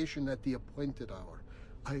location at the appointed hour.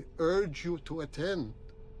 I urge you to attend.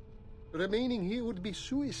 Remaining here would be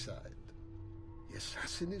suicide. The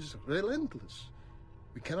assassin is relentless.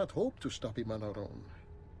 We cannot hope to stop him on our own.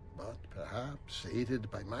 But perhaps,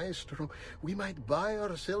 aided by Maestro, we might buy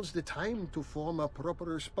ourselves the time to form a proper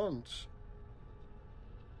response.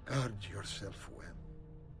 Guard yourself well.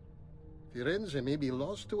 Firenze may be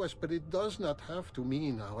lost to us, but it does not have to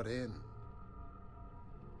mean our end.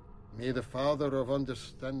 May the Father of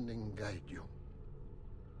Understanding guide you.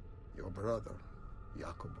 Your brother,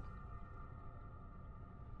 Jacopo.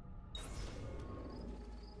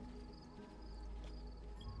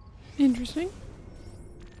 Interesting.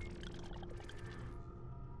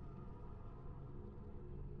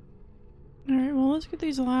 Alright, well, let's get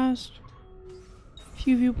these last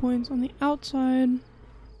few viewpoints on the outside.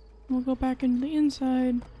 We'll go back into the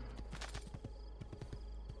inside.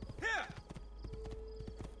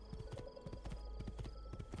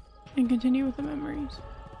 And continue with the memories.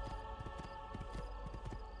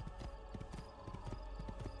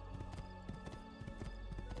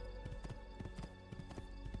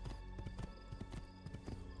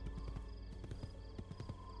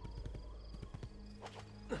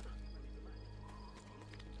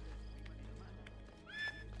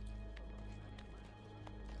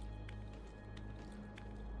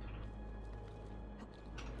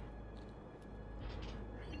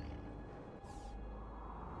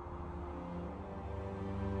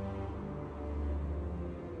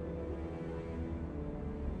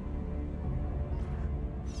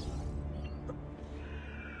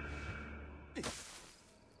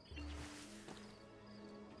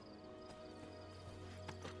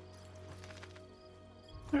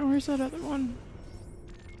 Alright, where's that other one?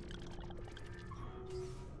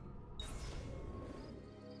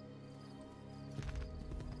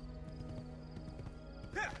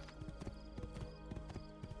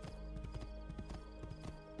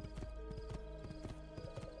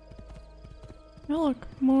 Oh look,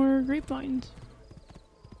 more grapevines.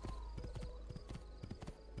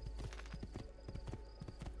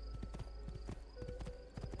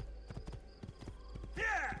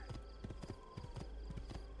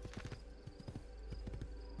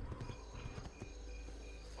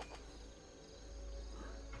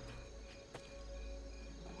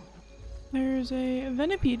 There's a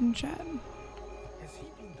venipede in chat. Has he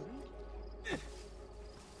been doing?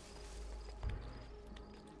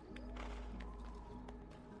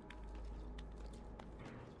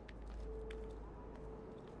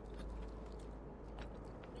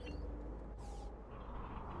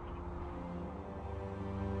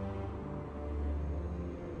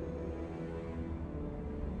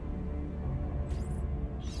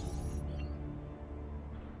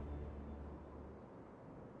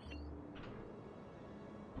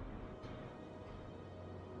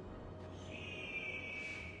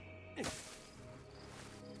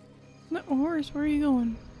 No, horse, where are you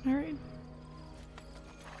going? Alright.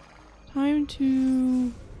 Time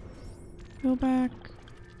to go back.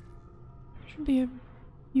 There should be a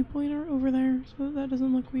viewpoint over there so that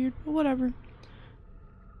doesn't look weird, but whatever.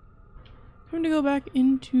 Time to go back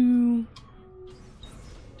into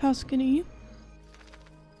Tuscany.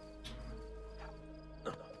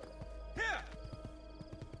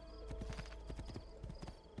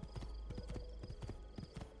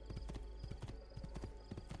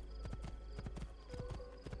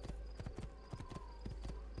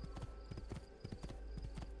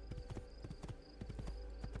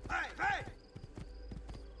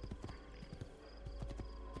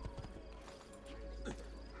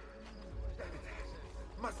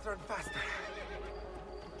 Must run faster.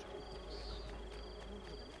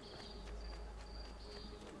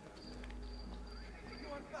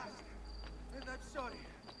 Going fast. And I'm sorry.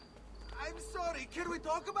 I'm sorry. Can we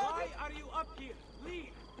talk about it? Why are you up here?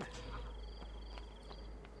 Leave.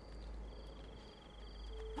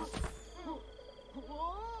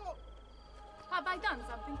 Whoa! Have I done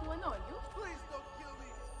something to annoy you? Please don't kill me.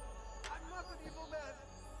 I'm not an evil man.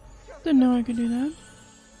 Just Didn't know I could do that.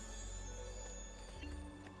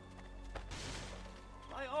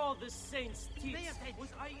 By all the saints' teeth, was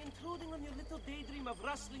I intruding on your little daydream of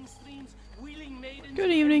rustling streams, wheeling maidens?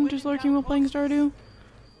 Good evening, just lurking while playing Stardew.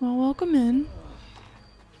 Well, welcome in.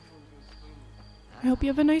 I hope you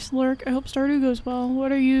have a nice lurk. I hope Stardew goes well.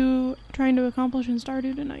 What are you trying to accomplish in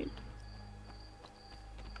Stardew tonight?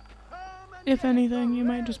 If anything, you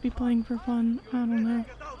might just be playing for fun. I don't know.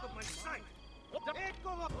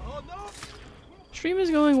 Stream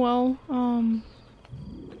is going well. I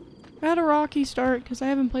had a rocky start because I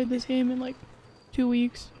haven't played this game in like 2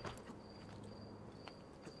 weeks.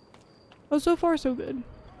 Oh, so far so good.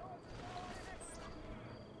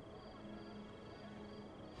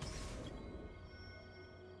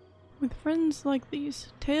 With friends like these,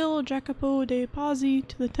 tail Jacopo de Pazzi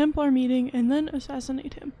to the Templar meeting and then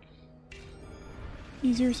assassinate him.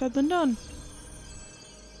 Easier said than done.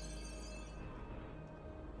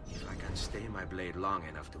 If I can stay my blade long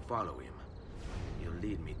enough to follow him, he'll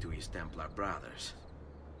lead me to his Templar brothers.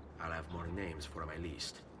 I'll have more names for my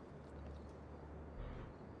list.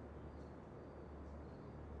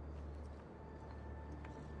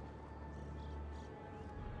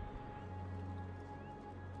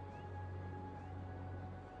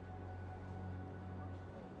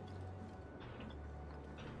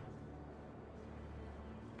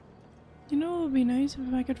 You know, it would be nice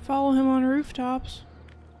if I could follow him on rooftops.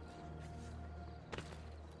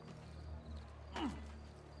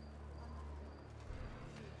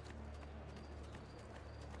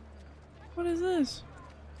 What is this?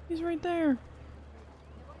 He's right there.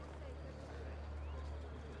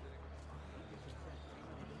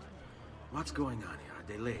 What's going on here? Are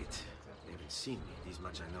they late? They haven't seen me, this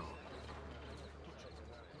much I know.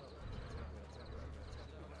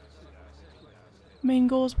 Main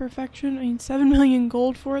goal is perfection. I need 7 million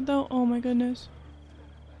gold for it though. Oh my goodness.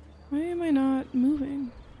 Why am I not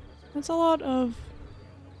moving? That's a lot of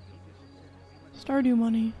Stardew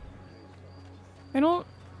money. I don't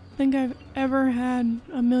think I've ever had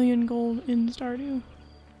 1 million gold in Stardew.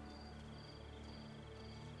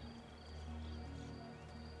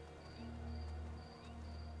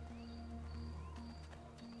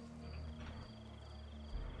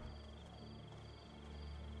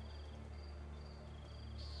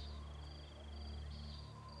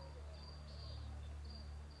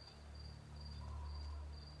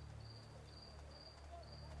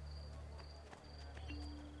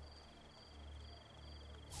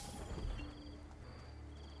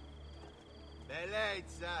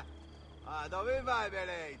 Bellezza! Ah, dove vai,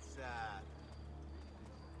 bellezza?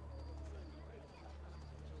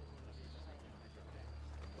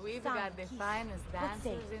 We've got the finest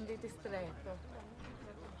dancers in the distretto.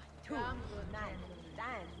 Two, man,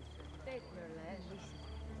 dance. Take your legs.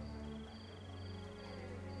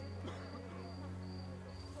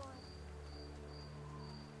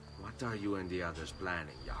 What are you and the others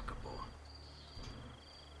planning, Jacopo?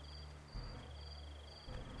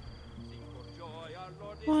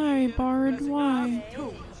 Why, Bard? Why?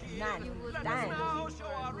 Two, man, dance.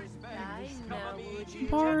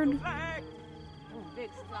 Bard. Big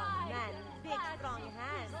strong man, big strong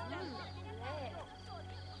hand.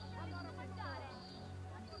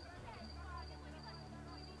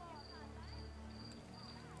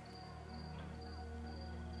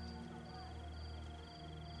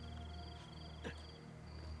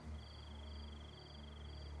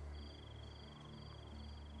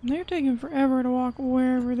 They're taking forever to walk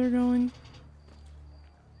wherever they're going.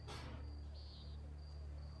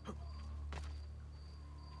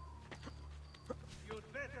 You'd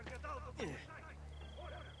better get out of my sight.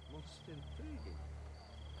 Most intriguing.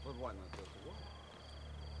 But why not go to war?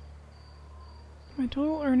 My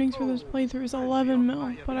total earnings for this playthrough is 11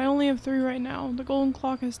 mil, but I only have 3 right now. The golden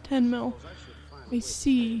clock has 10 mil. I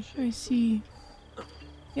see. I see.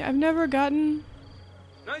 Yeah, I've never gotten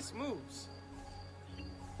Nice moves.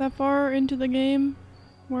 that far into the game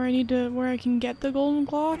where I can get the golden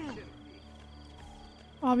clock.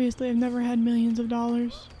 Obviously, I've never had millions of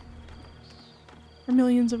dollars. Or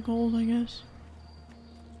millions of gold, I guess.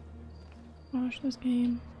 Gosh, this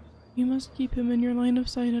game. You must keep him in your line of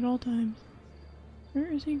sight at all times. Where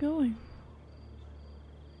is he going?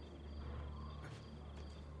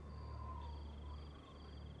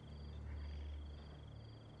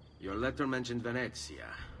 Your letter mentioned Venezia.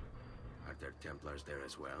 Are there Templars there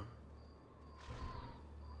as well?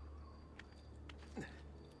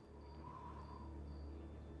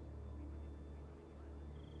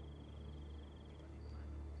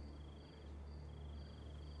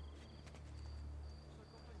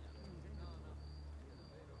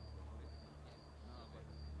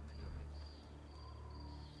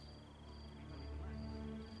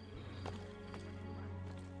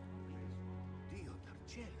 Dio dal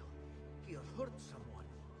cielo, he hurt someone.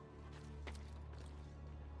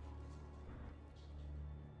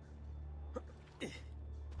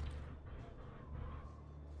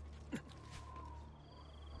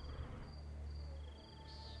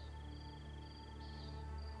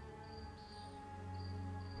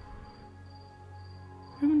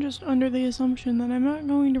 just under the assumption that I'm not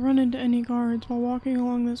going to run into any guards while walking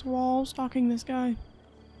along this wall, stalking this guy.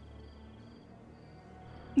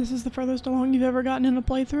 This is the furthest along you've ever gotten in a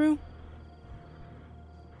playthrough?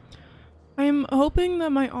 I'm hoping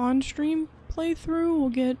that my on-stream playthrough will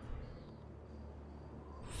get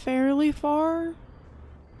fairly far. I'm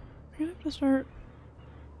gonna have to start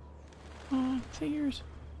figures.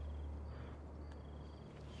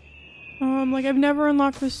 Like I've never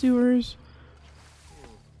unlocked the sewers.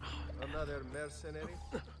 Another mercenary?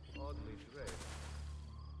 Oddly brave.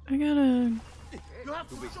 I gotta... You have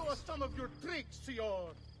to show us some of your tricks, senor.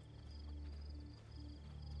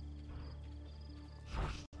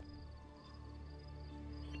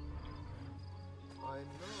 I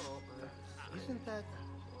know. Isn't that...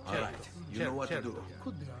 All right, you know what to do.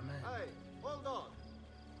 Could be our man. Hey, hold on.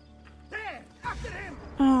 There! After him!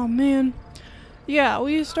 Oh man. Yeah,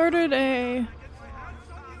 we started a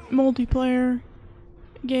multiplayer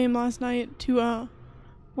game last night to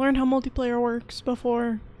learn how multiplayer works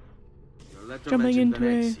before jumping into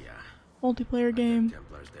a multiplayer game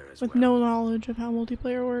with no knowledge of how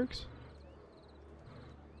multiplayer works.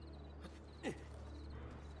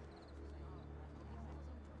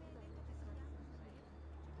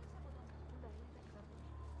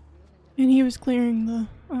 And he was clearing the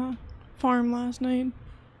farm last night.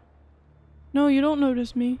 No, you don't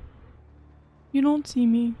notice me. You don't see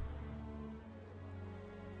me.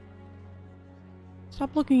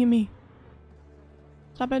 Stop looking at me.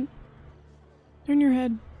 Stop it. Turn your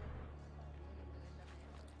head.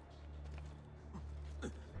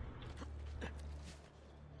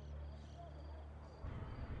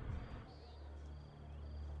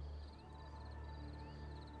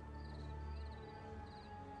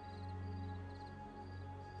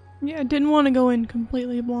 Yeah, I didn't want to go in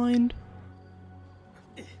completely blind.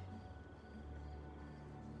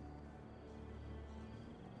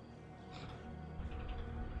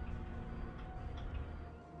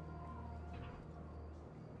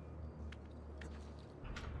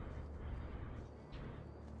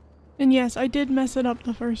 And yes, I did mess it up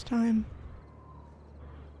the first time.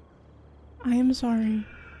 I am sorry.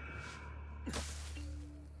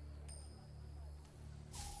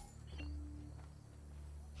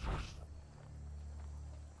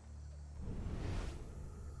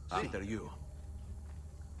 After you.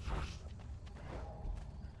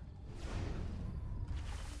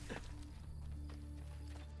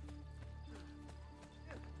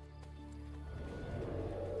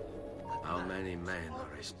 How many men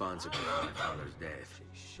are responsible for my father's death?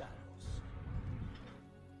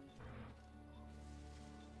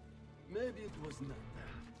 Maybe it was not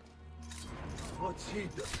that. What's he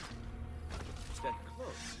done? That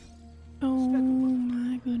close. Oh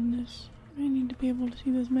my goodness. I need to be able to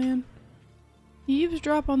see this man.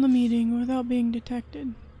 Eavesdrop on the meeting without being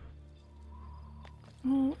detected.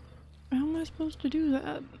 Oh, how am I supposed to do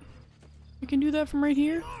that? I can do that from right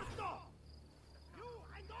here?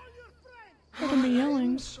 Better be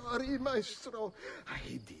yelling. I'm sorry, Maestro.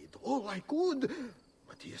 I did all I could,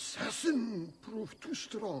 but the assassin proved too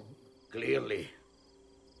strong. Clearly.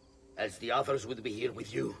 Else the others would be here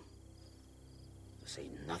with you. To say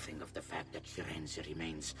nothing of the fact that Firenze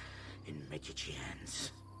remains in Medici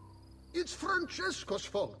hands. It's Francesco's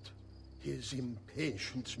fault. His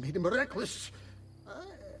impatience made him reckless.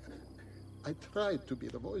 I tried to be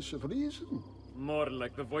the voice of reason. More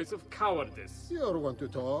like the voice of cowardice. You want to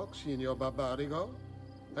talk, Signor Barbarigo?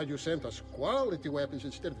 Had you sent us quality weapons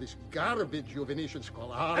instead of this garbage you Venetians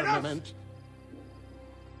call armament?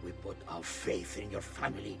 We put our faith in your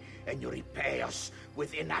family, and you repay us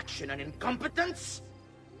with inaction and incompetence?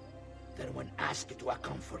 Then when asked to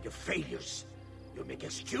account for your failures, you make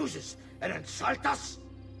excuses and insult us?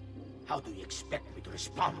 How do you expect me to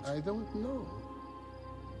respond? I don't know.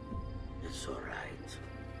 It's all right.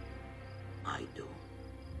 I do.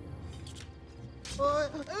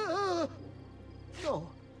 No.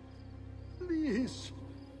 Please.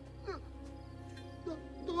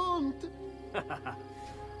 Don't.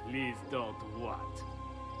 Please don't what?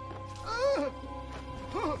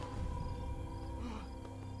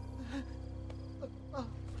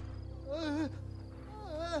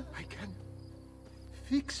 I can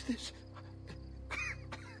fix this.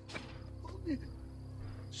 Only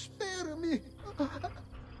spare me.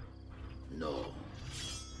 No.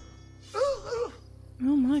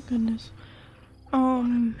 Oh my goodness.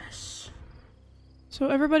 So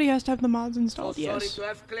everybody has to have the mods installed, Sorry yes. to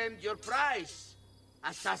have claimed your prize,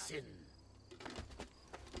 assassin.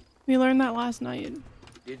 We learned that last night.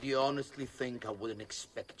 Did you honestly think I wouldn't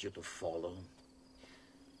expect you to follow?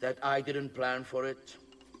 That I didn't plan for it?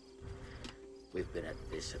 We've been at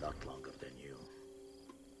this a lot longer than you.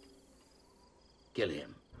 Kill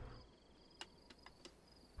him.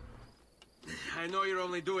 I know you're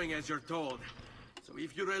only doing as you're told. So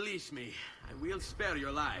if you release me, I will spare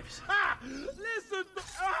your lives. Ah! Listen!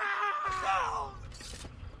 Ah!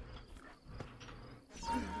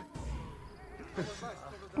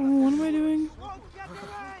 Oh, what am I doing?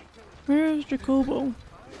 Where is Jacobo?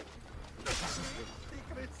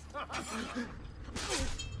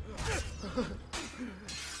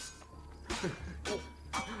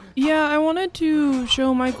 Yeah, I wanted to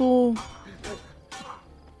show Michael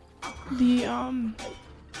the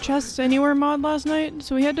Chests Anywhere mod last night,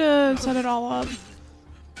 so we had to set it all up.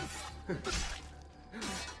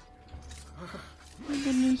 My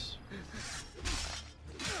goodness.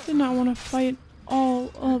 Did not want to fight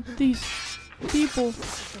all of these people.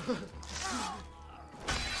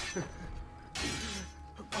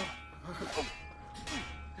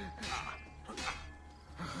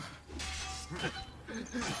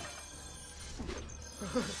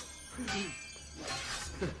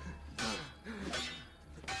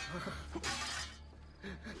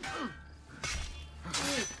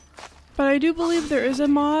 But I do believe there is a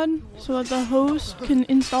mod so that the host can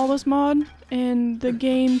install this mod and the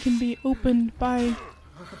game can be opened by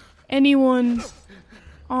anyone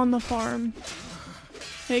on the farm.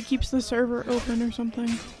 It keeps the server open or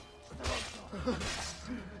something.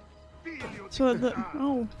 So that the—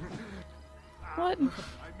 oh. What? I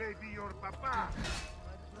may be your papa.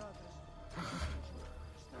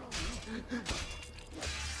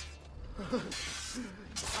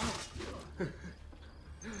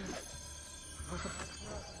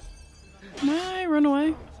 May I run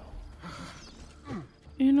away?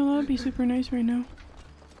 You know, that would be super nice right now.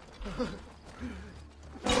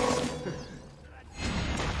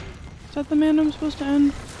 Is that the man I'm supposed to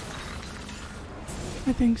end?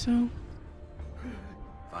 I think so.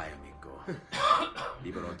 Vai, amico.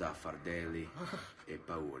 Libero da fardelli e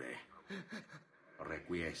paure.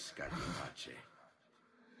 Requiescat in pace.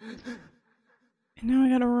 And now I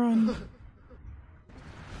gotta run.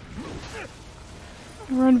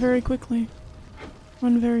 Run very quickly.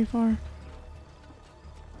 Run very far.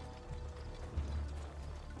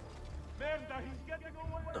 Merda, he's getting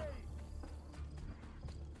away!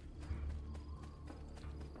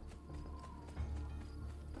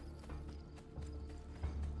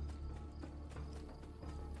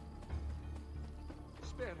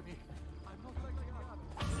 Spare me. I'm not like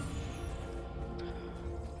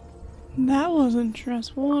That wasn't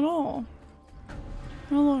stressful at all.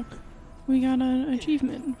 Oh look, we got an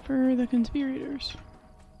achievement for the conspirators.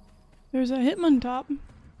 There's a Hitman top.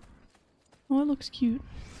 Oh, it looks cute.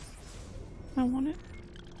 I want it.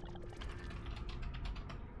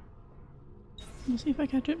 Let's see if I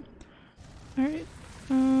catch it. Alright.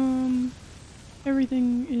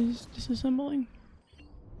 Everything is disassembling.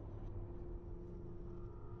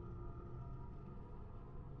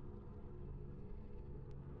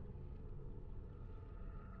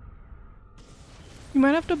 You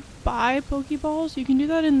might have to buy Pokeballs. You can do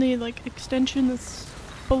that in the like extension that's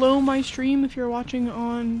below my stream if you're watching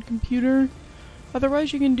on computer.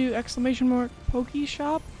 Otherwise you can do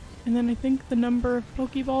 !Pokeshop and then I think the number of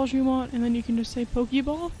Pokeballs you want and then you can just say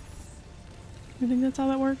Pokeball. I think that's how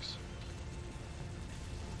that works.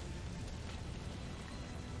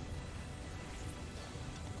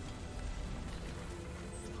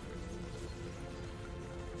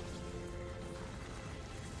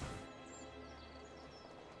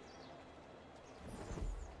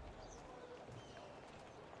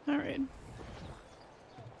 Alright.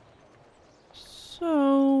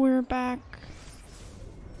 So we're back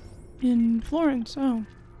in Florence. Oh.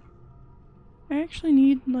 I actually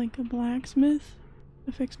need like a blacksmith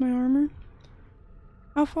to fix my armor.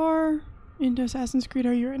 How far into Assassin's Creed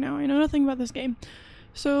are you right now? I know nothing about this game.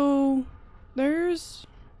 So there's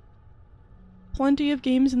plenty of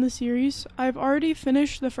games in the series. I've already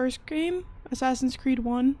finished the first game, Assassin's Creed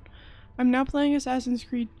 1. I'm now playing Assassin's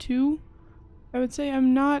Creed 2. I would say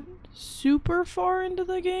I'm not super far into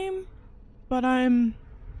the game, but I'm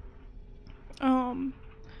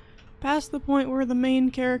past the point where the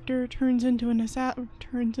main character turns into an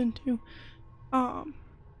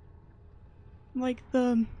like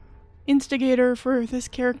the instigator for this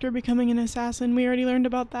character becoming an assassin. We already learned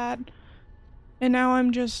about that. And now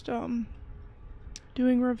I'm just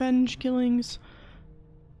doing revenge killings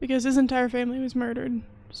because his entire family was murdered.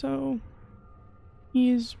 So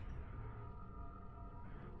he's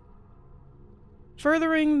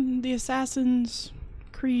furthering the Assassin's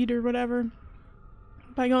Creed or whatever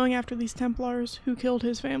by going after these Templars who killed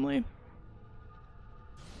his family.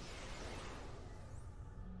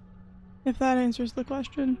 If that answers the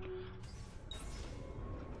question.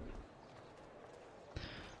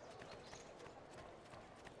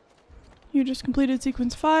 You just completed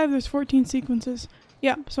sequence 5. There's 14 sequences.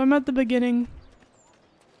 Yeah, so I'm at the beginning.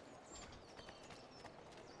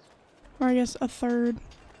 Or I guess a third.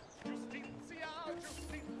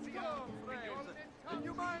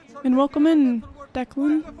 And welcome in,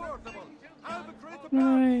 Declan.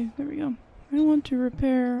 Alright, there we go. I want to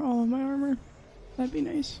repair all of my armor. That'd be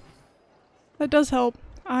nice. That does help.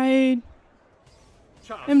 I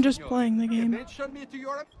am just playing the game.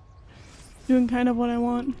 Doing kind of what I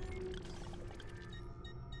want.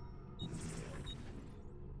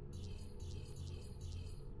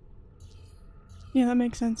 Yeah, that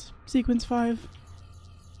makes sense. Sequence 5.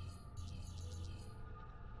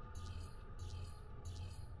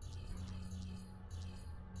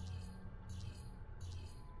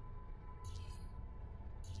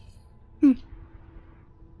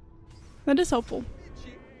 That is helpful.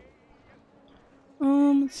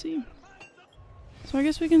 Let's see. So I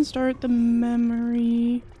guess we can start the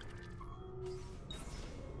memory.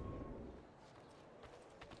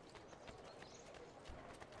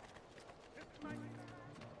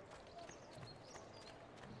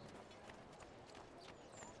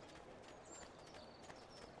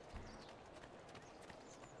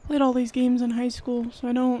 Played all these games in high school, so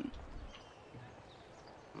I don't...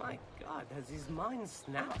 My god, has his mind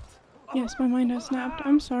snapped? Yes, my mind has snapped.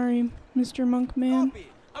 I'm sorry, Mr. Monkman.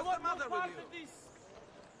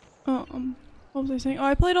 What was I saying? Oh,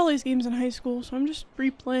 I played all these games in high school, so I'm just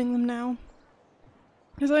replaying them now.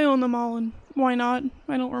 Because I own them all, and why not?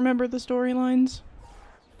 I don't remember the storylines.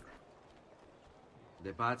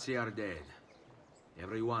 The Pazzi are dead.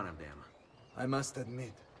 Every one of them. I must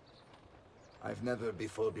admit, I've never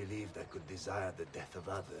before believed I could desire the death of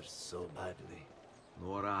others so badly.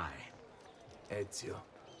 Nor I. Ezio,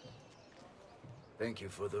 thank you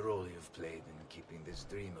for the role you've played in keeping this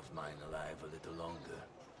dream of mine alive a little longer.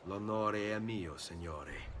 L'onore è mio,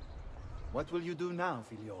 signore. What will you do now,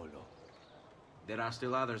 figliolo? There are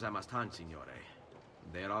still others I must hunt, signore.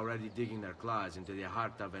 They're already digging their claws into the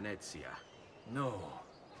heart of Venezia. No.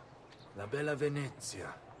 La bella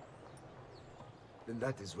Venezia. Then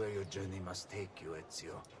that is where your journey must take you,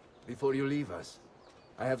 Ezio. Before you leave us,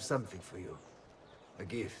 I have something for you. A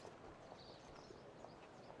gift.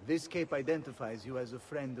 This cape identifies you as a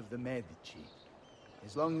friend of the Medici.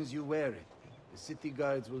 As long as you wear it, the city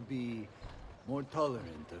guards will be more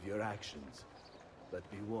tolerant of your actions. But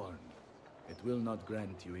be warned, it will not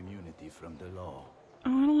grant you immunity from the law.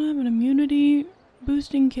 Oh, I don't have an immunity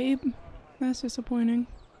boosting cape. That's disappointing.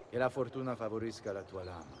 Che la fortuna favorisca la tua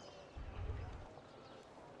lama.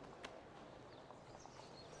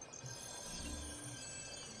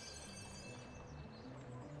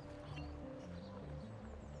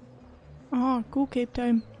 Ah, cool cape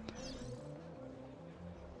time.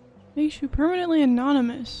 Makes you permanently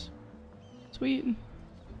anonymous. Sweet.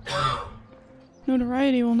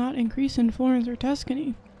 Notoriety will not increase in Florence or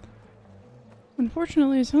Tuscany.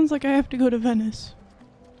 Unfortunately, it sounds like I have to go to Venice.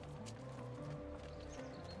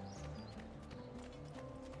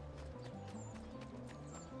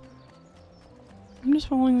 I'm just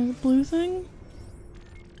following the blue thing.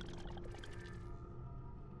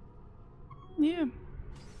 Yeah.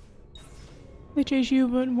 They chase you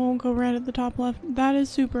but won't go right at the top left. That is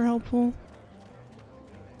super helpful.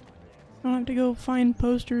 I don't have to go find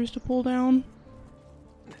posters to pull down.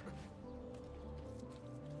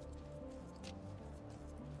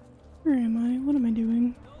 Where am I? What am I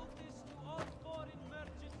doing?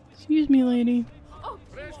 Excuse me, lady. Oh,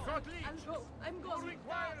 I'm going.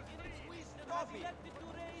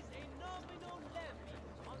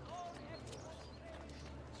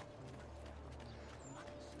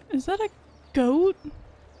 Is that a goat?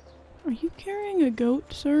 Are you carrying a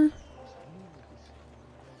goat, sir?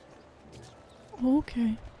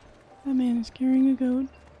 Okay. That man is carrying a goat.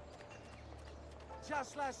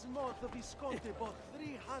 Just last month, the Visconti bought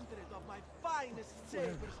 300 of my finest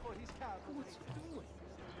sabers for his cavalry.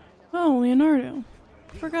 Oh, Leonardo.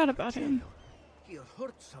 Forgot about him. He'll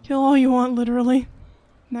hurt someone. Kill all you want, literally.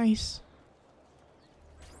 Nice.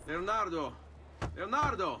 Leonardo!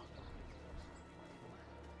 Leonardo!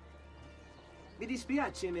 Mi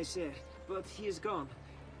dispiace, messer, but he is gone.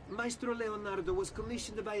 Maestro Leonardo was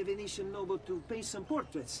commissioned by a Venetian noble to paint some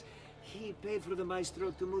portraits. He paid for the maestro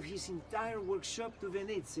to move his entire workshop to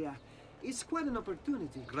Venezia. It's quite an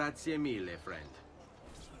opportunity. Grazie mille, friend.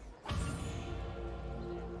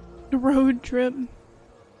 Road trip.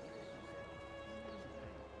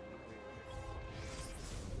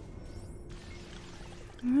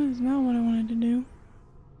 That is not what I wanted to do.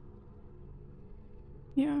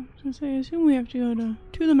 Yeah, I was gonna say, I assume we have to go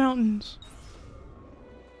to the mountains.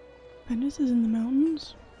 Venice is in the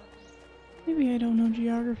mountains? Maybe I don't know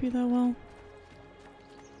geography that well.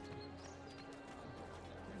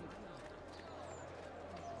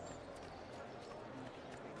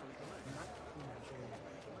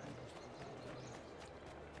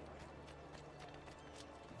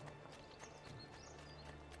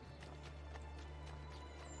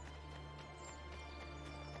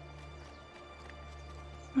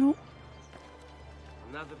 Oh.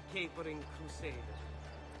 Another capering crusader.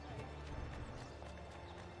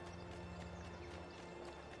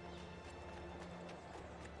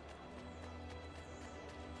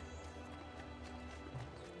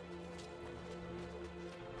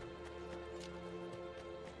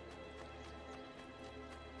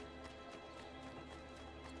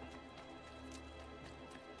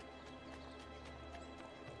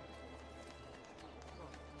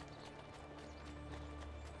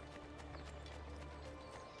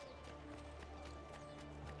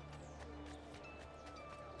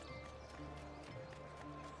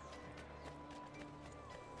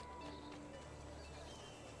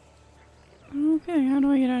 Okay, how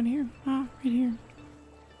do I get out of here? Ah, right here.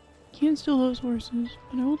 Can't steal those horses,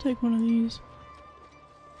 but I will take one of these.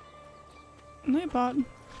 Nightbot.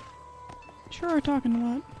 Sure are talking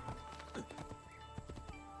a lot.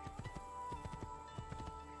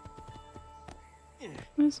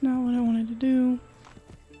 That's not what I wanted to do.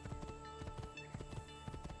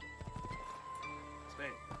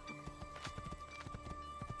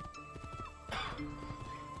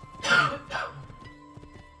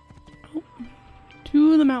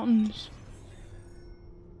 To the mountains.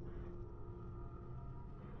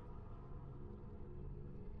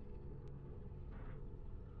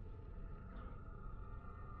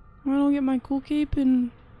 I don't get my cool cape in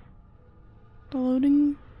the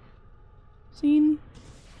loading scene.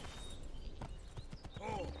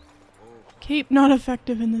 Cape not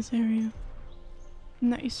effective in this area.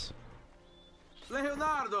 Nice.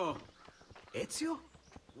 Leonardo! Ezio?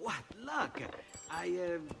 What luck! I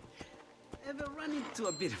ever run into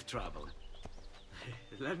a bit of trouble.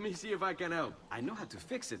 Let me see if I can help. I know how to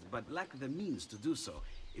fix it, but lack the means to do so.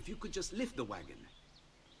 If you could just lift the wagon.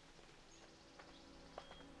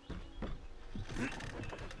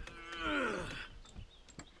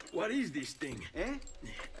 What is this thing? Eh?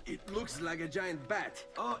 It looks like a giant bat.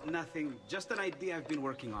 Oh, nothing. Just an idea I've been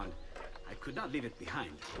working on. I could not leave it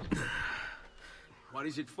behind. What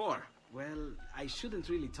is it for? Well, I shouldn't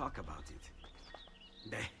really talk about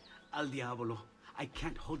it. Al diavolo. I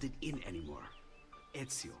can't hold it in anymore.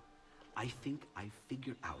 Ezio, I think I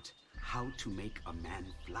figured out how to make a man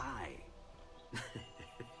fly.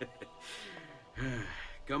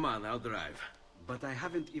 Come on, I'll drive. But I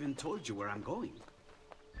haven't even told you where I'm going.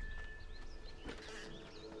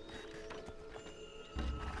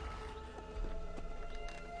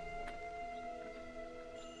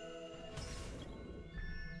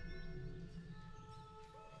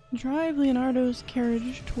 Drive Leonardo's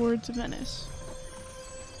carriage towards Venice.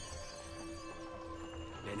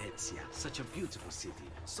 Venezia, such a beautiful city.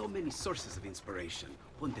 So many sources of inspiration.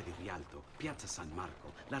 Ponte di Rialto, Piazza San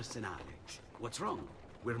Marco, l'Arsenale. What's wrong?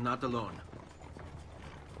 We're not alone.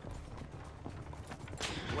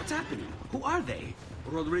 What's happening? Who are they?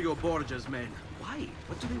 Rodrigo Borgia's men. Why?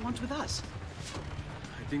 What do they want with us?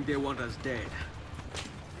 I think they want us dead.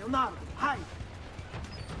 Leonardo, hide!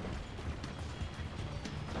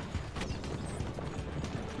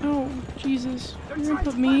 Oh, Jesus. You're gonna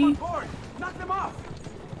put me... Knock them off!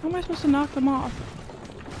 How am I supposed to knock them off?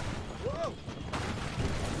 Whoa.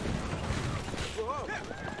 Whoa.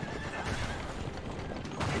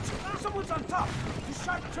 Someone's on top! Use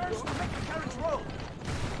sharp turns to make the carriage roll!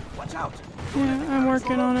 Watch out! Yeah, I'm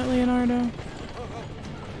working on it, Leonardo.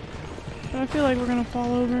 But I feel like we're gonna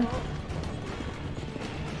fall over.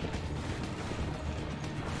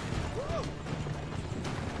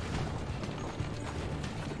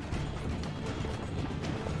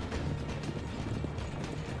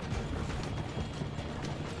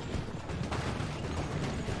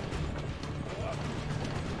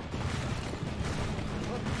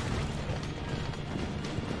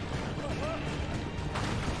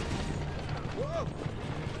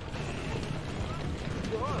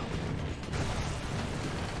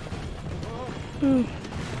 Ooh.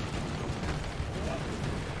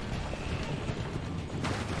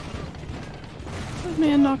 This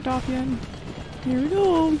man knocked off yet. Here we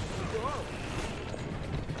go.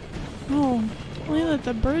 Oh, we lit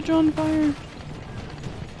the bridge on fire.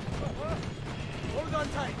 Hold on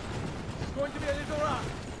tight. It's going to be a little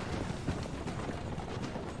rough.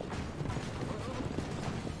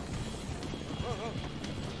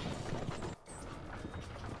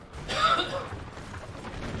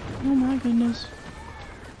 Oh my goodness.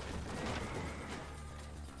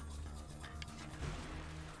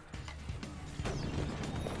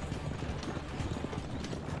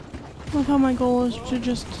 love how my goal is to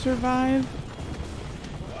just survive.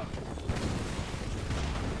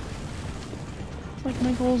 It's like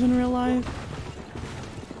my goals in real life.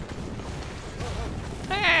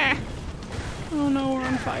 Ah! Oh no, we're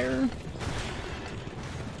on fire.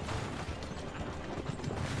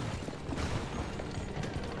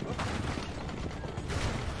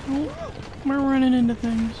 Oh, we're running into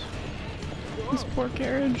things. This poor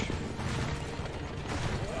carriage.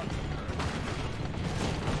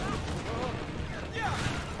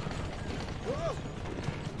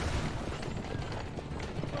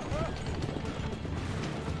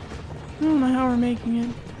 I don't know how we're making it.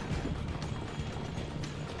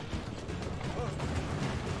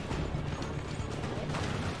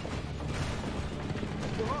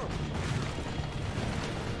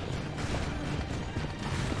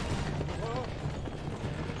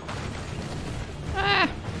 Ah!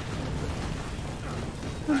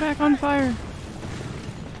 We're back on fire.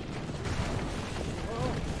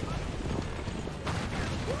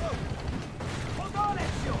 Hold on,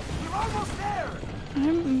 Ezio! We're almost there!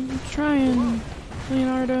 I'm trying,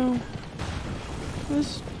 Leonardo.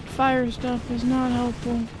 This fire stuff is not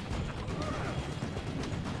helpful.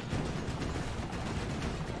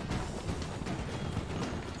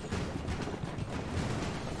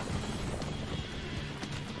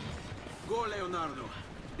 Go, Leonardo.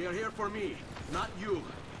 They are here for me, not you.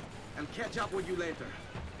 I'll catch up with you later.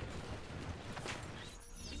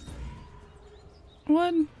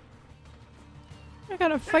 What? I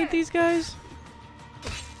gotta fight these guys?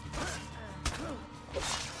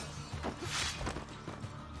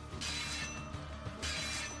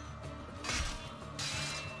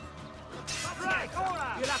 Right,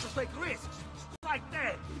 you'll have to take risks. Like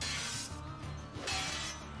that.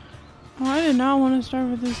 Oh, I did not want to start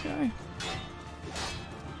with this guy.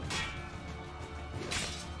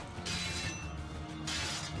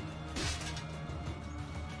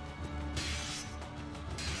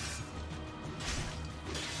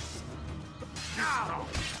 Now,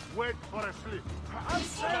 wait for a slip. I'm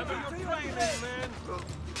saving your training, man.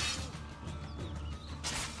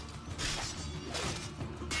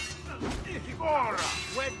 Ora,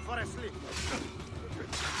 wait for a slip.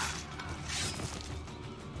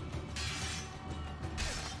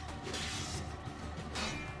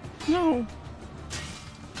 No.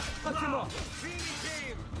 Cut him off. Finish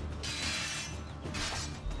him.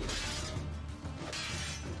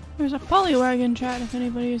 There's a polywagon chat if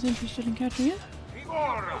anybody is interested in catching it.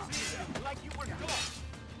 Ora. Like you were gone.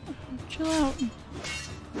 Chill out.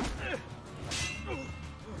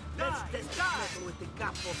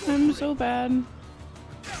 I'm so bad.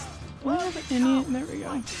 Do I have any? There we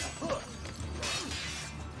go.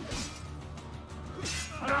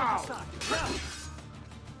 Now.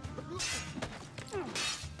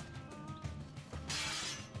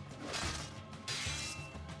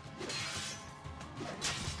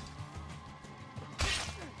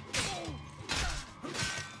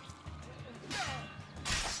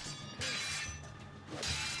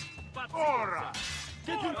 Ora.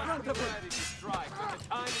 Get in front of him. Ready to strike when the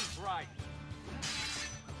time is right.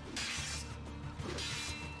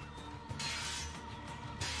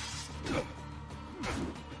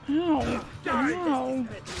 Ow. Ow.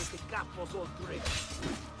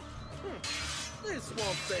 This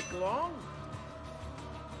won't take long.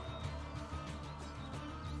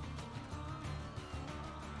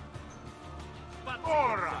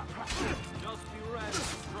 Ora. Just be ready to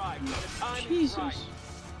strike when the time is Jesus. right.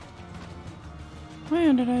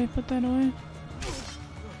 Why did I put that away?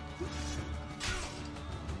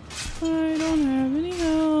 I don't have any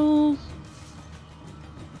health.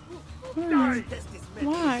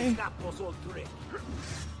 Why?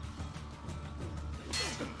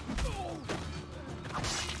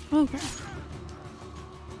 Okay.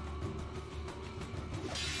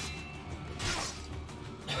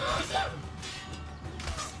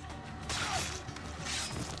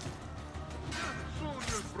 Soon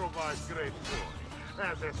you'll provide great joy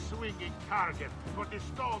as a swinging target for the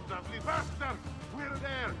stones of Livaster. We're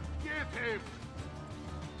there. Get him.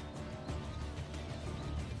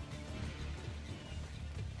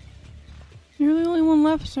 You're the only one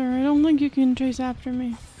left, sir. I don't think you can chase after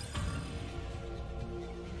me.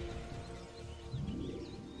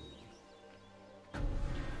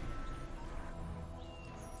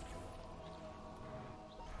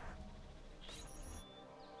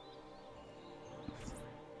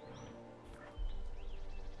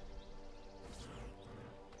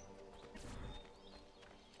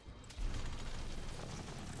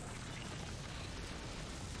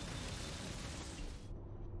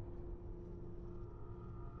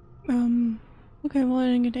 Okay, well I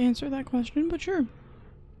didn't get to answer that question, but sure.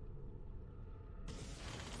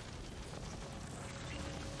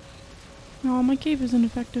 Oh, my cape isn't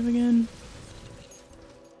effective again.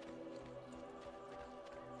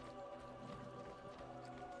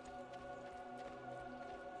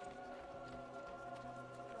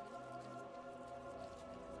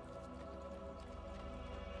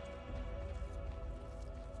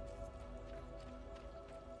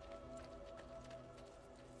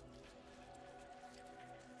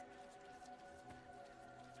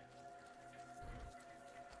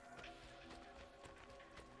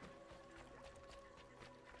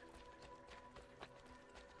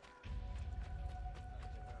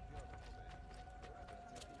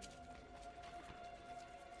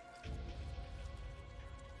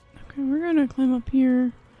 Okay, we're gonna climb up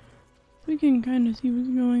here. We can kind of see what's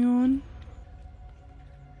going on.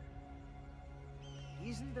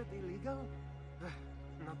 Isn't that illegal?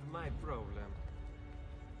 Not my problem.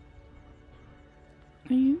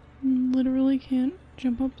 You literally can't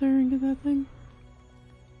jump up there and get that thing.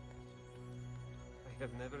 I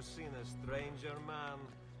have never seen a stranger man,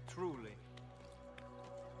 truly.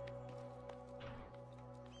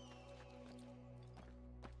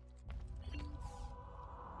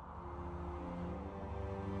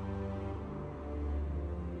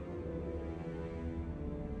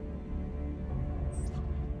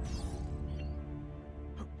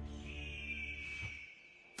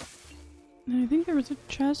 And I think there was a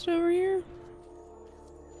chest over here.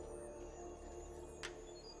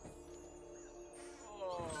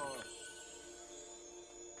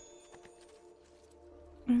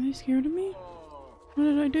 Are they scared of me? What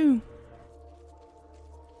did I do?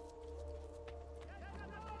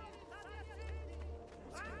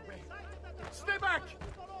 Stay back!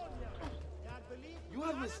 You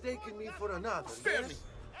have mistaken me for another. Spare me!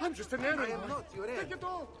 I'm just an animal. I am not your enemy. Take it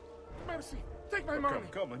all! Mercy! Take my money!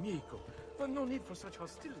 Come, amico. But no need for such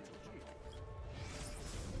hostility.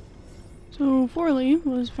 So, Forley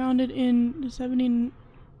was founded in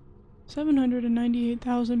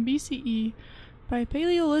 798,000 BCE by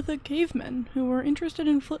Paleolithic cavemen who were interested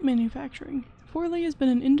in flint manufacturing. Forley has been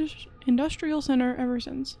an industrial center ever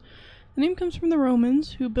since. The name comes from the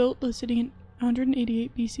Romans, who built the city in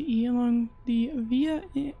 188 BCE along the Via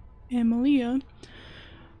Aemilia,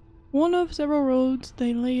 one of several roads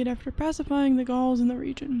they laid after pacifying the Gauls in the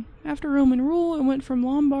region. After Roman rule, it went from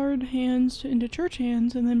Lombard hands into church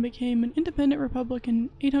hands and then became an independent republic in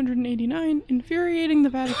 889, infuriating the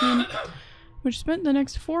Vatican, which spent the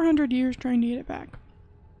next 400 years trying to get it back.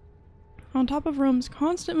 On top of Rome's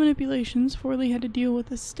constant manipulations, Forley had to deal with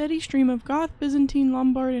a steady stream of Goth, Byzantine,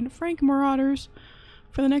 Lombard, and Frank marauders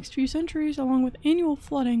for the next few centuries, along with annual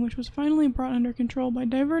flooding, which was finally brought under control by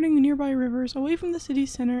diverting the nearby rivers away from the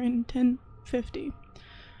city's center in 1050.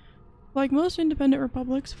 Like most independent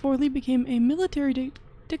republics, Forley became a military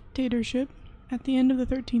dictatorship at the end of the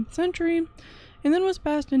 13th century, and then was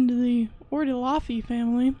passed into the Ordelaffi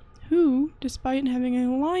family, who, despite having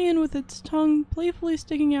a lion with its tongue playfully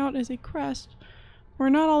sticking out as a crest, were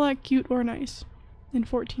not all that cute or nice. In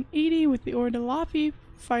 1480, with the Ordelaffi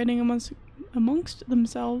fighting amongst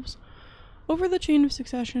themselves over the chain of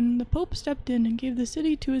succession, the Pope stepped in and gave the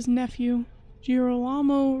city to his nephew,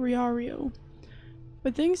 Girolamo Riario.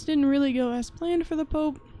 But things didn't really go as planned for the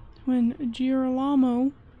Pope. When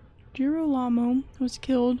Girolamo was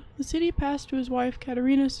killed, the city passed to his wife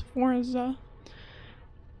Caterina Sforza,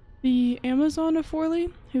 the Amazon of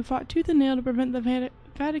Forley, who fought tooth and nail to prevent the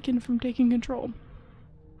Vatican from taking control.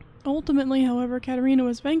 Ultimately, however, Caterina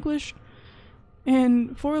was vanquished,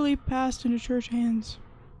 and Forley passed into church hands.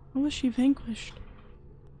 How was she vanquished?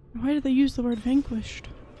 Why did they use the word vanquished?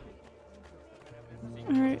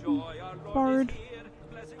 Alright, Bard.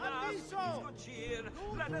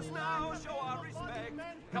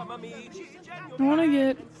 I want to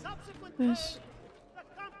get this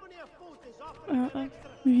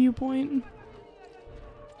viewpoint,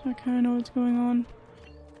 so I kind of know what's going on.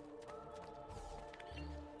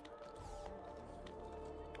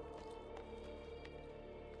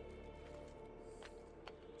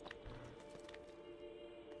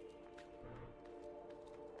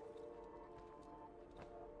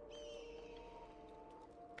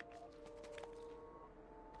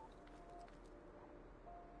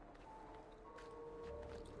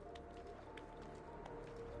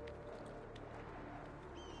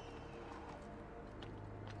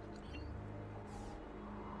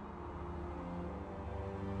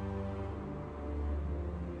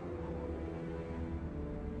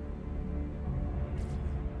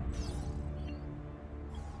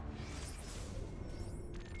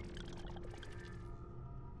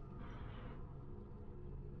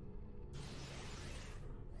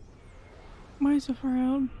 Why so far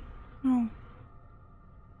out? Oh.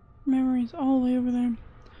 Memories all the way over there.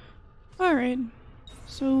 Alright,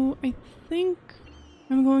 so I think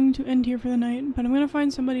I'm going to end here for the night, but I'm going to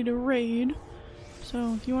find somebody to raid.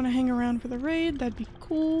 So if you want to hang around for the raid, that'd be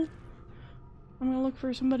cool. I'm going to look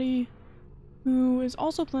for somebody who is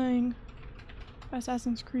also playing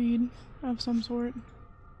Assassin's Creed of some sort.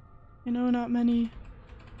 I know not many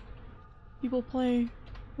people play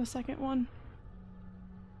the second one.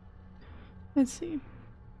 Let's see.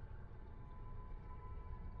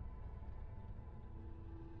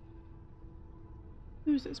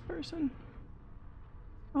 Who's this person?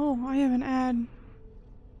 Oh, I have an ad.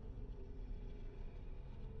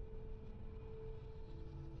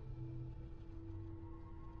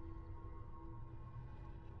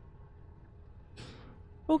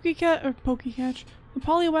 Pokecatch. The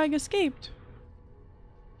Poliwag escaped.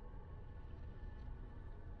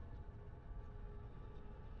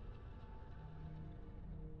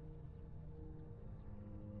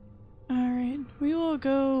 Alright, we will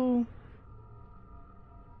go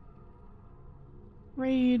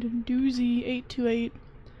raid Doozy 828.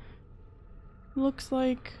 Looks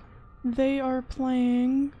like they are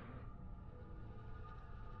playing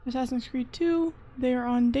Assassin's Creed 2. They are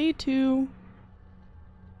on day 2.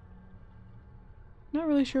 Not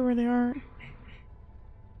really sure where they are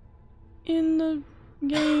in the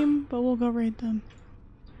game, but we'll go raid them.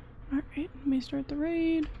 Alright, let me start the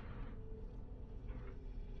raid.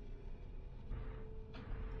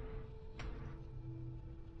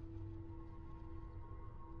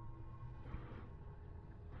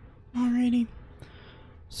 Alrighty.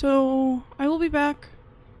 So, I will be back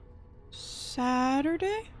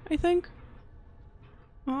Saturday, I think.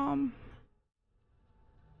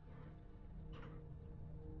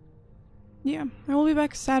 Yeah, I will be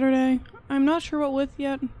back Saturday. I'm not sure what with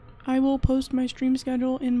yet. I will post my stream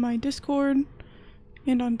schedule in my Discord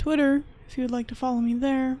and on Twitter. If you would like to follow me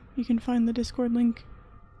there, you can find the Discord link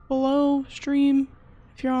below stream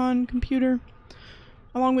if you're on computer,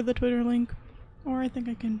 along with the Twitter link. Or I think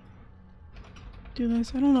I can do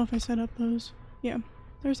this. I don't know if I set up those. Yeah,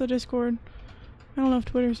 there's the Discord. I don't know if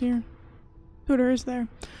Twitter's here. Twitter is there.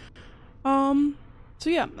 So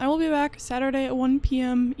yeah, I will be back Saturday at 1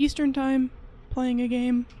 p.m. Eastern Time, playing a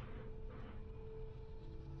game.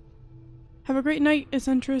 Have a great night,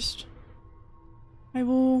 Eccentrist. I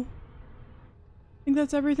think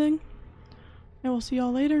that's everything. I will see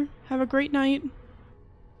y'all later. Have a great night.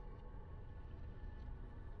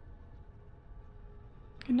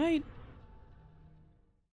 Good night.